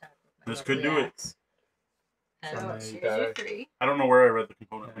adjacent to attack with my This could lovely do it. axe. And So then you she got gives you it. 3. I don't know where I read the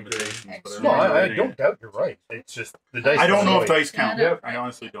component Okay. limitations, but I No, No, remember I reading don't it. doubt you're right. It's just the dice. I don't know if annoy. dice count. Yep. I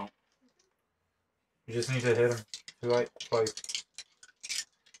honestly don't. You just need to hit him. Twice.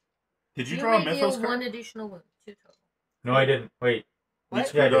 Did you you draw a may Mythos deal card? 1 additional wound. 2 total. No, I didn't. Wait. He What?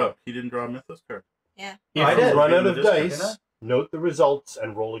 screwed Yeah, I up. He didn't draw a Mythos card. If I you did. run out In of the discard, dice, didn't note the results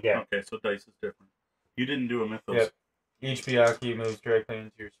and roll again. Okay, so dice is different. You didn't do a Mythos. Yep. Each Byakuya moves directly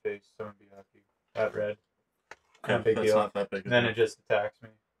into your space. Summon Byakuya. That red. Okay, Big that's deal. not that big. Then it just attacks me.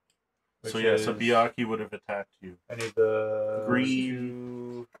 So which yeah, so is- Byakuya would have attacked you. I need the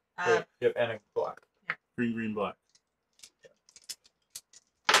Green. Uh, Yep, and a black. Green, green, black.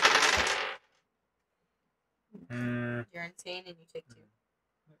 Mm, you're insane and you take 2.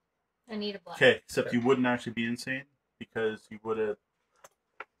 I need a black. Okay, except you wouldn't actually be insane because you would have.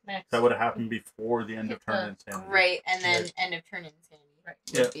 Max. That would have happened before the end of turn insanity. Right, and then end of turn insanity. Right.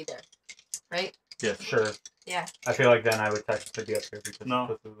 Yeah. Would be there. Right? Yes. sure. Yeah. I feel like then I would technically be up here because No.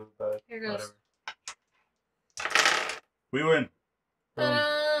 of Cthulhu, but Here goes. whatever. We win.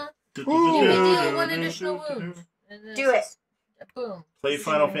 You may deal 1 additional wound. And then Do it. just- Boom. Play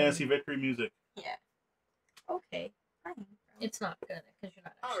Final Fantasy victory music. Yeah. Okay. Fine. It's not gonna because you're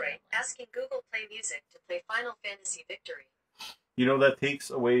not. All actually right, online. asking Google Play Music to play Final Fantasy Victory. You know that takes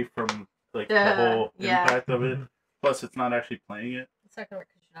away from like the Yeah, whole yeah. impact of it. Plus, it's not actually playing it. It's not gonna work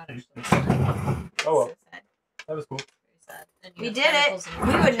because you're not actually. Online. Oh, well. So sad. That was cool. Very sad. And you We have did it. tentacles in your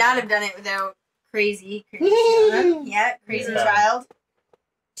We would vagina. not have done it without crazy Christiana. Yeah, crazy Yeah. child.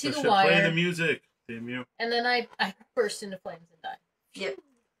 To So the should play the wire, music. Damn you. and then I burst into flames and died. Yeah,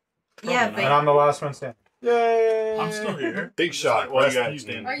 Probably And but I'm the last one standing. Yay! I'm still here. Big shot. Well, you Rest got easy.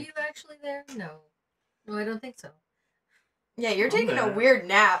 standing. Are you actually there? No. No, I don't think so. yeah, you're I'm taking a there. weird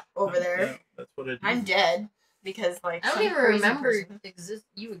nap over there. Yeah, that's what I do. I'm dead because like I don't some even crazy remember person-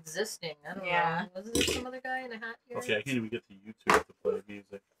 you existing. I don't Yeah. know. Wasn't there some other guy in a hat here? Okay, I can't even get to YouTube to play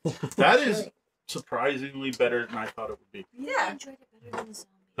music. That is surprisingly better than I thought it would be. I Yeah. enjoyed it better than the zombie.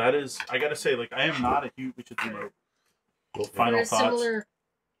 That is, I gotta say, like, I am not a huge. We should do my final They're thoughts. similar.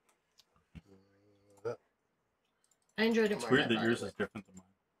 I enjoyed it It's more. weird than I that thought yours it is different than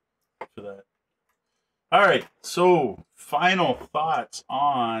mine. For that. All right, so final thoughts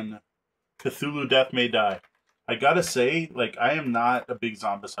on Cthulhu Death May Die. I gotta say, like, I am not a big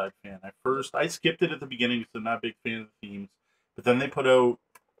Zombicide fan. I skipped it at the beginning because I'm not a big fan of the themes. But then they put out,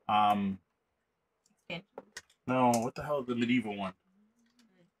 no, what the hell is the medieval one?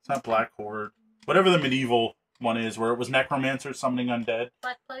 It's not Black Horde. Whatever the medieval one is, where it was necromancers summoning undead.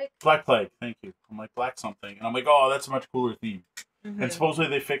 Black Plague. Black Plague, thank you. I'm like, black something. And I'm like, oh, that's a much cooler theme. Mhm. And supposedly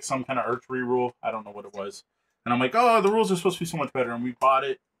they fixed some kind of archery rule. I don't know what it was. And I'm like, oh, the rules are supposed to be so much better. And we bought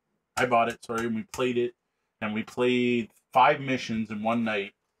it. I bought it, sorry, and we played it. And we played 5 missions in one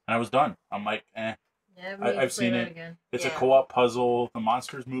night. And I was done. I'm like, eh. Yeah, we need to I've play seen that it. again. It's a Yeah. co-op puzzle. The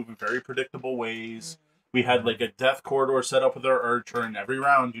monsters move in very predictable ways. Mm-hmm. We had like a death corridor set up with our archer, and every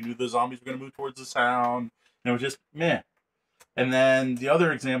round you knew the zombies were going to move towards the sound. And it was just meh. And then the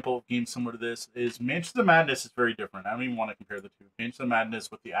other example of games similar to this is Manchester Madness is very different. I don't even want to compare the two. Manchester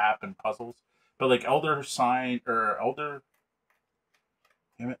Madness with the app and puzzles. But like Elder Sign, or Elder...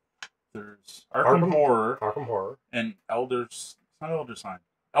 Damn it. There's Arkham Horror Arkham Horror. and Elder's... It's not Elder Sign.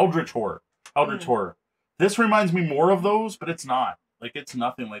 Eldritch Horror. Eldritch Horror. This reminds me more of those, but it's not. Like, it's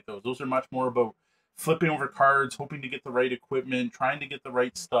nothing like those. Those are much more about flipping over cards, hoping to get the right equipment, trying to get the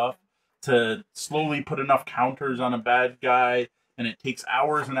right stuff to slowly put enough counters on a bad guy, and it takes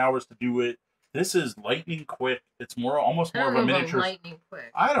hours and hours to do it. This is lightning quick. It's almost I more don't of a know about miniature. lightning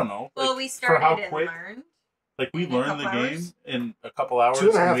quick. I don't know. Well, like, we for how started and quick, learned. like we in a learned the couple game hours. in a couple hours. 2.5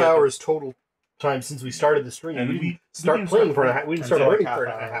 and we had to- hours total time since we started the stream. And we we didn't start didn't playing start for playing we didn't until start learning like for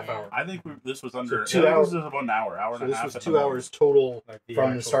a half half hour. hour. I think this was under. So 2 I think hours- This was about an hour So and a this half. was at 2 the hours total Like the from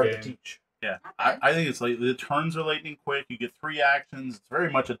the actual start of the game. teach. Yeah, Okay. I think it's like the turns are lightning quick. You get 3 actions. It's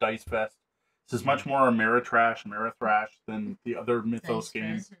very much a dice fest. This is much more Ameritrash than the other Mythos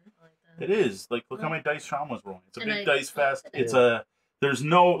games. Fest. I like that. It is like look how many dice Sean was rolling. It's a And big I dice love fest. it. It's a there's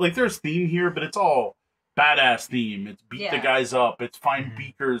no like there's theme here, but it's all badass theme. It's beat the Yeah. guys up. It's find Mhm.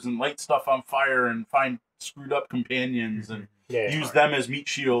 beakers and light stuff on fire and find screwed up companions and Yeah. use them as meat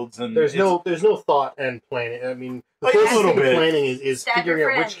shields. And There's it's- no thought and planning. I mean, the Like, a closest little thing to bit. planning is Stab figuring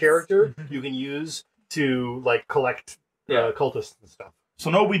your out which friends. character you can use to like collect Yeah. cultists and stuff. So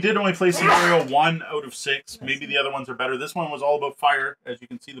no, we did only play scenario 1 out of 6. Maybe the other ones are better. This one was all about fire. As you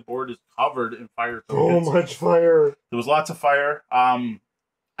can see, the board is covered in fire tokens. much fire! There was lots of fire.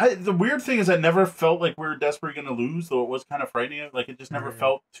 The weird thing is, I never felt like we were desperately going to lose, though it was kind of frightening. Like it just never Mhm.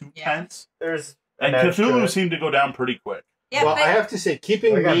 felt too Yeah. tense. There's And an Cthulhu extra- seemed to go down pretty quick. Yeah, well, but I have to say,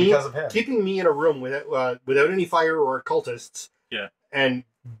 keeping Again, me because of him. in a room without any fire or cultists, Yeah. and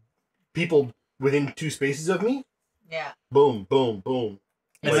people within 2 spaces of me, yeah. boom, boom, boom.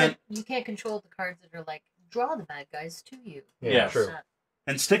 And Except then- you can't control the cards that are like draw the bad guys to you. Yeah. true.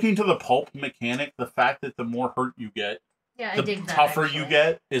 And sticking to the pulp mechanic, the fact that the more hurt you get, Yeah, I the dig that. tougher actually. you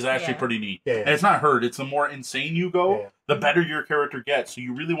get is actually Yeah. pretty neat. Yeah, And it's not hurt; it's the more insane you go, Yeah. the better your character gets. So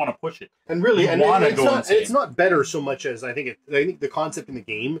you really want to push it. And really, You and wanna it's go not insane. it's not better so much as I think the concept in the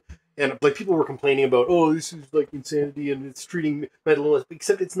game, and like people were complaining about, oh, this is like insanity and it's treating mental illness,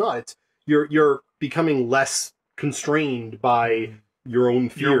 except it's not. It's you're becoming less constrained by your own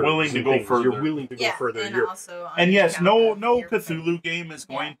fears. You're willing to and go things. further. You're willing to Yeah, go further. and You're, also on And yes, account no of your Cthulhu game is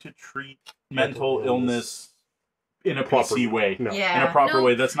Yeah. going to treat Mental mental illness in a Proper. PC way. no. Yeah. In a proper No,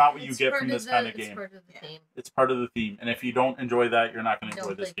 way. That's not what you It's get part from of this the- kind of It's game. part of the Yeah. theme. It's part of the theme. And if you don't enjoy that, you're not going to enjoy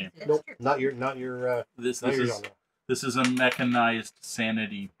Don't this play game. Cthulhu. Nope, true. not your This not your is genre. this is a mechanized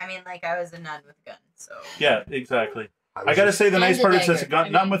sanity. I mean, like I was a nun with a gun, so Yeah, exactly. was I gotta just- say the And nice a part is it's a dagger. gun, I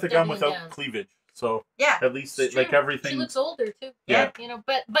not mean, with a gun doubling without down. cleavage. So yeah. at least It's like true. everything. She looks older too. Yeah. You know,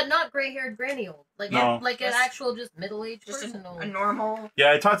 but not gray-haired granny old. Like No. like an Just- actual just middle-aged Just person old. a normal.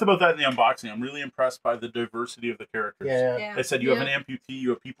 Yeah, I talked about that in the unboxing. I'm really impressed by the diversity of the characters. Yeah, Yeah. I said you have an amputee,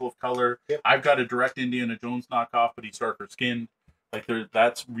 you have people of color. Yep. I've got a direct Indiana Jones knockoff, but he's darker skinned. Like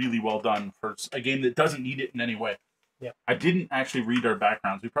that's really well done for a game that doesn't need it in any way. Yep. I didn't actually read our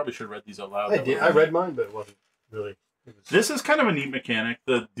backgrounds. We probably should have read these out loud. I did. I read mine, but it wasn't really. It was, This is kind of a neat mechanic.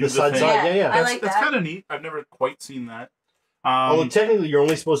 The do The side thing. side, yeah. I That's, like that's that. kind of neat. I've never quite seen that. although technically, you're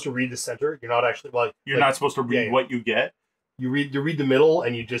only supposed to read the center. You're not actually You're not supposed to read yeah. what you get, You read the middle,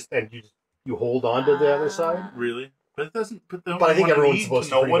 and you hold on to the other side. really. But it doesn't. But I think everyone's need supposed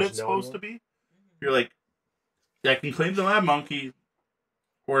to know pretty what much it's know supposed anyway. to be. You're like, I can claim the lab monkey,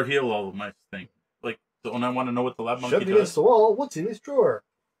 or heal all of my thing. Like, don't I want to know what the lab monkey Shoved against does? the wall. What's in this drawer?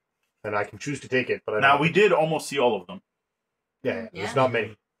 And I can choose to take it, but I Now don't- we did almost see all of them. yeah, Yeah. there's not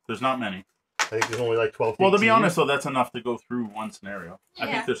many. There's not many. I think there's only like 12. Well, to be 18. honest, though, that's enough to go through one scenario. I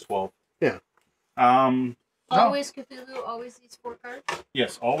Yeah. think there's 12. Yeah. No. Always Cthulhu, always these 4 cards.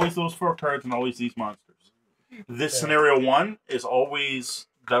 Yes, always those 4 cards and always these monsters. This Yeah. scenario 1 is always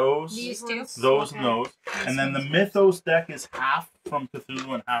those, These two. ones. those, Okay. and those. These And then the ones. Mythos deck is half from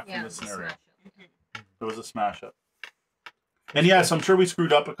Cthulhu and half Yeah, from the it's a scenario. smash-up. It was a smash up. And yes, I'm sure we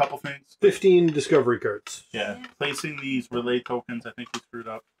screwed up a couple things. 15 discovery cards. Yeah, Yeah. placing these relay tokens, I think we screwed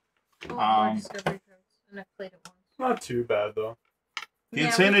up. Oh, more Um, discovery cards. And I've played it once. Not too bad though. The Yeah,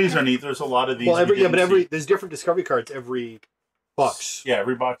 insanities we- are neat. There's a lot of these. Well, we didn't see. there's different discovery cards every box. Yeah,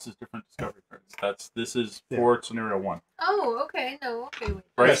 every box is different discovery cards. This is Yeah. for scenario 1, Oh, okay. No, okay. Wait.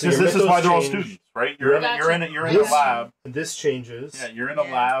 right? Yeah, so Because your this is mythos why they're all change. students, right? You're in a This- lab. This changes. Yeah, you're in a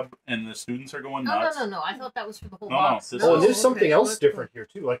Yeah. lab, and the students are going Oh, nuts. no. I thought that was for the whole No, no, box. this Oh, and is- there's something okay, else that's different here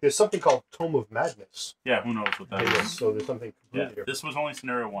too. Like there's something called Tome of Madness. Yeah, who knows what that Yeah, is? so there's something Yeah, completely different. this was only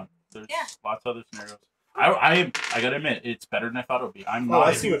scenario 1. There's Yeah. lots of other scenarios. I gotta admit, it's better than I thought it would be. I'm Oh, not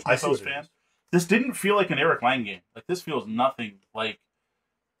I a see huge what Mythos it fan. is. This didn't feel like an Eric Lang game. Like this feels nothing like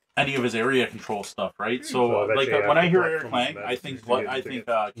any of his area control stuff, right? So, So like eventually when I hear after Eric Black Lang, Films, I think Madness, I you think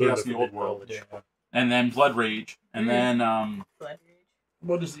get Chaos in the Old Forbidden World, Knowledge. and then Blood Rage, and then Blood Rage.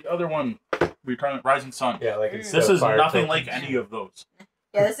 what is the other one? We were talking about Rising Sun. Yeah, like Mm. instead This of is fire nothing tokens. like any of those.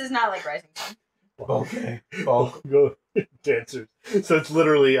 Yeah, this is not like Rising Sun. Okay. Well, Go dancers. So it's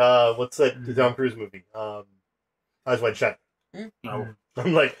literally what's that the Tom Cruise movie? Eyes Wide Shut. No.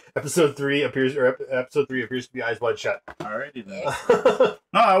 I'm like episode 3 appears to be Eyes Wide Shut. Alrighty then. Yeah.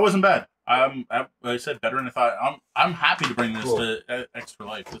 No, it wasn't bad. Like I said, better than I thought. I'm happy to bring this Cool. to Extra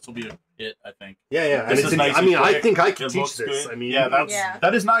Life. This will be a hit, I think. Yeah. And This it's is an- nice I and mean, I quick. think I can It teach looks this. good. I mean, Yeah, that's Yeah.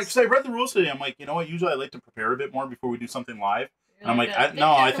 that is not because I read the rules today. I'm like, you know what? Usually I like to prepare a bit more before we do something live. And I'm like,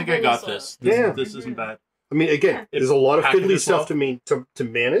 I think I got this. Yeah. This isn't bad. I mean, again, It there's a lot of packages fiddly stuff well. to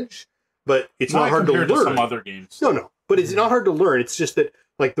manage, but it's not hard to compared learn. some other games. No, but it's not hard to learn. It's just that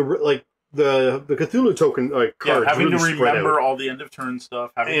like the Cthulhu token cards having really to spread remember out. all the end of turn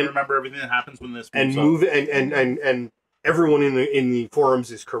stuff, having to remember everything that happens when this and moves move and everyone in the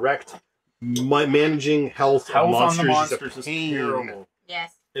forums is correct. Managing health of on the monsters monsters is is a pain. Terrible.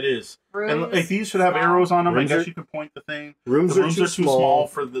 Yes. It is. Rooms, And like these should have small. arrows on them. Rooms I guess are- you could point the thing. Rooms, The are, rooms too are too small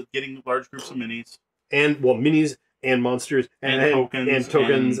for the getting large groups of minis. and minis and monsters And tokens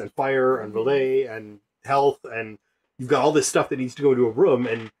and- and fire and relay and health, and you've got all this stuff that needs to go into a room,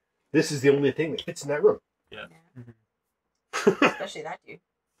 and this is the only thing that fits in that room. Especially that dude.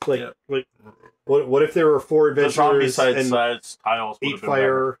 like what if there were 4 The zombie adventurers side and sides tiles would 8 have been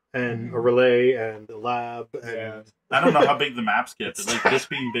better. fire and a relay and a lab and Yeah. I don't know how big the maps get, but like this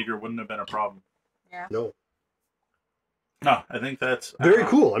being bigger wouldn't have been a problem. no, No, I think that's very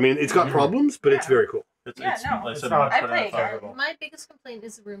cool. I mean, it's got problems, but it's Yeah. very cool. It's, Yeah, it's, no. like I It's said, not- much I better play than I it. thought. My biggest complaint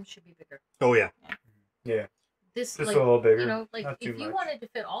is the room should be bigger. Oh yeah, Yeah. This Just like a little bigger. you know, like Not too if you much. wanted to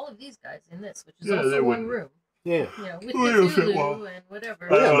fit all of these guys in this, which is Yeah, they also one wouldn't. room, yeah. you know, with Oh, yeah, fit Cthulhu well. and whatever.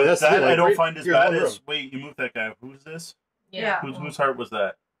 Oh, yeah, but that's the that thing, like, I don't right- find as here's bad one as. room. Wait, you moved that guy. Who's this? Yeah. Whose heart was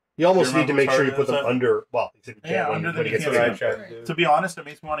that? You almost Do you need to remember make sure you which put them part it was under. Well, except you can't Yeah, when, under when the it gets you That's what I can't big. tried to do. To be honest, it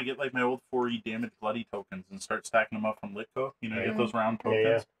makes me want to get like my old 4E damaged bloody tokens and start stacking them up from Litco. You know, you get those round Yeah, tokens.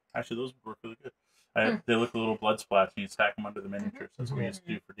 yeah. Actually, those work really good. They look a little blood splats, and you stack them under the miniatures. That's what we used to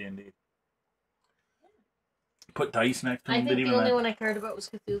do for D&D. Put dice next to I them. think did the even only that. one I cared about was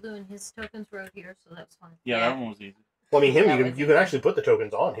Cthulhu, and his tokens were out here, so that's fine. Yeah, Yeah. that one was easy. Well, I mean, That you was can easy. actually put the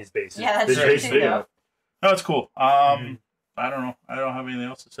tokens on his base. Yeah, that's His true base too, big though. enough. No, it's cool. I don't know. I don't have anything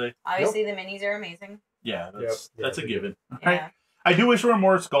else to say. Obviously, the minis are amazing. Yeah, Yep. that's Yeah, that's a they're given. Yeah. Right? I do wish there were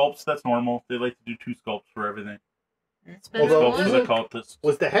more sculpts. That's normal. They like to do 2 sculpts for everything. It's better Although- than Sculpts for one. the cultists.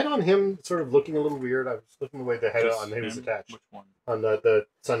 Was the head on him sort of looking a little weird? I was looking the way the head Just on him was him? attached Which one? on the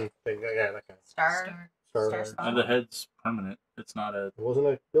sun thing. Yeah, that kind of Star. star. Star And the head's permanent. It's not a. It wasn't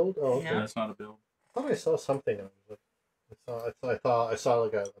a build. Oh, okay. No. That's not a build. I thought I saw something. I saw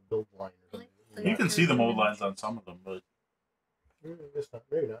like a build line. Or something. Like- You can see the mold lines on some of them, but Maybe not.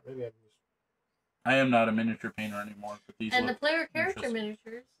 Maybe not. Maybe I'm just. I am not a miniature painter anymore. But these And the look player character interesting.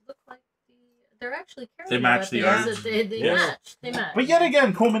 miniatures look like they're actually They match the weapons. art. They Yes. match. They match. But yet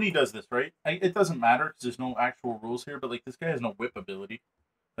again, Comini does this, right? It doesn't matter because there's no actual rules here. But like this guy has no whip ability.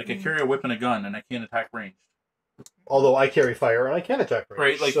 Like I carry a whip and a gun, and I can't attack ranged. Although I carry fire and I can attack range.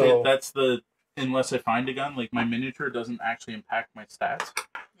 Right? Like so, that's the unless I find a gun, like my miniature doesn't actually impact my stats.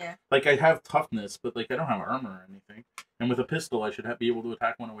 Yeah. Like I have toughness, but like I don't have armor or anything. And with a pistol, I should be able to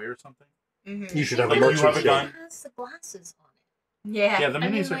attack one away or something. Mm-hmm. you should have Like, a you merchant have a skill. gun? It has the glasses on it. Yeah. Yeah, the I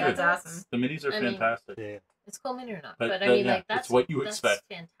mean, minis like, are good. That's awesome. The minis are I mean- fantastic. Yeah. It's cool mini or not, But but I that- mean, yeah, like that's it's what you that's expect.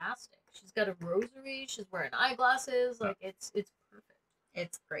 fantastic. She's got a rosary. She's wearing eyeglasses. Like it's perfect.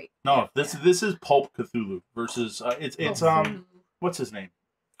 It's great. No, this is Pulp Cthulhu versus it's Oh, what's his name?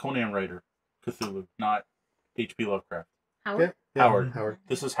 Conan writer Cthulhu, not H.P. Lovecraft. Howard. Yeah, Howard. Howard.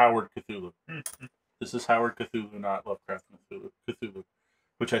 This is Howard Cthulhu. This is Howard Cthulhu, not Lovecraft Cthulhu.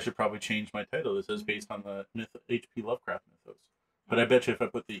 Which I should probably change my title. This is based on the myth H.P. Lovecraft mythos. But I bet you if I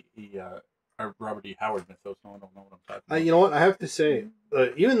put the Robert E. Howard mythos, no one will know what I'm talking about. You know what? I have to say,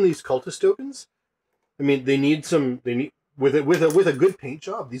 even these cultist tokens, I mean, they need with a good paint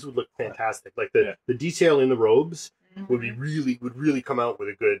job. These would look fantastic. Like the detail in the robes would really come out with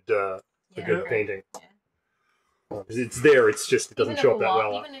a good painting. Yeah. 'Cause it's there. It's just it doesn't show up that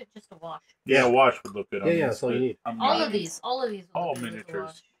well. Even if just a wash. Yeah, a wash would look good on Yeah, yeah, this, that's all you but need. I'm All not- of these. Will all look good with a wash.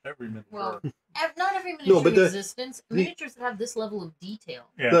 miniatures. Every miniature. Well, not every miniature No, but in existence. the- Miniatures that have this level of detail.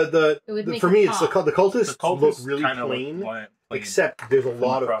 yeah. The It would make for it me, it's the pop. cultists The cultists look really kinda look plain, plain. except there's a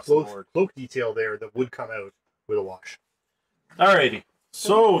lot of across the board. cloak detail there that would come out with a wash. Alrighty.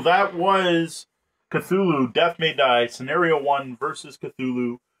 So that was Cthulhu Death May Die, Scenario 1 versus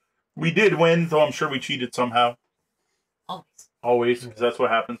Cthulhu. We did win, though I'm sure we cheated somehow. Always. Always, because that's what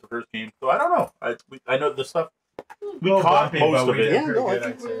happens the first game. So I don't know. I know the stuff. We Well, caught bumpy, most but of we it. did Yeah, pretty no, I good,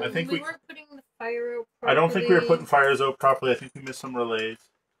 think I'd say. I think we we- weren't putting the fire out I don't think we were putting properly. fires out properly. I think we missed some relays.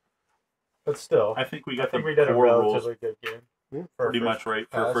 But still, I think we I got think the we did a core rules relatively good game. Yeah, for pretty first much right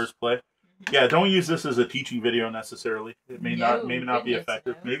for pass. first play. Yeah, don't use this as a teaching video necessarily. It may No, not be goodness,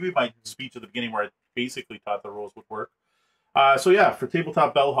 effective. no. Maybe my speech at the beginning where I basically taught the rules would work. So yeah, for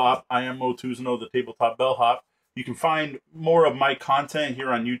Tabletop Bellhop, I am Mo Tuzano, the Tabletop Bellhop. You can find more of my content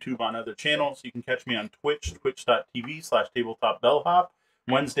here on YouTube on other channels. You can catch me on Twitch, twitch.tv/tabletopbellhop.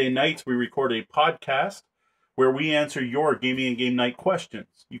 Wednesday nights, we record a podcast where we answer your gaming and game night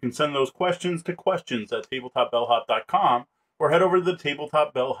questions. You can send those questions to questions@tabletopbellhop.com or head over to the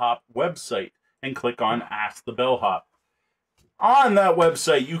Tabletop Bellhop website and click on Ask the Bellhop. On that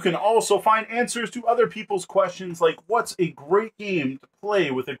website, you can also find answers to other people's questions like what's a great game to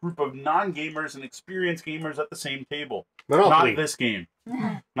play with a group of non-gamers and experienced gamers at the same table. Monopoly. Not this game.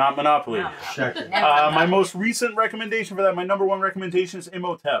 Not Monopoly. Checker. My most recent recommendation for that, my number one recommendation is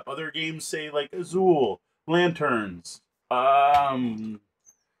Imhotep. Other games say like Azul, Lanterns, I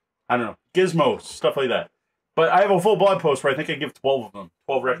don't know, Gizmos, stuff like that. But I have a full blog post where I think I give 12 of them,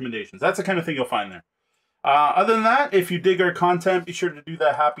 12 recommendations. That's the kind of thing you'll find there. Other than that, if you dig our content, be sure to do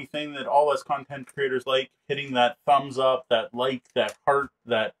that happy thing that all us content creators like, hitting that thumbs up, that like, that heart,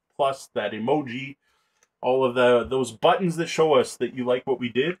 that plus, that emoji, all of those buttons that show us that you like what we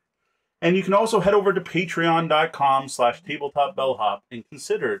did. And you can also head over to patreon.com/Tabletop Bellhop and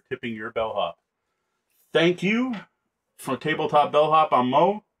consider tipping your bellhop. Thank you. For Tabletop Bellhop, I'm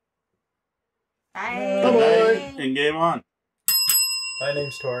Mo. Bye. Bye-bye. And game on. My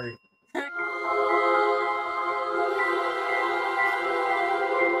name's Tori.